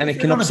comfortable, and it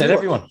can upset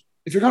everyone.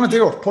 If you're going to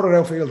do it, put it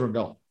outfielder and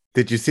go.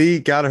 Did you see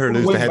Gallagher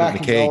lose the head of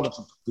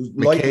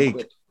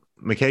McCaig?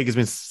 McCaig has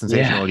been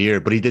sensational all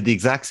year, but he did the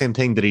exact same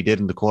thing that he did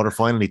in the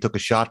quarterfinal. He took a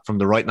shot from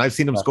the right, and I've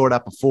seen him score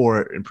that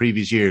before in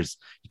previous years.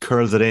 He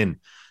curls it in.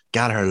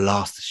 Gallagher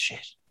lost his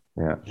shit.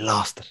 Yeah, he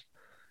lost it.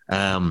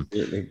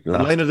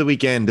 Line of the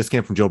weekend. This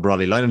came from Joe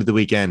Brawley. Line of the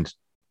weekend.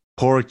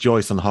 Porrick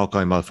Joyce on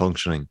Hawkeye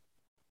malfunctioning.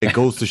 It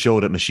goes to show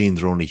that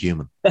machines are only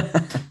human.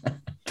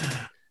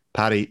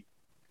 Paddy,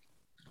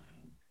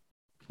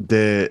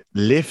 the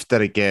lift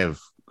that it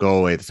gave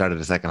Galway at the start of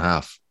the second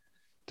half,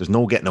 there's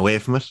no getting away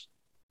from it.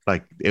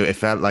 Like, it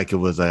felt like it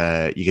was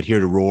you could hear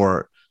the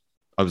roar.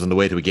 I was on the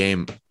way to a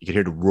game. You could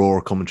hear the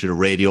roar coming through the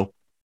radio,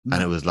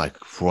 and it was like,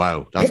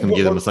 wow, that's going to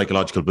give them a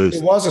psychological boost.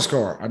 It was a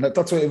score, and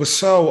that's why it was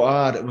so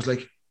odd. It was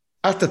like,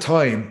 at the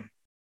time,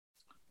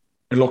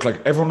 it looked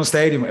like everyone in the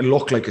stadium, it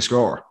looked like a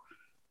score.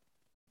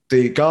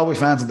 The Galway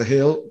fans on the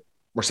hill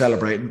were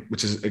celebrating,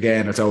 which is,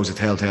 again, it's always a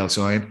telltale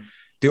sign.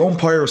 The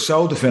umpire was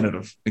so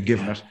definitive in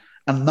giving it,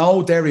 and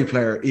no Derry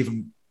player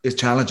even is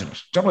challenging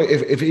it. Do you know,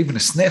 if even a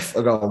sniff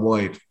of going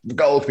wide, the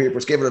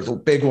goalkeeper's giving it a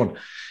big one.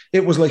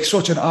 It was like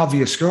such an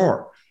obvious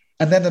score.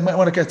 And then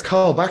when it gets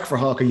called back for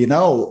hockey,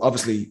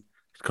 obviously,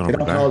 they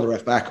don't call the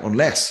ref back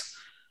unless,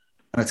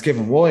 and it's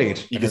given wide.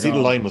 You can see the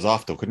line was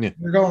off though, couldn't you?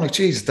 You're going like,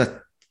 geez, that's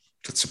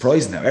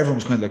surprising now. Everyone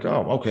was kind of like,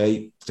 oh,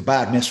 okay, it's a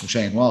bad miss from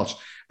Shane Walsh.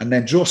 And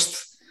then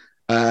just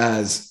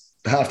as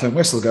the halftime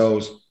whistle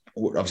goes,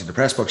 obviously the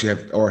press box, you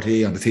have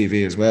RT on the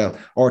TV as well.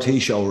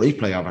 RT show a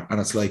replay of it, and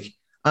it's like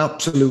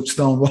absolute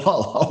stone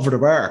wall over the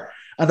bar.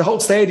 And the whole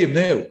stadium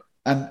knew.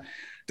 And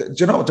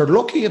they're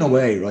lucky in a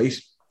way, right?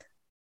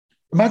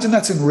 Imagine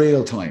that's in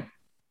real time,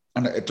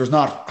 and there's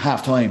not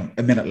half time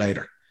a minute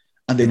later,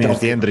 and they don't. It's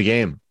the end of the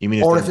game. You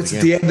mean? Or if it's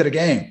at the end of the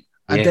game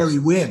and Derry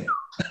win,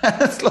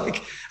 it's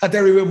like, and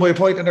Derry win by a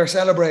point, and they're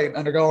celebrating,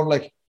 and they're going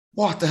like,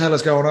 "What the hell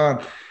is going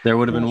on?" There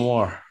would have been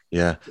war.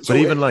 Yeah, so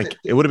it would have been like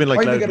they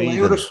kind of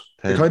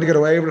get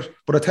away with it.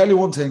 But I tell you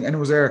one thing, and it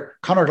was there.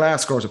 Conor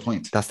Glass scores a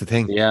point. That's the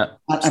thing. Yeah,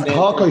 and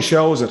Hawkeye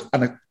shows it,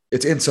 and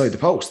it's inside the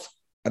post,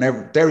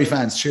 and Derry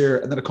fans cheer,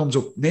 and then it comes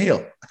up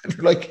Neil. And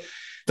like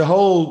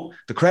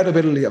the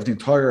credibility of the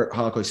entire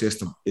Hawkeye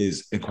system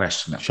is in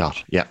question now.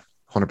 Shot, yeah,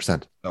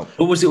 100%. No.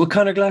 But was it with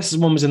Conor Glass's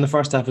one was in the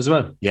first half as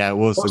well? Yeah, it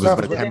was. It was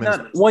about 10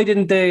 minutes. Why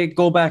didn't they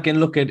go back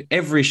and look at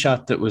every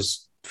shot that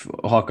was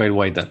Hawkeye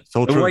wide then?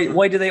 So true.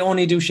 Why do they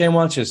only do Shane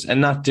Walsh's and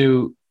not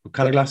do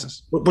Conor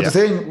Glass's? But the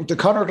thing, the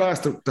Conor Glass,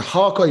 the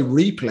Hawkeye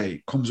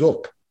replay comes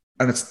up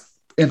and it's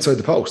inside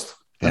the post.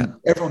 Yeah. And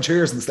everyone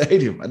cheers in the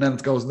stadium, and then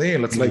it goes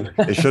Neil. It's like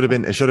it should have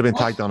been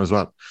tagged on as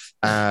well.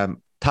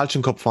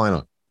 Tailteann Cup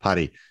final,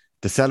 Paddy.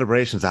 The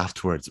celebrations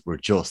afterwards were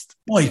just.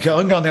 I'm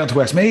going down to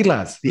Westmeath,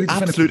 lads. The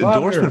absolute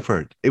endorsement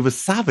for it. It was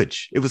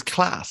savage. It was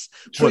class.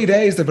 3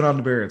 days they've been on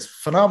the beards.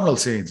 Phenomenal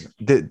scenes.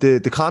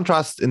 The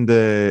contrast in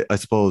the, I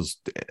suppose.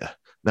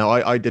 Now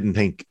I didn't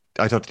think.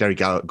 I thought Derry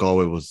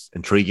Galway was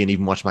intriguing.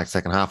 Even watching back the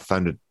second half, I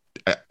found it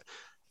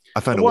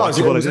watchable. I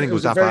didn't think it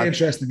was that bad. It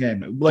was a very interesting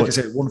game. Like I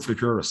said, one for the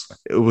purists.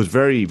 It was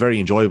very, very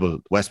enjoyable.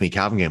 Westmeath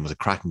Cavan game was a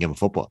cracking game of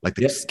football. Like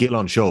the skill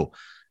on show.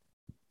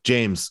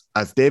 James,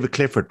 as David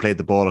Clifford played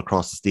the ball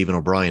across to Stephen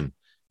O'Brien,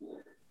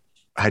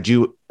 had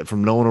you,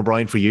 from knowing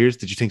O'Brien for years,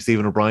 did you think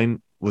Stephen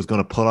O'Brien was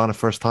going to pull on it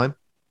first time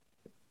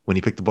when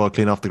he picked the ball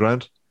clean off the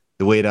ground?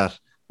 The way that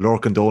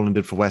Lorcan Dolan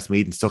did for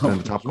Westmeath and stuck it in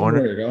the top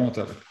corner? Where are you going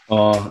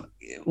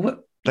with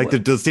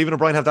that? Does Stephen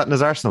O'Brien have that in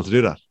his arsenal to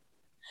do that?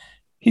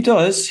 He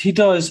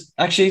does.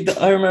 Actually,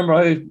 I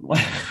remember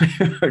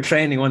we were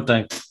training one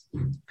time,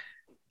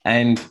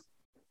 and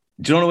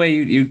do you know the way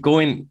you'd go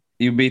in,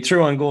 you'd be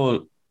through on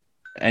goal,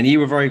 and you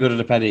were very good at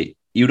the Paddy.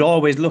 You'd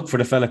always look for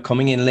the fella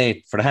coming in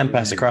late for the hand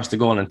pass across the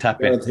goal and tap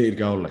it. Guaranteed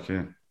goal, like,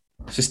 yeah.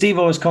 So Steve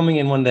was coming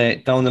in one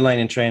day down the line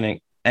in training,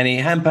 and he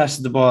hand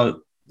passed the ball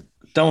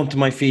down to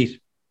my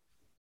feet,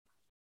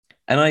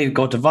 and I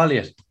go to volley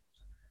it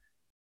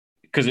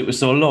because it was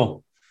so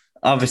low.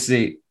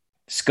 Obviously,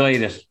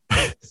 skied it.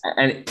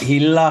 And he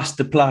lost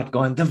the plot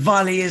going, the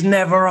volley is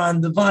never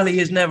on. The volley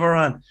is never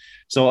on.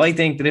 So I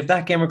think that if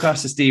that came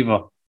across to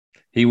Steve-O,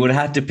 he would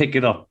have had to pick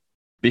it up,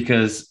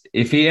 because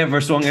if he ever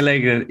swung a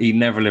leg at it, he'd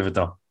never live it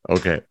down.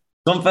 Okay.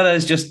 Some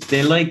fellas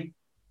they like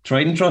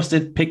tried and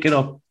trusted, pick it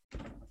up,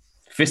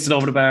 fist it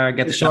over the bar,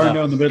 get the shot off.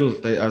 Down the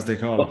middle, as they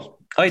call it.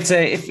 I'd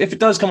say if it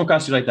does come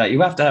across you like that,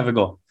 you have to have a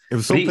go. It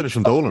was some finish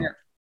from Dolan.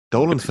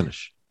 Dolan's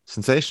finish.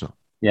 Sensational.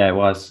 Yeah, it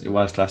was. It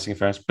was classic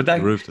affairs. But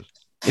that Roofed it.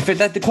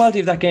 the quality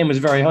of that game was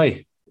very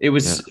high. It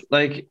was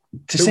like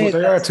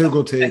They are two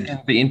good teams.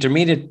 The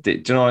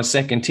intermediate,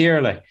 second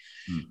tier, like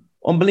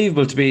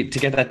unbelievable to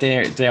get that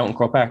day out in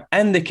Croke Park.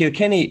 And the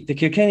Kilkenny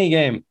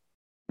game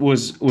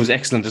was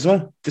excellent as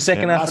well. The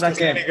second half of that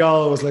game,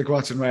 goal was like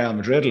watching Real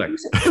Madrid. Like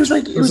it was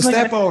like a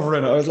step over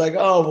in it. I was like,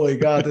 oh my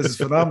god, this is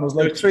phenomenal. It was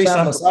like three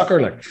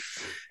soccer. Like,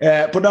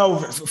 but no,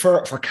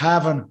 for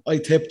Cavan, I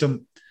tipped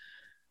them.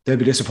 They'll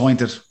be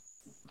disappointed.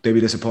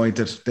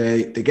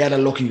 They get a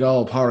lucky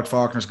goal, Pádraig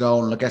Faulkner's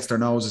goal, and it gets their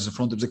noses in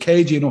front. It was a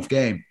cagey enough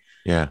game.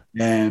 Yeah.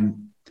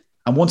 And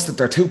once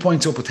they're 2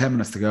 points up with 10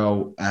 minutes to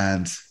go,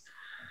 and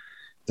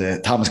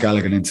the Thomas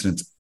Gallagher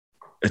incident,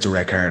 it's a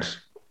red card.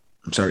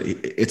 I'm sorry,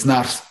 it's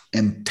not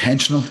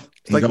intentional.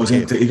 He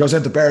goes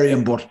into bury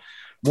him, but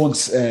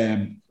once I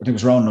think it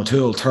was Ronan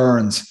O'Toole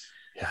turns,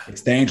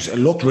 it's dangerous. It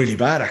looked really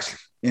bad actually.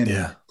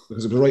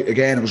 Because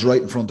it was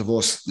right in front of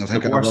us. I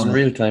think worse in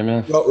real time,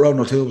 yeah. Ronan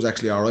O'Toole was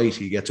actually all right.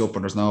 He gets up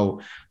and there's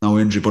no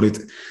injury, but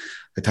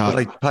I thought,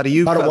 like, Paddy,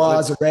 you thought it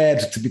was a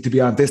red. To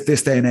be on this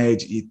day and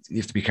age, you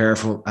have to be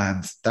careful,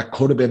 and that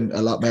could have been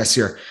a lot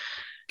messier.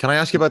 Can I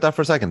ask you about that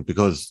for a second?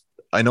 Because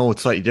I know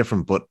it's slightly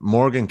different, but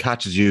Morgan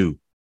catches you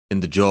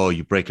in the jaw,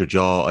 you break your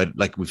jaw.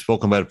 Like we've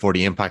spoken about it before,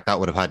 the impact that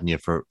would have had on you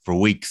for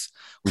weeks.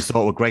 We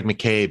saw it with Greg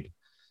McCabe,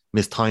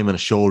 missed time on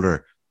his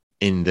shoulder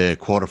in the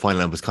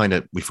quarterfinal,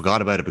 and we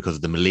forgot about it because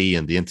of the melee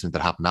and the incident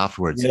that happened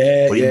afterwards.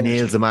 But he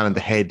nails the man in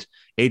the head.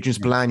 Adrian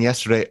Spillane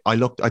yesterday, I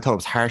thought it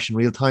was harsh in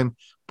real time,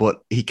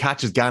 but he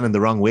catches Gannon the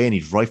wrong way and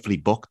he's rightfully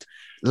booked.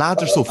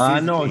 Lads are so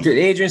physically. No,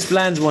 Adrian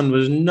Spillane's one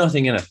was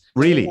nothing in it.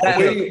 Really?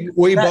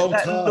 We both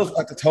thought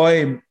at the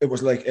time it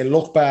was like it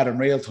looked bad in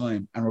real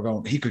time, and we're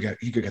going, he could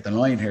get the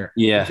line here.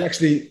 Yeah. It's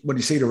actually, when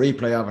you see the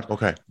replay of it,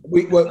 okay,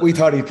 we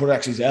thought he'd put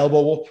actually his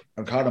elbow up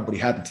and caught him, but he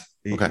hadn't.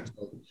 Okay.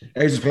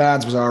 Adrian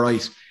Spillane's was all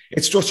right.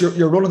 It's just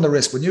you're running the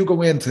risk when you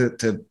go in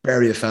to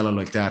bury a fella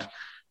like that.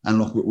 And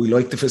look, we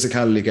like the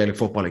physicality of Gaelic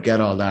football, I get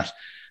all that,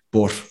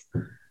 but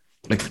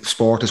like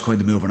sport is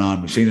kind of moving on.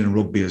 We've seen it in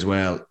rugby as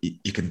well.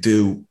 You can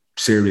do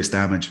serious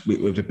damage.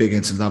 We have a big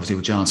incident, obviously,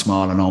 with John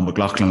Small and Owen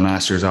McLaughlin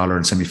last year's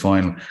All-Ireland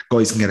semi-final.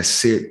 Guys can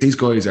get these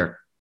guys are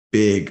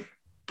big,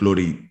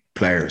 bloody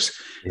players.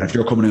 Yeah. And if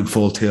you're coming in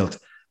full tilt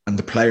and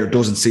the player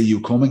doesn't see you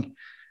coming,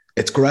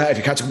 it's great. If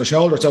you catch him on the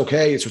shoulder, it's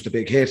okay. It's just a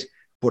big hit.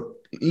 But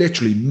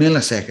literally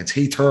milliseconds,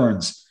 he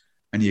turns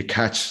and you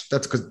catch.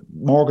 That's because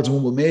Morgan's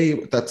one with me.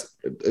 It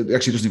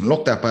actually doesn't even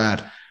look that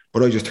bad.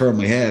 But I just turn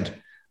my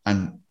head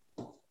and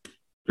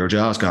your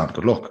jaw's gone.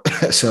 Good luck.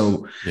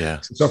 So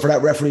for that,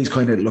 referees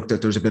kind of looked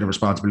at there's a bit of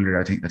responsibility.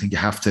 I think you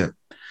have to.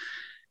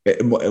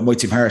 It might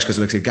seem harsh because,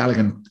 like I say,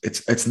 Gallagher,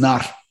 it's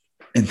not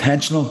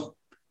intentional.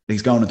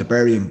 He's going into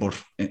bury him, but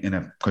in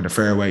a kind of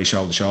fair way,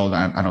 shoulder to shoulder,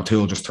 and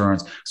O'Toole just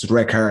turns. So the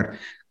red card.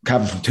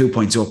 Cavan from 2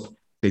 points up.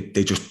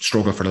 They just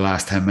struggle for the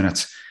last 10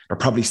 minutes. They're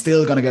probably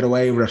still going to get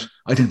away with it.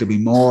 I think they'll be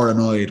more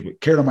annoyed.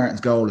 Kieran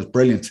Martin's goal is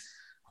brilliant,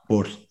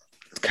 but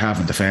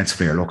Cavan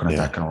defensively are looking at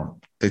that going.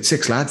 They had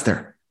 6 lads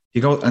there.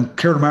 You go, and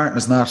Kieran Martin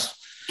is not.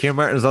 Kieran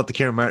Martin is not the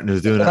Kieran Martin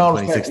who's doing it in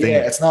 2016.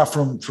 Yeah, it's not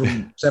from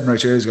 7 or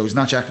 8 years ago. He's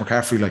not Jack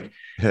McCaffrey. Like,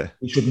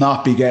 he should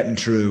not be getting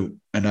through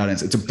in that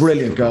instance. It's a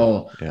brilliant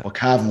goal. Yeah. Well,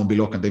 Cavan will be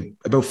looking. They've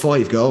about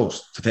 5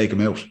 goals to take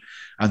him out,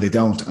 and they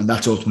don't. And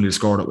that's ultimately the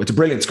score. It's a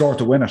brilliant score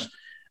to win it.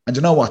 And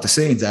you know what? The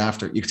scenes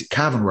after, you could see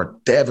Cavan were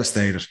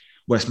devastated.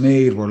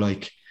 Westmeath were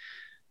like,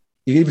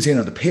 you even seen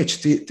on the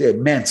pitch, they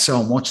meant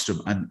so much to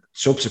them. And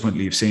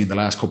subsequently, you've seen the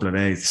last couple of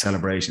days, the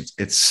celebrations.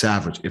 It's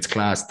savage. It's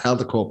class.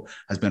 Talta Cup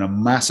has been a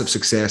massive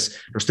success.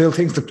 There's still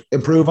things to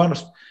improve on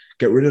it.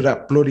 Get rid of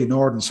that bloody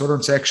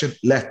northern-southern section.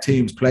 Let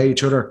teams play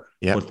each other.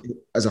 Yep. But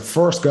as a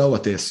first go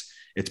at this,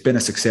 it's been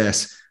a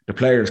success. The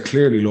players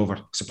clearly love it.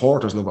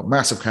 Supporters love it.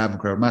 Massive Cavan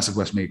crowd, massive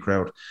Westmeath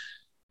crowd.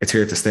 It's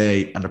here to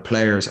stay, and the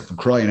players have been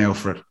crying out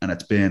for it, and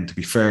it's been, to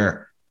be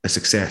fair, a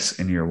success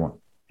in year one.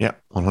 Yeah,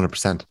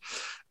 100%.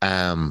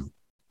 Ronan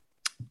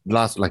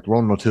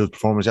O'Toole's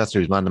performance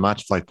yesterday, he was man of the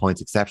match, 5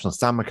 points, exceptional.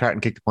 Sam McCartan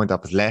kicked the point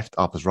off his left,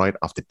 off his right,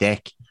 off the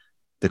deck.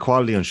 The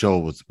quality on show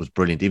was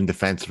brilliant. Even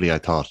defensively, I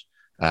thought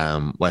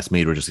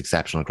Westmeath were just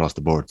exceptional across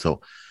the board.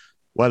 So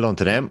well done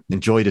to them.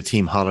 Enjoy the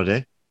team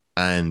holiday,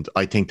 and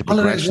I think the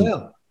progression.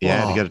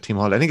 They get a team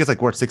holiday. I think it's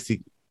like worth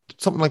 60,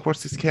 something like worth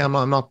 60K.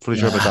 I'm not fully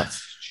sure about that.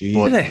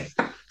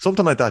 But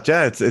something like that,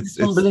 yeah. It's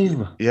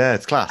unbelievable. Yeah,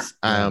 it's class.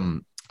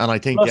 And I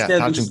think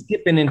they'll be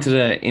skipping into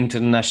the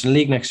National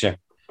League next year.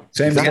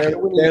 Same exactly.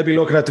 They'll be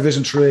looking at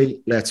Division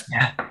 3. Let's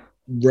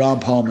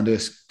romp home on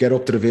this, get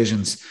up to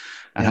divisions,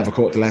 and have a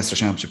go at the Leinster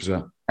Championship as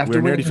well. We're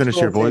nearly finished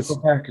here, boys.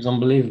 Park is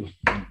unbelievable.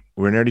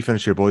 We're nearly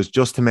finished here, boys.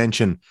 Just to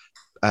mention,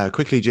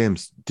 quickly,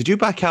 James, did you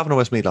back Cavan or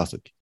Westmeath last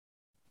week?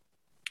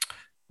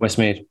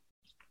 Westmeath.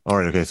 All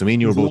right, okay. So me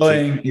and you were both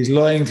lying. He's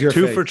lying to your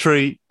two face. for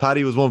three.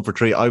 Paddy was 1 for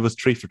 3. I was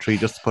 3 for 3,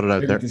 just to put it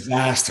out there.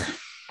 Disaster.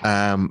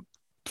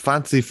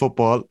 Fantasy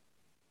football.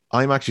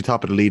 I'm actually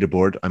top of the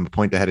leaderboard. I'm a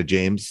point ahead of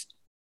James.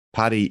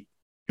 Paddy,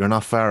 you're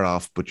not far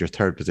off, but you're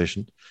third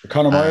position.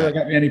 Conor Moyle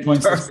got me any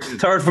points.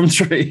 Third from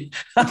 3.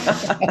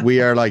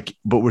 We are like,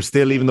 but we're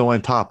still, even though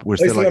I'm top, we're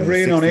still like have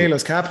Rian O'Neill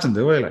as captain,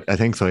 do we? Like? I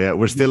think so, yeah.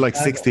 We're still like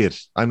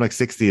 60th. I'm like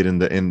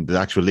 60th in the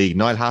actual league.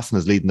 Niall Hassan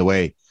is leading the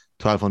way,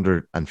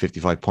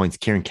 1,255 points.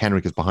 Kieran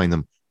Kenrick is behind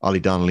them. Ollie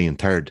Donnelly in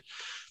third.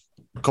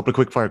 A couple of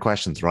quick fire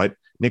questions, right?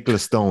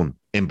 Nicholas Stone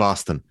in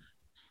Boston.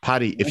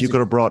 Paddy, if you could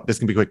have brought, this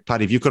can be quick.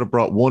 Paddy, if you could have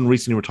brought one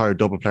recently retired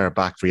double player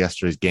back for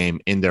yesterday's game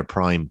in their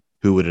prime,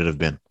 who would it have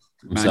been?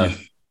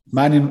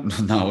 Mannion,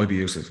 no, it'd be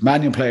useless.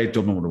 Mannion played,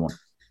 Dublin would have won.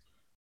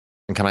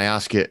 And can I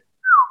ask you?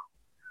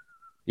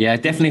 Yeah,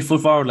 definitely full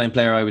forward line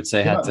player, I would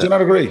say. Do you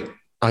not agree?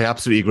 I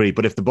absolutely agree.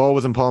 But if the ball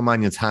was in Paul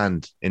Mannion's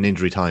hand in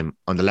injury time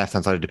on the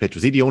left-hand side of the pitch,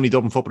 was he the only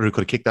Dublin footballer who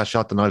could have kicked that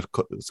shot that Niall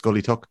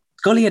Scully took?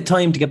 Scully had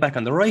time to get back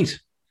on the right.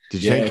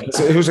 Did you think?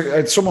 It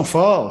was someone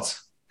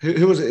falls.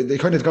 Who was it? They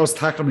kind of goes to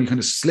tackle him, he kind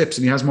of slips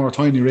and he has more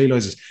time and he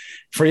realises.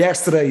 For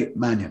yesterday,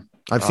 Mannion.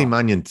 I've seen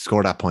Mannion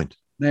score that point.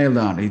 Nailed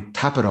on. He'd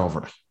tap it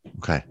over it.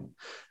 Okay.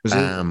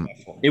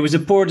 It was a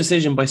poor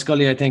decision by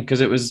Scully, I think,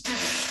 because it was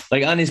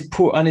like on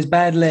his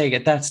bad leg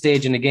at that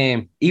stage in the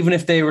game. Even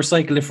if they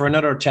recycled it for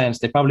another chance,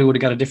 they probably would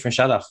have got a different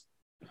shot off.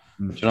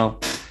 You know,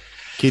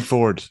 Keith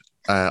Ford.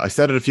 I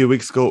said it a few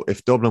weeks ago.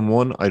 If Dublin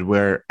won, I'd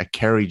wear a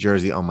Kerry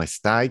jersey on my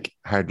stag.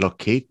 Hard luck,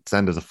 Keith.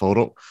 Send us a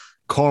photo.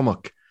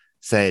 Cormac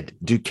said,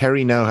 "Do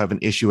Kerry now have an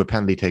issue with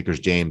penalty takers,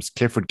 James?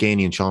 Clifford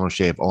Gainey and Sean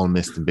O'Shea have all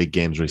missed in big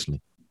games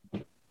recently."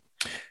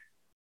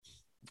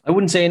 I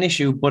wouldn't say an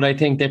issue, but I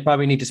think they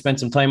probably need to spend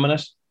some time on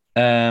it.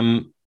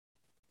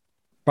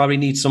 Probably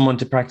need someone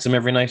to practice them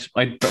every night.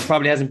 It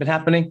probably hasn't been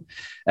happening.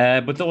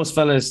 But those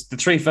fellas, the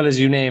 3 fellas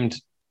you named,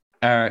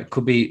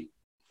 could be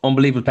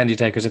unbelievable penalty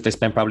takers if they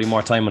spend probably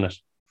more time on it.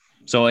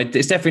 So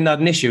it's definitely not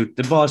an issue.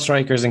 The ball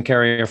strikers in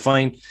Kerry are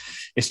fine.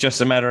 It's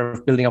just a matter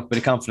of building up a bit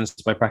of confidence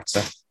by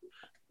practicing.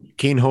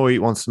 Keen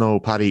Hoy wants to know,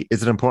 Paddy,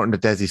 is it important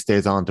that Desi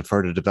stays on to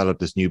further develop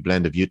this new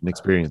blend of youth and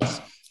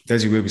experience?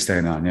 Desi will be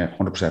staying on, yeah,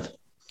 100%.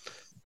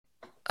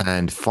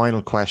 And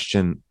final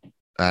question,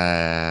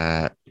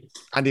 Andy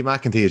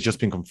McEntee has just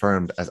been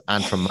confirmed as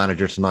Antrim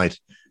manager tonight.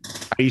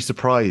 Are you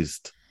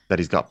surprised that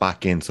he's got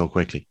back in so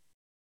quickly?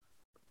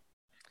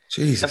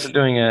 Jesus. After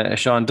doing a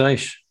Sean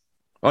Dyche.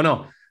 Oh,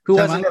 no. Who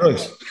was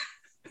it?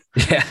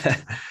 Yeah.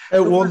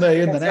 Out one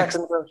day in the next.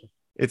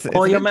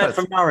 Your man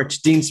from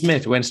Norwich, Dean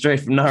Smith, went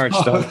straight from Norwich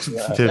to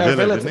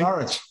Villa to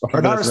Norwich.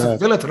 Or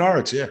Villa to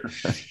Norwich, yeah.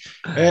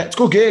 It's a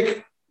good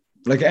gig.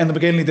 Like in the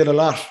beginning, he did a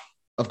lot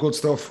of good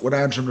stuff with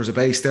Antrim. There's a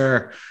base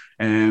there.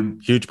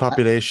 Huge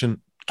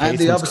population. And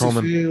he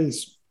obviously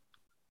feels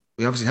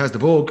he obviously has the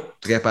bug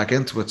to get back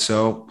into it.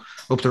 So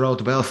up the road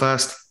to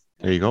Belfast.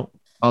 There you go.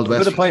 All the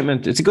best. Good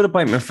appointment. It's a good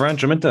appointment for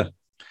Antrim, isn't it?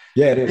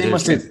 Yeah, it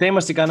is. They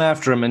must have gone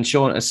after him and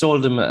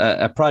sold him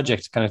a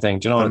project kind of thing.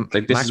 Do you know,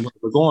 like this is where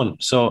we're going.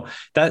 So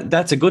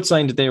that's a good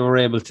sign that they were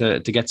able to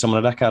get someone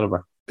of that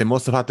caliber. They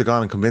must have had to go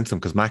on and convince him,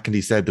 because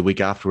McEntee said the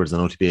week afterwards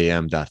on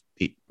OTBAM that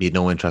he had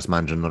no interest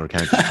managing another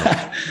county.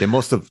 So they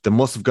must have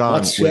gone.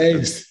 What's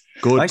changed?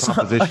 Good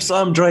proposition. I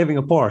saw him driving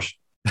a Porsche.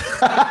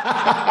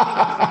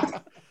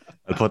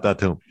 I'll put that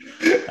to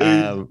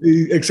him.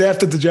 He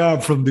accepted the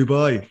job from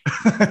Dubai.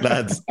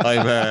 Lads,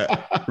 I'm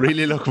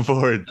really looking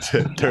forward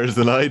to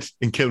Thursday night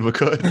in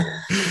Kilmacud.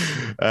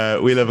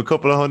 We'll have a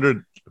couple of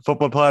hundred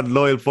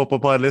loyal Football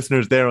Pod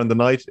listeners there on the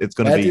night. It's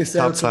going to be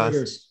top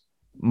class.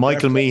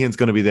 Michael Meehan's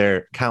going to be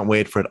there. Can't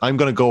wait for it. I'm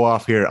going to go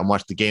off here and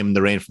watch the Game in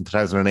the Rain from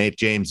 2008.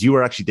 James, you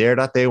were actually there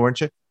that day,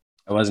 weren't you?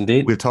 I was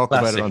indeed. We'll talk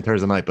about it on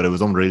Thursday night, but it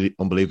was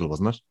unbelievable,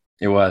 wasn't it?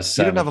 It was.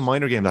 You didn't have a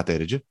minor game that day,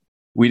 did you?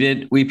 We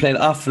did. We played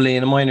Offaly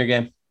in a minor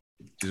game.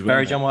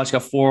 Barry John Walsh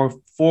got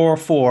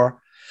 4-4,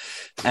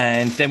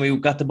 and then we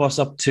got the bus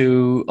up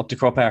to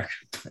Crow Park.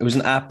 It was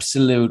an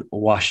absolute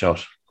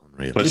washout.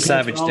 Unreal. But a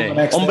savage day.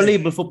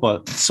 Unbelievable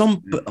football.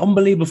 Some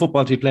unbelievable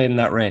football to be played in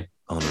that rain.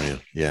 Unreal.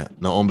 Yeah.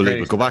 No,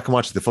 unbelievable. Go back and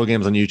watch the full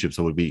games on YouTube.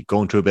 So we'll be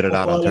going through a bit of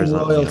that on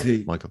Thursday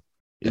night. Michael.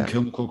 In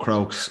Kilmacud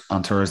Crokes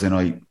on Thursday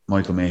night.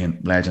 Michael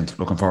Meehan, legend.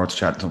 Looking forward to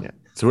chatting to him. Yeah.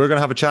 So we're going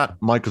to have a chat.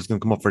 Michael's going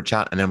to come up for a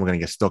chat, and then we're going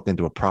to get stuck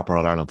into a proper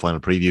All-Ireland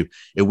final preview.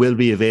 It will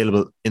be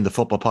available in the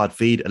Football Pod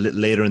feed a little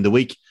later in the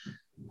week.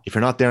 If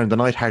you're not there in the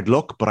night, hard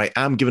luck, but I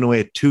am giving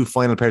away 2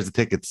 final pairs of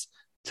tickets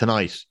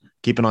tonight.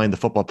 Keep an eye on the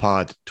Football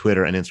Pod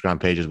Twitter and Instagram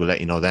pages. We'll let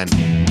you know then.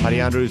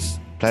 Paddy Andrews,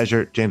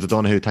 pleasure. James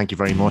O'Donoghue, thank you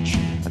very much.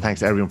 And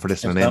thanks to everyone for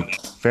listening in.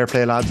 Fair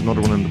play, lads.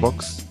 Another one in the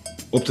books.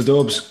 Up to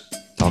Dubs.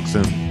 Talk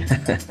soon.